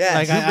Barrymore. yeah,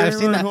 like Drew I've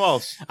seen that. Who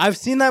else? I've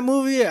seen that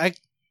movie. I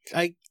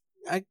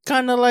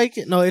kind of like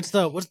it. No, it's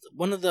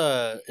one of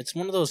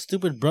those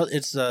stupid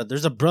it's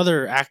there's a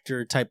brother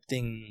actor type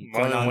thing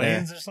going Marlon on there.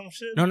 Wayans or some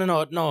shit?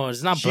 No,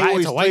 it's not She black.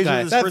 always It's a white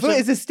plays guy. with his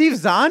Is it Steve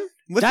Zahn?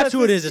 What's That's that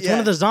who it thing? is. It's Yeah. one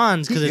of the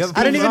Zahns because You it's. have-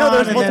 I didn't even know there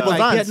was Steve Zahn and then,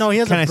 multiple like, Zahns. no, he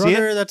has Can a I see it?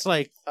 brother that's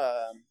like.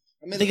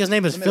 I think his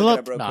name is let me look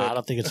it Philip. up real No, quick. I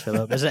don't think it's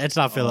Philip. It's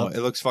not Oh, Philip.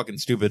 it looks fucking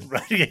stupid.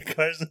 Riding in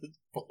Cars with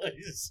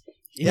Boys.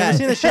 You never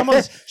seen that?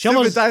 She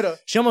almost title.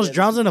 she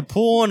drowns in a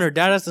pool and her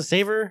dad has to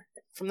save her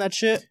from that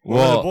shit. What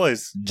are the Well,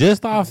 boys?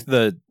 just off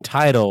the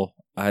title,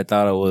 I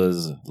thought it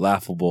was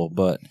laughable.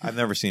 But I've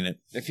never seen it.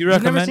 if you You've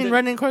never recommend seen it,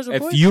 Riding in Cars with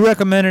if Boys? you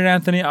recommend it,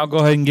 Anthony, I'll go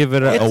ahead and give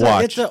it a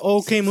watch. It's an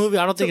okay movie.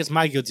 I don't think it's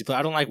my guilty pleasure.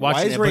 I don't like Why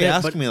watching is it. Ray but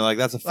asking me like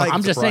that's a fucking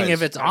I'm just saying if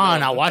surprise? it's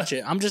on, I'll watch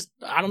it.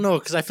 I don't know,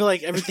 because I feel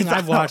like everything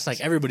I've watched, like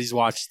everybody's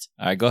watched.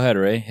 All right, go ahead,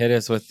 Ray. Hit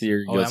us with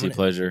your Oh, I'm guilty gonna-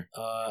 pleasure.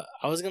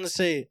 I was gonna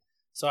say.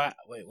 So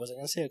was I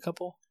gonna say a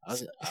couple? I was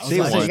Say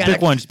gonna one. say-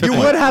 Pick one. Just pick You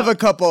one. would have a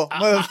couple.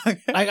 I- motherfucker.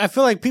 I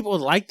feel like people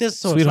would like this,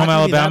 so Sweet it's not Home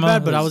gonna be that Alabama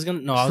bad, but I is- was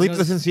gonna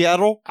Sleepless in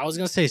Seattle. I was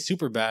gonna say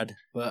super bad,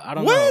 but I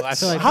don't What? know. I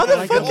feel like How people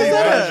the like fuck that is movie.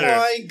 that? Pleasure.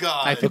 my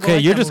god! I think- Okay,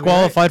 like you're that movie,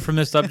 disqualified from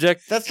this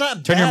subject. That's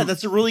not Turn bad. your-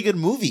 That's a really good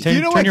movie. Turn- Do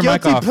you know turn what your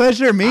mic guilty off.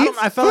 pleasure means?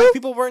 I felt like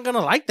people weren't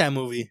gonna like that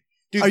movie.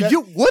 Dude, Are that-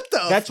 you what the?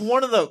 That's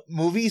one of the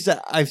movies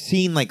that I've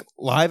seen like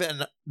live,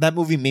 and that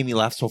movie made me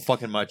laugh so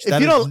fucking much. If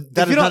That you is- don't-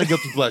 that if is you not a don't-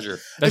 guilty pleasure.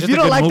 That's if just you a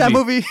don't good like that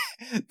movie.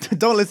 movie,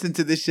 don't listen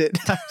to this shit.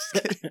 I'm just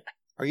kidding.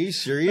 Are you I'll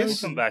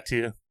serious? come back to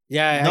you.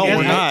 Yeah. No, I guess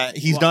we're not.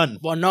 He's done.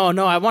 Well,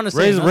 no. I want to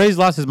say Ray's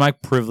lost his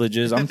mic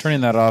privileges. I'm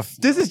turning that off.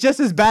 This is just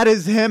as bad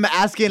as him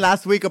asking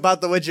last week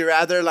about the Would You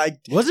Rather. Like,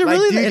 Was it like,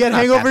 really? do you It's get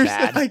not that hangovers?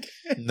 bad. Like,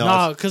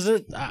 No, because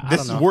this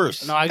this is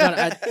worse. No,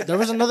 there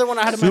was another one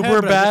I had in my head.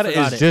 Super but I bad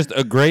forgot is it. just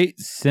a great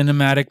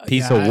cinematic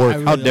piece of I work.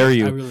 really How dare like-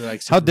 you? I really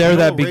like How Super dare Bad.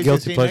 that be Ray's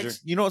guilty gonna say pleasure?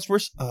 next? You know what's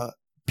worse?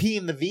 P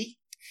in the V.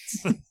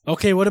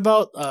 Okay, what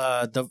about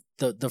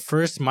the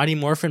first Mighty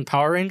Morphin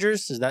Power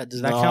Rangers? Does that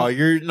count?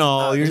 You're is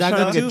trying that to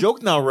good make a too?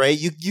 joke now, Ray.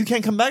 You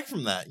can't come back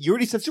from that. You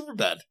already said super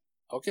bad.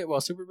 Okay,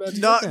 well, Super Bad.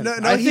 No,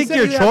 I he think said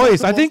your he had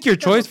choice. I multiple- think your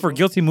choice for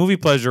guilty movie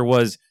pleasure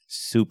was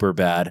super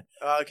bad.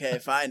 Okay,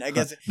 fine. I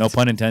guess No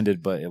pun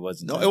intended, but it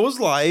wasn't. No, it was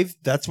live.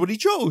 That's what he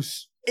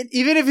chose.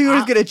 even if he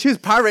was gonna choose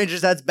Power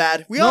Rangers, that's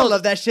bad. We all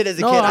love that shit as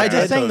a No, kid. I I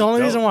just did. saying the only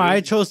Dope, reason why dude.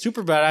 I chose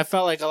Super Bad, I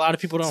felt like a lot of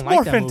people don't It's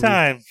like that morphin'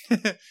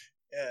 movie. time.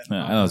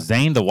 I know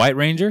Zane the White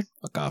Ranger.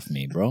 Fuck off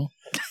me, bro.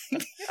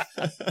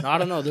 No, I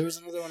don't know. There was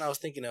another one I was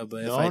thinking of,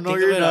 but if No, I no, think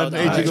you're of it, done.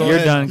 I'll- AJ, go You're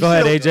ahead. done. Go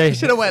ahead, You AJ.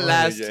 should have went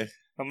last.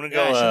 I'm gonna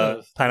Yeah, I go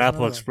should've. Pineapple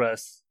No.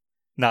 Express.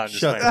 No, I'm just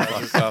Shut playing. the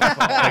I'm just fuck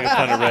up. making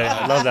fun of Ray.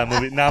 I love that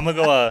movie. No, I'm gonna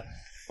go.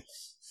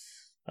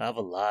 I have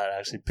a lot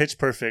actually. Pitch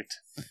Perfect.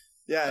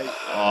 Yeah.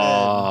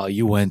 Oh,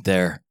 you went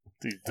there.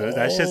 Dude,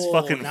 that shit's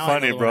fucking now I know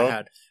funny, the one I bro.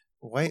 had.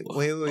 Wait. Oh,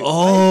 Why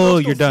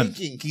are you you're still done.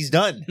 thinking? He's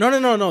done.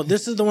 No.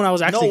 This is the one I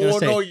was actually going to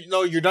say.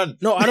 No, you're done.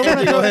 No, I don't want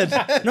to Go go ahead.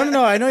 ahead.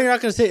 No. I know you're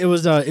not going to say it.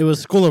 It was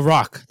School of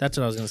Rock. That's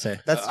what I was going to say.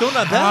 That's still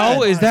not bad.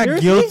 How is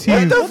that guilty?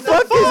 What the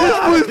fuck is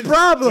this fool's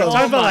problem?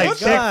 Talking about my like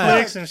chick God.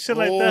 flicks and shit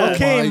like that.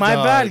 Okay, my my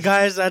God. bad,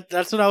 guys.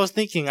 That's what I was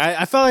thinking.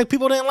 I felt like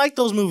people didn't like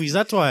those movies.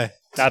 That's why.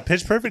 Nah,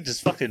 Pitch Perfect is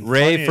fucking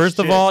Ray, funny as first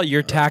of shit. all,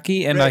 you're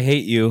tacky and I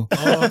hate you.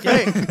 Oh,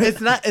 okay.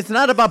 It's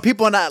not about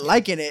people not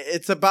liking it.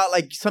 It's about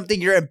like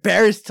something you're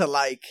embarrassed to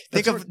like.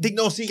 Get to that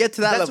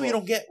That's level. what you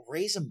don't get.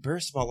 Ray's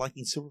embarrassed about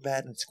liking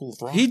Superbad and School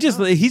of Rock. He's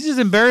just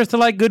embarrassed to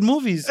like good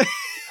movies.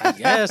 I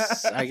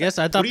guess.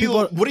 I thought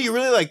What do you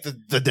really like?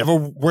 The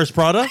Devil Wears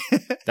Prada?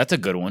 That's a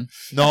good one.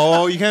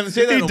 No, you can't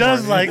say that. He no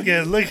does more. like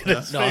it. Look at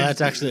his No, face.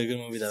 that's actually a good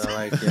movie that I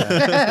like.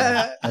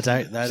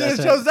 Yeah. Should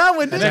have chose that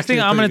one. The Didn't next thing actually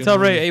a I'm gonna pretty tell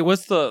good Ray,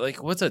 movie.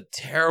 hey, what's a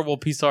terrible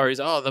piece of art? He's,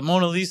 the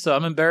Mona Lisa.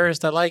 I'm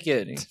embarrassed. I like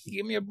it.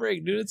 Give me a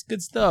break, dude. It's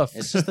good stuff.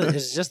 It's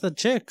just a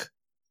chick.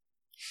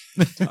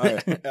 All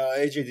right.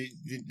 AJ,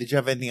 did you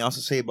have anything else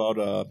to say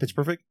about Pitch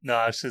Perfect? No,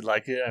 I actually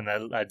like it, and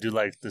I do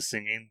like the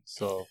singing.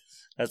 So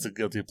that's a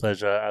guilty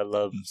pleasure. I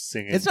love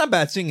singing. It's not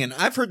bad singing.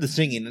 I've heard the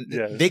singing.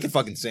 Yeah. They can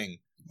fucking sing.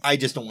 I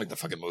just don't like the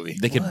fucking movie.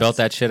 They could belt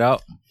that shit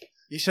out.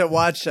 You should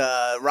watch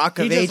Rock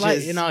of He just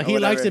Ages. like, or he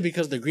likes whatever. it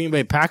because the Green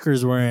Bay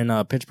Packers were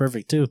in Pitch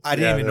Perfect too. I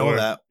didn't even they know were.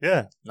 that.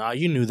 Yeah, Nah,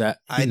 you knew that.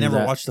 I You knew never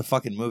that. watched the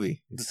fucking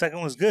movie. the second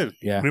one's good.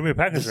 Yeah. Green Bay The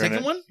Packers are in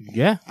second it. one?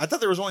 Yeah. I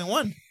thought there was only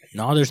one.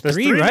 No, there's There's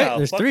three, right? now,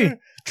 There's fucker. three.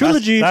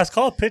 Trilogy. That's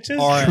called Pitches.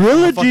 All right,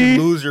 Trilogy. I'm a fucking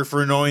loser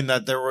for knowing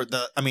that there were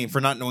for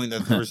not knowing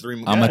that there was three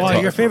movies. I'm a Well,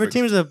 total- your favorite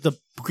team is the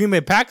Green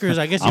Bay Packers.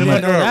 I guess you I'm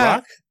didn't a- know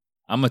that.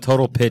 I'm a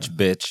total pitch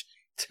bitch.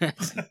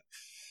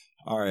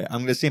 All right,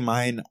 I'm gonna say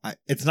mine.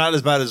 It's not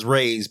as bad as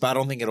Ray's, but I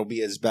don't think it'll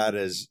be as bad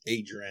as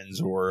Adrian's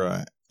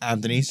or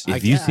Anthony's.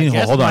 If you've I seen,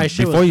 guess hold on, my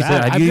shit was before you bad.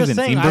 said, have I'm you just even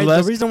saying, seen The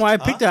Burlesque? reason why I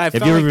picked it, I Have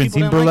felt you like ever even people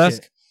seen didn't like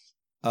Burlesque?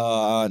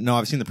 it. No,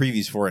 I've seen the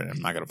previews for it.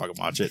 I'm not gonna fucking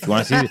watch it. If you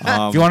want to see,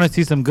 if you want to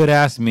see some good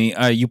ass meat,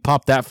 you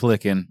pop that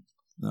flick in.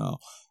 No,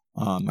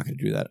 I'm not gonna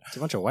do that. It's a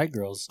bunch of white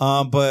girls.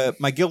 But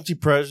my guilty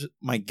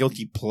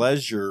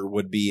pleasure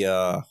would be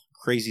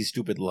Crazy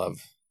Stupid Love.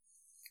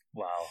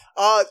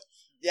 Wow.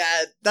 Yeah,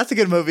 that's a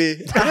good movie.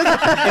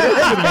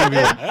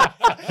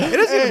 It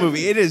is a good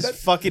movie. It is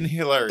fucking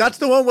hilarious. That's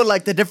the one with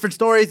like the different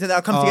stories and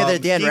they'll come together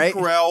at the end, Steve right?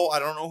 Carell. I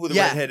don't know who the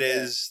Yeah. redhead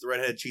is. The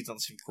redhead cheats on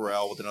Steve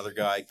Carell with another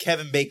guy.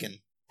 Kevin Bacon.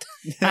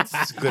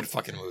 It's a good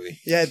fucking movie.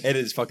 Yeah, It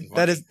is fucking funny.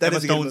 That is Emma a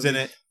good Stone's in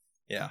movie. it.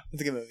 Yeah.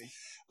 it's a good movie.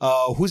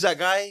 Who's that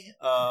guy?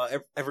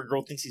 Every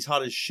girl thinks he's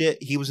hot as shit.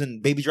 He was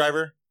in Baby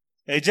Driver.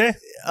 AJ?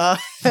 Oh,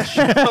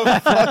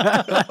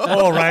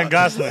 Oh, Ryan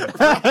Gosling.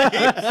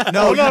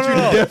 No,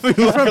 no.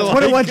 He's from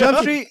 21 Jump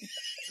Street,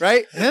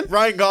 right? Him?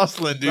 Ryan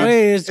Gosling, dude.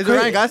 Wait, Is it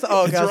Ryan Gosling?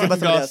 Oh, okay. It's I was Ryan about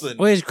somebody else. Gosling.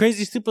 Wait, is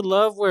Crazy Stupid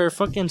Love where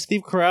fucking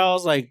Steve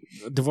Carell's like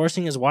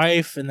divorcing his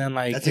wife and then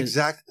like That's his-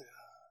 exact.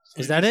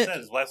 Is that it?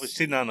 His wife was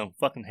cheating on him.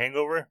 Fucking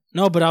hangover.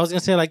 No, but I was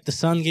gonna say like the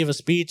son gave a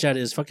speech at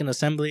his fucking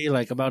assembly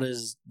like about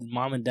his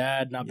mom and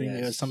dad not being Yes.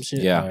 there or some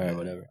shit. Yeah. Alright,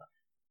 whatever.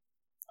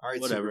 All right,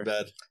 Whatever. super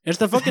bad. It's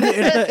the fucking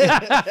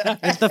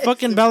it's the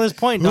fucking Bella's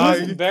Point,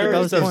 dog.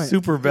 Bella's Point.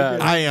 super bad.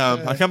 I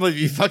am. I can't believe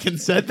you fucking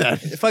said that.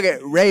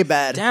 Fucking Ray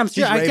bad. Damn, She's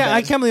shit, I Ray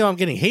can't bad. believe I'm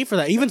getting hate for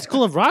that. Even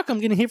School of Rock, I'm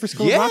getting hate for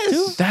School of Rock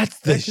too. That's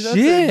the That's a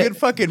shit. good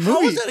fucking How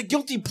movie. is that a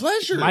guilty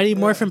pleasure? Mighty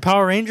Morphin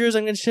Power Rangers,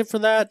 I'm getting shit for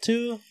that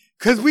too.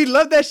 Because we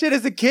loved that shit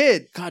as a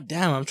kid. God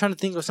damn, I'm trying to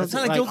think of something.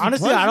 not a Like, guilty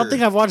honestly, I don't pleasure.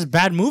 think I've watched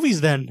bad movies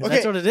then. Okay,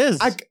 That's what it is.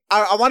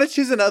 I want to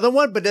choose another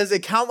one, but does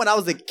it count when I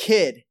was a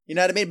kid? You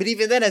know what I mean? But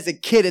even then, as a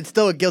kid, it's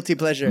still a guilty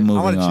pleasure. I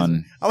Moving wanna choose-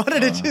 on. I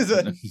wanted to choose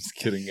I'm a just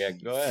kidding. Yeah,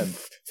 go ahead.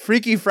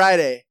 Freaky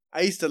Friday.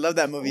 I used to love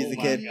that movie as a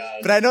my kid. God.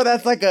 But I know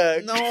that's like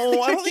a... No,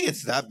 I don't think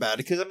it's that bad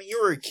because I mean you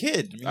were a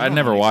kid. I mean, I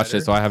never watched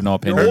it, so I have no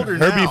You're opinion. older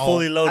Herbie now.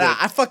 fully loaded.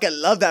 I fucking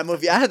love that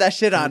movie. I had that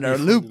shit on a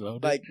loop.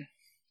 Like,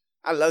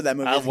 I love that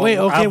movie. I have Wait,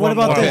 one- I okay, have what one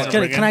about more I this? wanna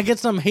Can, bring can in. I get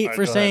some hate Alright,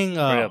 for go saying,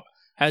 ahead. Hurry up.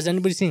 has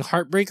anybody seen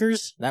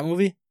Heartbreakers, that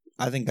movie?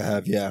 I think I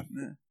have, yeah.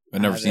 I've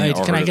never seen it.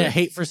 Or Can I heard get of it.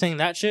 hate for saying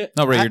that shit?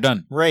 No, Ray, you're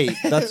done. Right.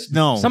 That's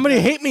no. Somebody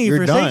hate me You're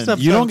for done. saying stuff.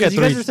 You don't get because you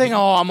guys three- are saying,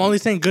 oh, I'm only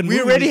saying good We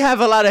movies. already have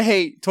a lot of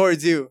hate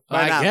towards you.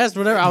 Right I now. guess,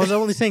 whatever. I was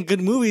only saying good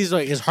movies.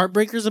 Like, is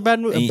Heartbreakers a bad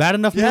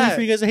enough movie Yeah.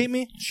 for you guys to hate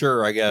me?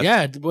 Sure, I guess.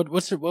 Yeah. What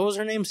was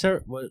her name?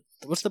 Sarah.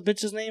 What's the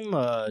bitch's name?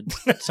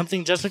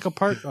 Something Jessica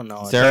Park. Oh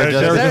no. Sarah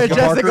Sarah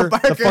Jessica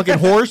Parker. the fucking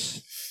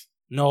horse.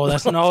 No,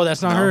 that's not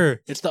No.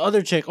 her. It's the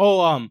other chick.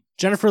 Oh,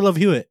 Jennifer Love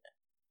Hewitt.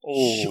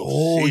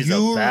 Oh, she's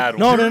a bad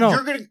No, one. no, no.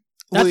 You're gonna.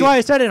 That's wait, why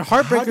I said in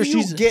How Heartbreaker do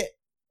you she's. get?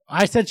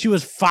 I said she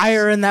was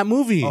fire in that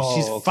movie. Oh,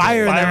 She's okay.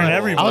 fire in Fire that in movie.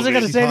 every I wasn't movie.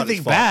 gonna She's say hot as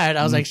anything fuck. bad.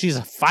 I was like, she's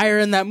fire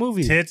in that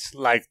movie. Tits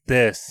like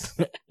this,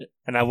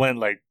 and I went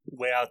like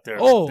way out there.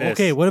 Oh, like this.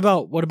 okay. What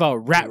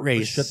about Rat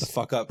Race? Shut the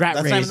fuck up. Rat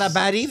That's Race. not even that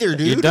bad either,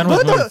 dude. You're done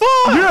What with the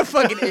fuck? You're a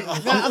fucking idiot.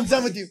 Nah, I'm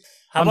done with you.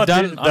 How I'm about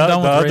done- the I'm done the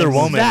with other Race.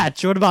 woman?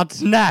 Snatch. What about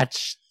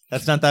Snatch?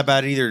 That's not that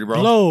bad either,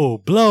 bro.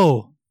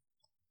 Blow.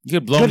 You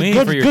could blow me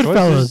for your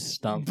choices.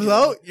 Goodfellas.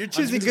 Blow? You're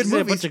choosing good A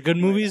bunch movies. of good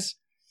movies.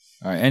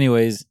 All right.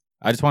 Anyways,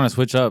 I just want to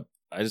switch up.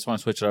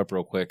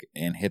 Real quick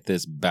and hit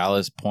this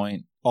Ballast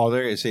Point Oh,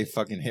 they're gonna say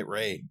fucking hit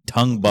Ray.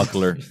 tongue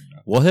buckler.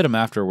 We'll hit him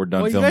after we're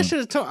done Well, you filming. guys should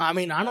have told. I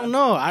mean, I don't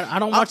know. I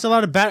don't watch a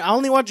lot of bad. I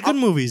only watch good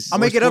movies. I'll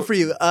make it up for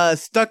you.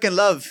 Stuck in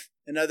Love.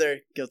 Another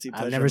guilty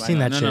pleasure. I've never of seen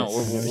mine. that No,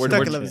 shit. we're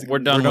Stuck in Love is we're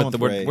good. done We're with done the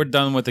with Ray. we're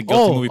done with the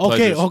guilty movie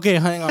pleasures. Okay,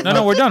 hang on.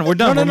 No, we're done. We're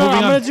done. No, We're moving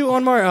I'm on. gonna do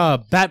one more.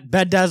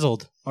 Bad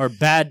Dazzled or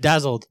Bad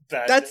Dazzled.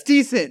 That's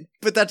decent,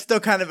 but that's still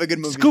kind of a good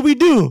movie. Scooby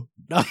Doo.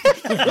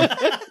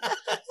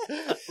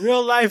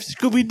 Real life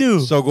Scooby Doo.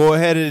 So go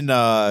ahead and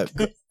No,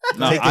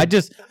 I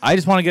just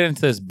want to get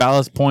into this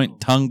Ballast Point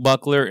tongue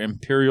buckler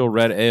Imperial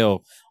Red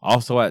Ale,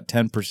 also at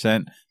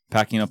 10%,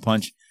 packing a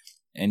punch.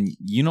 And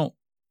you know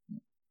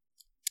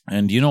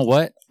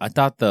what? I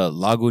thought the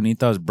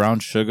Lagunitas Brown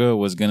Shugga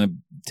was gonna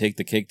take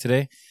the cake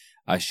today.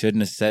 I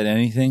shouldn't have said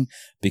anything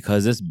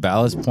because this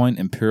Ballast Point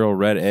Imperial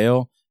Red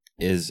Ale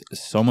is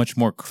so much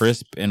more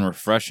crisp and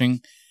refreshing.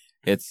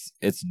 It's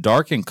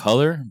dark in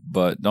color,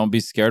 but don't be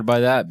scared by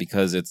that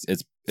because it's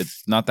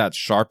not that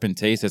sharp in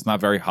taste. It's not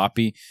very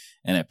hoppy,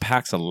 and it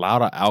packs a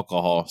lot of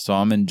alcohol. So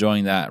I'm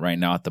enjoying that right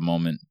now at the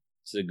moment.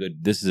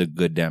 This is a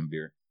good damn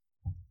beer.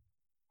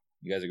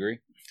 You guys agree?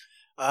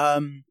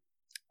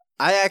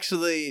 I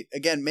actually,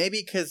 again,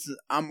 maybe because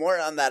I'm more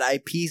on that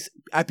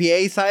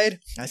IPA side.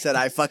 I said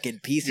I fucking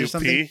piece or You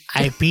something. pee?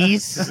 I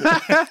peace.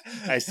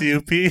 I see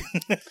you pee.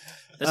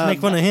 Let's make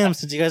fun of him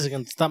since you guys are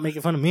gonna stop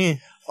making fun of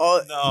me.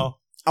 Oh, no.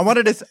 I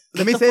wanted to.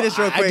 Let me say this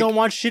real quick. I don't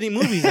watch shitty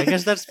movies. I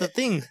guess that's the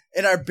thing.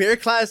 In our beer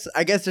class,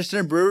 I guess there's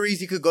certain breweries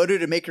you could go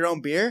to make your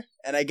own beer,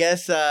 and I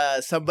guess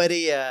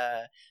somebody,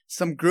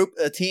 some group,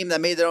 a team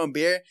that made their own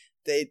beer,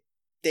 they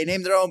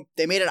named their own.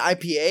 They made an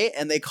IPA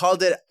and they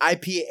called it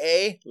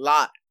IPA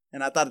Lot,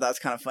 and I thought that was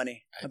kind of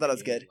funny. I thought it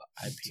was good.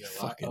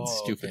 Fucking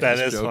stupid. That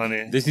ass is joke.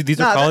 funny. These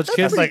Nah, are college that's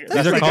kids. like- These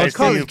that's are like college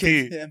I see kids.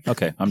 you pee. Yeah.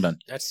 Okay, I'm done.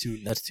 That's too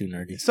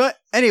nerdy. So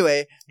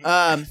anyway,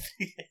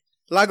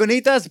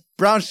 Lagunitas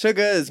Brown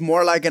Shugga is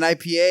more like an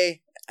IPA,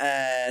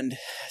 and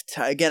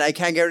again, I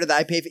can't get rid of the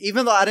IPA,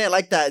 even though I didn't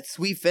like that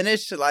sweet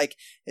finish. Like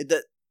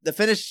the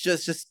finish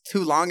just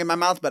too long in my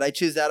mouth, but I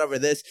choose that over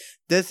this.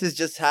 This is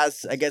just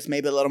has, I guess,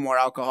 maybe a little more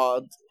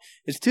alcohol.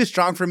 It's too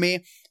strong for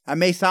me. I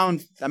may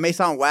sound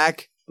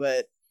whack,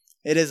 but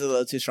it is a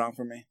little too strong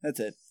for me. That's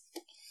it.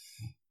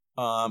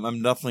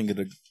 I'm definitely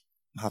gonna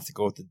have to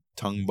go with the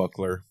tongue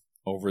buckler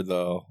over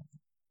the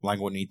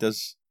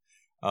Lagunitas.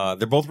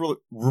 They're both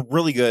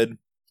really good.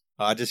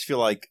 I just feel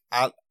like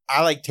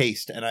I like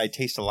taste, and I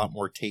taste a lot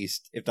more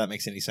taste, if that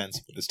makes any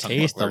sense. With this tongue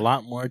Taste buckler. a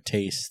lot more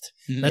taste.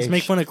 Let's Hey,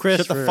 make fun of Chris.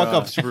 Shut the for, fuck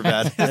up, super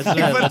bad.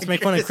 Let's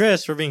make fun of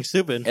Chris for being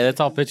stupid. Hey, let's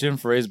all pitch in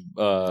for his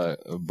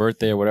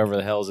birthday or whatever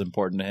the hell is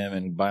important to him,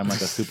 and buy him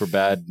like a super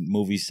bad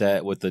movie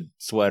set with a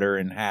sweater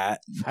and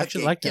hat. I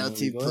actually like that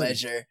guilty movie. Go ahead.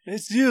 pleasure.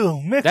 It's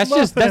you. That's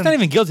not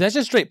even guilty. That's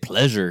just straight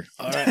pleasure.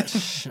 All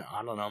right.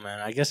 I don't know, man.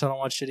 I guess I don't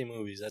watch shitty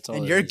movies. That's all.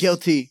 And it you're is.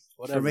 guilty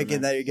Whatever, for making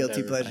man. that your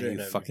guilty Whatever, pleasure. You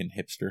Whatever. fucking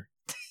hipster.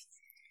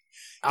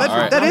 That, All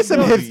right. that is some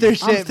hipster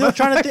I'm shit. still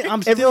trying to think.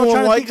 I'm still Everyone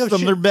trying to likes think of them.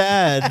 shit. They're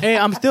bad. Hey,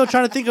 I'm still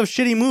trying to think of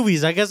shitty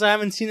movies. I guess I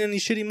haven't seen any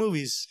shitty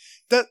movies.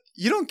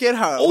 You don't get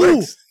how it Oh,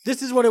 works.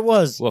 this is what it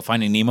was. Well,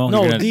 Finding Nemo.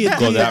 No, You're gonna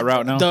go that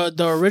route now.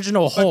 The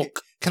original Hulk.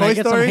 Can I Toy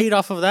get Story? some hate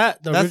off of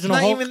that? The original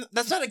Hulk.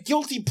 That's not a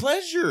guilty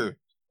pleasure.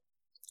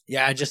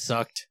 Yeah, it just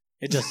sucked.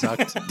 It just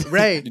sucked.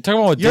 Ray, You're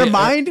talking about your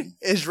mind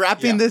is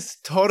wrapping Yeah. this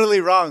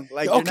totally wrong.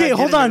 Like, you're Okay, not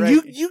hold getting on. it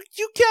right.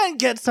 You can't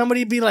get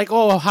somebody to be like,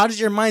 oh, how does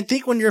your mind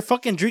think when you're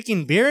fucking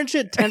drinking beer and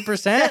shit?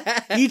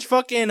 10% each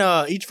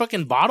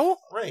fucking bottle?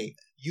 Ray,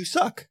 you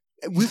suck.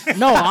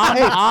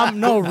 No,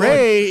 no.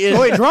 Ray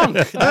is drunk.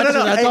 That's, No.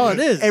 that's Hey, all it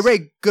is. Hey,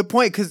 Ray, good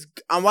point. Because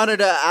I wanted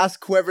to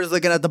ask whoever's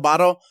looking at the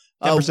bottle,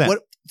 10%.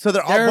 So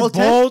they're They're all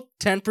both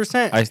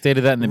 10%. I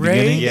stated that in the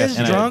Ray beginning. is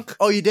and drunk.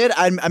 Oh, you did?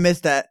 I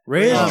missed that.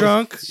 Ray is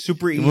drunk.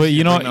 Super easy. Well,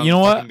 you know, to bring you know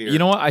down what, fucking beer. you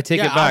know what? I take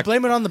Yeah, it I'll back.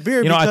 blame it on the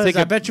beer You know, I because take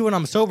I it- bet you when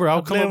I'm sober,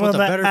 I'll come blame up with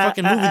a on better that.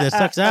 fucking movie that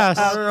sucks ass.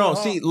 No.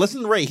 See,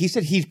 listen to Ray. He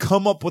said he'd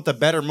come up with a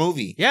better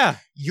movie. Yeah,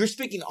 You're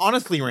speaking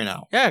honestly right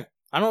now. yeah.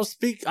 I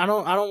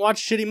don't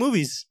watch shitty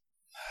movies.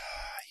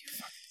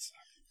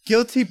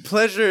 Guilty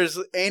pleasures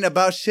ain't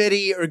about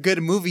shitty or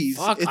good movies.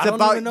 Fuck, It's I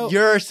don't even know. about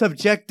your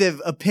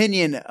subjective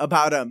opinion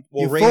about them.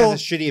 Well, You Ray fool.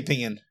 has a shitty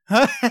opinion.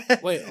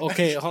 Wait,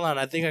 okay, hold on.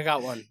 I think I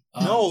got one.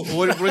 No,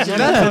 what's your That's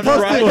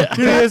supposed to- What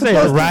did I say?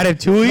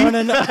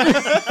 Ratatouille?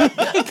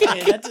 No.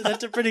 Okay,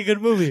 that's a pretty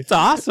good movie. It's an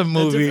awesome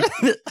movie.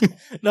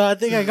 No, I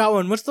think I got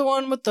one. What's the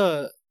one with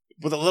the?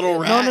 with a little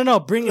rat? No.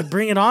 Bring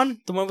it on.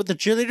 The one with the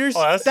cheerleaders.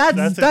 Oh, That's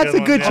a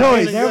one, good yeah.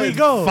 choice. There we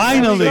go.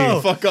 Finally. There we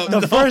go. Fuck up.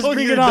 The first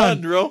Bring you're It On.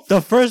 done, bro.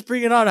 The first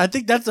Bring It On. I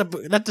think that's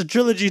a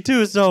trilogy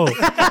too. So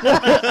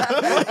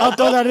I'll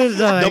throw that in.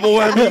 Double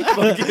whammy.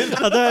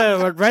 I'll throw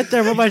that right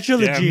there with my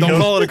trilogy. Damn, Don't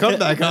call it a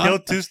comeback, huh? Kill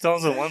two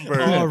stones with one bird.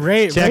 Oh,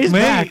 Ray's Checkmate.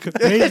 back.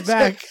 Ray's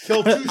back.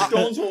 Kill two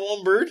stones with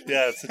one bird?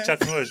 Yeah, it's a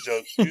Chuck Norris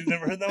joke. You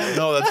never heard that one?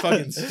 No, that's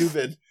fucking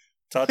stupid.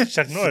 Talk to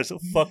Chuck Norris. He'll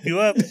fuck you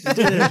up.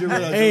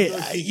 Hey,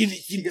 you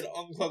can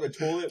unclog a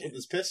toilet with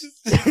his piss?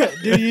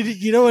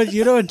 dude, you know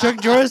what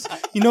Chuck Norris?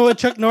 You know what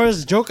Chuck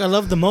Norris joke I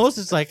love the most?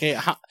 It's like, hey,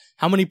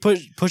 how many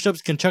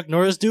push-ups can Chuck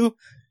Norris do?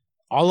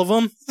 All of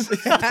them.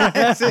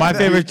 My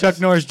favorite Chuck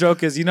Norris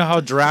joke is, you know how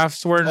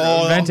giraffes were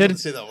invented?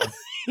 Say that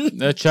one.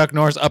 The Chuck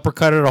Norris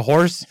uppercutted a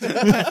horse.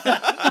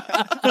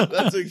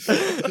 That's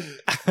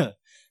a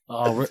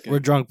Oh, we're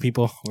drunk,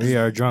 people. We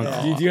are drunk.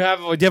 Do you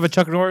have a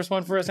Chuck Norris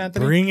one for us,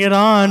 Anthony? Bring it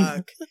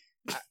on.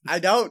 I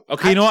don't.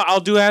 Okay, you know what?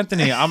 I'll do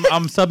Anthony. I'm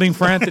subbing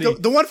for Anthony.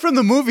 The one from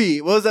the movie.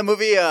 What was that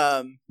movie?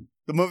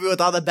 The movie with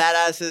all the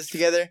badasses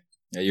together.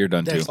 Yeah, you're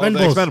done The too.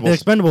 Expendables. Expendables.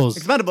 The Expendables.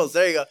 Expendables.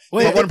 There you go.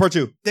 Wait, part 1 and part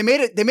 2. They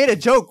made a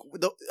joke.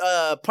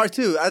 Part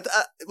 2.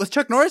 Was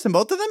Chuck Norris in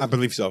both of them? I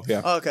believe so,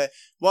 yeah. Oh, okay.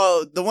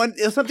 Well, the one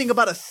it was something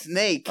about a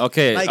snake.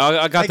 Okay, Like-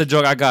 I got like- the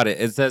joke. I got it.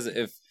 It says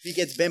if He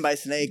gets bitten by a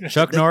snake.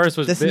 Chuck The- Norris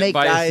was the bit snake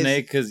by dies. a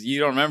snake, because you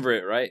don't remember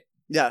it, right?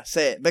 Yeah,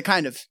 say it, but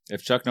kind of.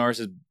 If Chuck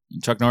Norris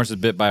is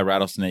bit by a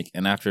rattlesnake,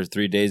 and after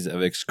 3 days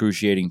of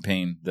excruciating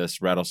pain,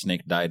 this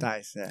rattlesnake died.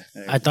 Dies. Yeah.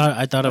 there you I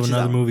go. thought of Which is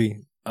another out. movie.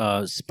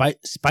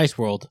 Spice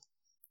World.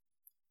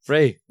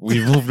 Ray,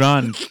 we've moved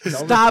on.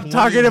 Stop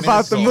talking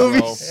about the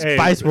movies. Hey,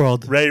 Spice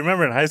World. Ray,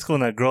 remember in high school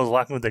when that girl was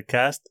walking with the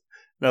cast?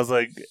 And I was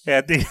like, yeah,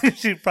 I think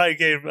she probably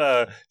gave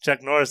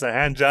Chuck Norris a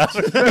hand job.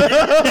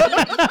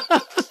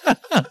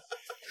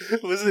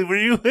 Were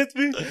you with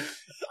me?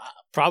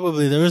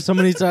 Probably there was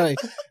somebody like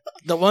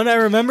the one I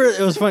remember.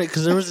 It was funny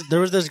because there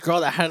was this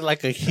girl that had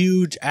like a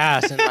huge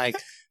ass, and like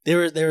they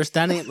were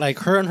standing, like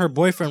her and her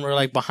boyfriend were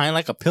like behind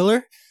like a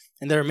pillar,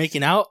 and they were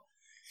making out.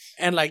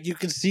 And like you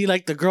could see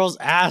like the girl's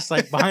ass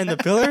like behind the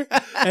pillar,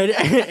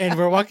 and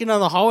we're walking down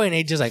the hallway, and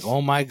AJ's like,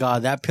 "Oh my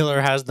god, that pillar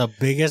has the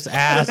biggest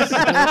ass."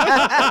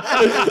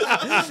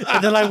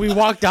 And then like we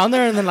walk down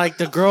there, and then like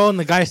the girl and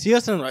the guy see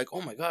us, and they're like,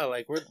 "Oh my god!"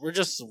 Like we're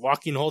just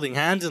walking holding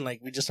hands, and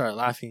like we just started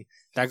laughing.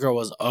 That girl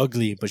was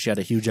ugly, but she had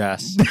a huge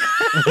ass.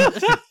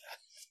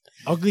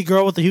 Ugly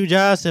girl with a huge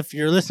ass. If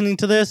you're listening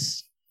to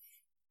this,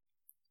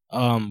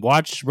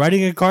 watch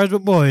Riding in Cars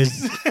with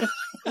Boys.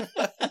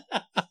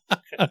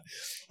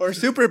 Or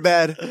super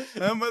bad.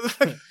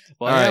 Motherfucker.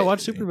 Well, Yeah, all right.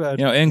 watch Superbad.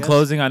 You know, in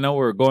closing, I know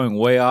we're going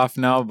way off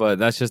now, but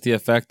that's just the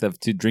effect of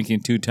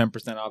drinking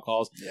 10%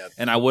 alcohols. Yep.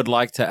 And I would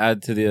like to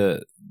add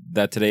to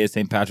that today is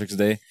St. Patrick's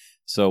Day,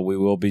 so we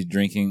will be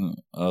drinking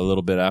a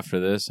little bit after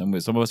this,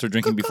 and some of us are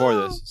drinking before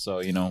this. So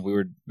you know, we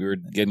were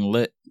getting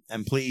lit.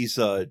 And please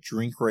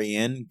drink Ray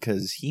in,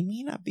 because he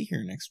may not be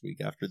here next week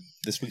after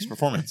this week's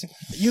performance.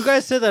 You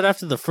guys said that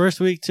after the first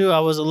week too. I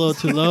was a little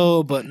too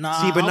low, but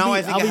nah. See, but now I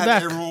I think I be have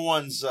back.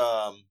 everyone's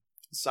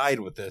side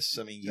with this.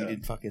 I mean, you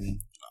did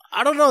fucking...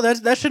 I don't know.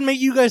 That should make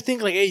you guys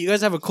think like, hey, you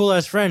guys have a cool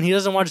ass friend. He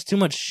doesn't watch too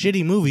much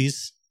shitty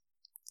movies.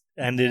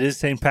 And it is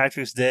St.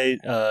 Patrick's Day.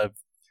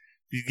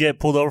 You get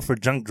pulled over for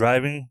drunk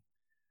driving,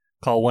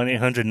 call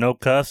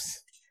 1-800-NO-CUFFS.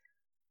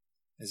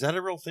 Is that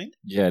a real thing?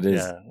 Yeah, it is.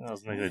 Yeah, I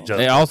was making a joke.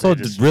 Hey, also,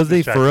 They just really,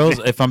 distracted for reals,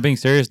 me. if I'm being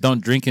serious,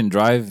 don't drink and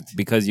drive,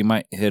 because you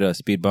might hit a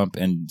speed bump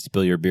and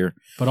spill your beer.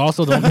 But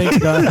also don't take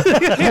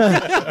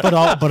the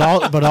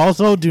but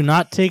also do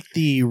not take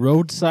the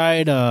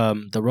roadside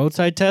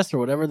test or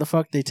whatever the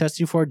fuck they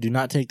test you for. Do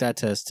not take that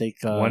test. Take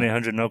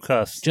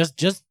 1-800-NO-CUFFS.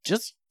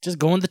 just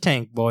go in the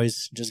tank,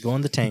 boys. Just go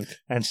in the tank.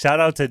 And shout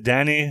out to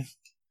Danny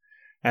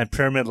and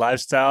Pyramid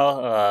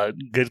Lifestyle.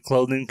 Good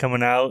clothing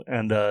coming out.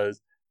 And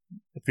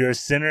if you're a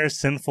sinner,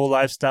 Sinful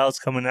Lifestyle's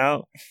coming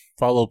out.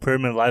 Follow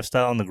Pyramid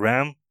Lifestyle on the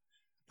gram.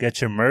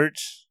 Get your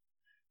merch.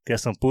 Get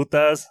some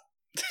putas.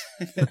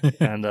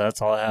 And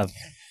that's all I have.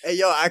 Hey,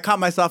 yo, I caught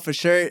myself a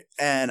shirt,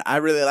 and I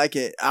really like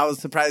it. I was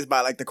surprised by,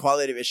 like, the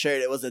quality of his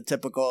shirt. It was a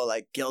typical,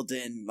 like,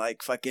 Gildan,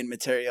 like, fucking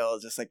material,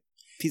 just, like,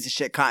 piece of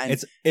shit cotton.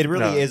 It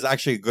really No. is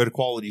actually a good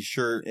quality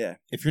shirt. Yeah.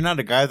 If you're not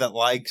a guy that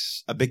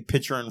likes a big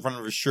picture in front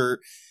of his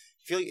shirt,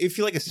 if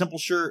you like a simple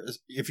shirt,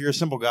 if you're a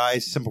simple guy,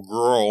 simple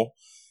girl,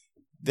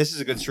 this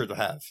is a good shirt to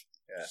have.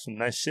 Some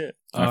nice shit.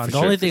 The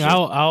only thing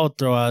I'll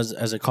throw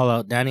as a call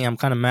out, Danny, I'm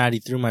kind of mad he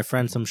threw my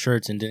friend some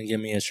shirts and didn't give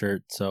me a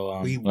shirt.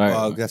 So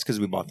That's because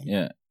we bought them.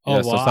 Yeah. Oh,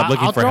 Yeah, well, so stop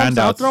looking for handouts.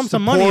 I'll throw him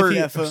some money.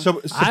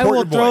 I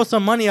will throw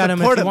some money at him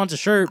if he wants a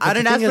shirt. I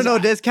didn't ask for no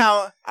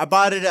discount. I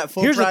bought it at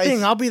full price. Here's the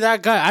thing. I'll be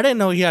that guy. I didn't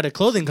know he had a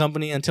clothing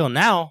company until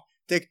now.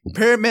 The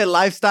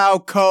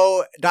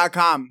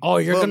pyramidlifestyleco.com. Oh,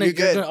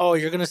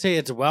 you're gonna say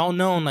it's well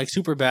known, like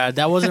super bad.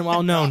 That wasn't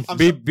well known.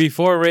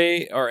 Before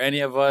Ray or any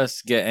of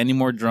us get any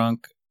more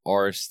drunk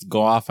or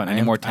go off on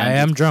any more tangents, I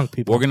am drunk,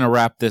 people. We're gonna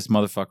wrap this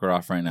motherfucker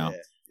off right now. Yeah.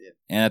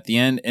 And at the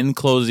end, in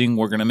closing,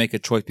 we're going to make a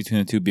choice between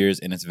the two beers.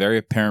 And it's very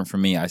apparent for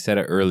me. I said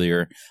it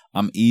earlier.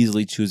 I'm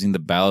easily choosing the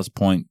Ballast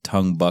Point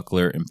Tongue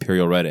Buckler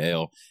Imperial Red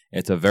Ale.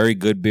 It's a very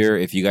good beer.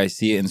 If you guys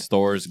see it in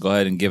stores, go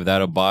ahead and give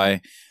that a buy.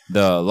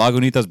 The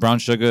Lagunitas Brown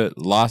Shugga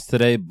lost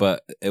today,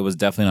 but it was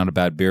definitely not a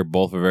bad beer.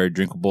 Both are very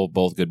drinkable.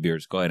 Both good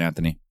beers. Go ahead,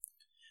 Anthony.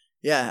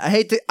 Yeah,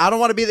 I don't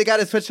want to be the guy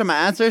to switch to my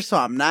answer, so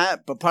I'm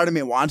not. But part of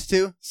me wants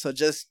to. So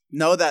just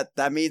know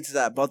that means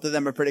that both of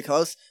them are pretty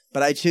close.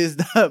 But I choose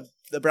the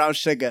Brown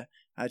Shugga.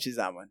 I choose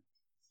that one.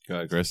 Go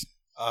ahead, Chris.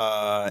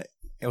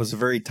 It was a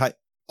very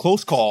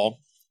close call,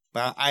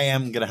 but I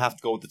am going to have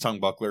to go with the Tongue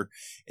Buckler.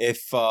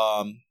 If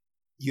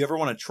you ever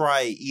want to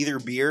try either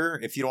beer,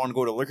 if you don't want to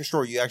go to a liquor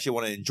store, you actually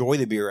want to enjoy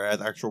the beer at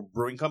the actual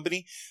brewing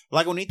company,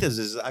 Lagunitas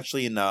is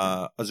actually in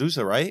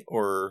Azusa, right?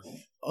 Or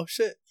oh,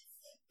 shit.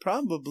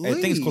 Probably. I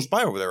think it's close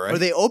by over there, right? Or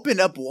they opened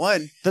up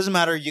one. Doesn't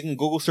matter. You can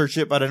Google search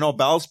it, but I know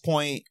Ballast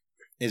Point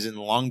is in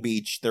Long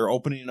Beach. They're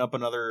opening up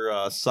another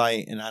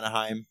site in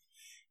Anaheim.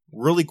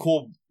 Really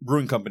cool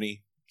brewing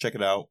company. Check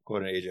it out. Go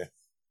ahead, AJ.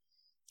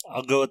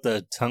 I'll go with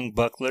the Tongue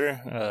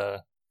Buckler. It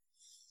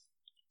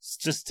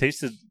just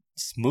tasted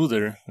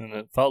smoother, and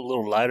it felt a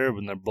little lighter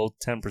when they're both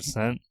 10%.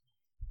 And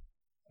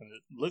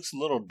it looks a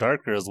little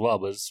darker as well,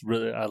 but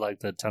I like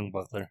the Tongue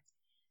Buckler.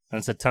 And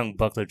it's a Tongue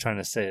Buckler trying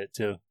to say it,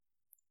 too.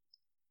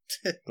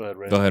 Go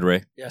ahead,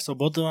 Ray. Yeah, so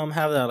both of them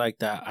have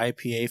that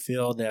IPA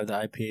feel. They have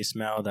the IPA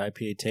smell, the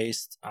IPA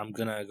taste. I'm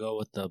going to go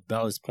with the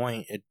Ballast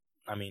Point.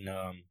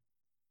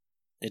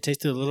 It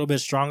tasted a little bit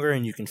stronger,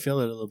 and you can feel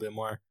it a little bit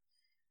more.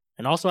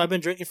 And also, I've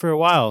been drinking for a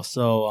while,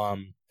 so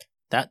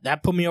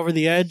that put me over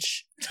the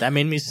edge. That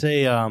made me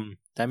say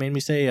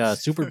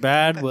Super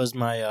Bad was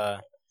my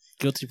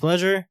guilty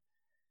pleasure,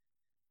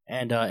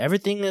 and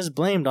everything is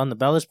blamed on the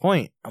Ballast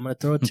Point. I'm gonna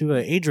throw it to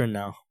Adrian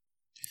now.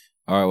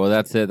 All right, well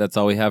that's it. That's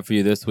all we have for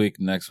you this week.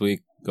 Next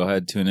week, go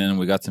ahead, tune in.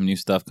 We got some new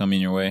stuff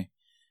coming your way.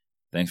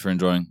 Thanks for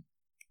enjoying.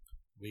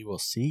 We will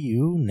see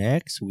you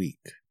next week.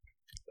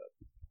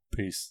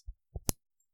 Peace.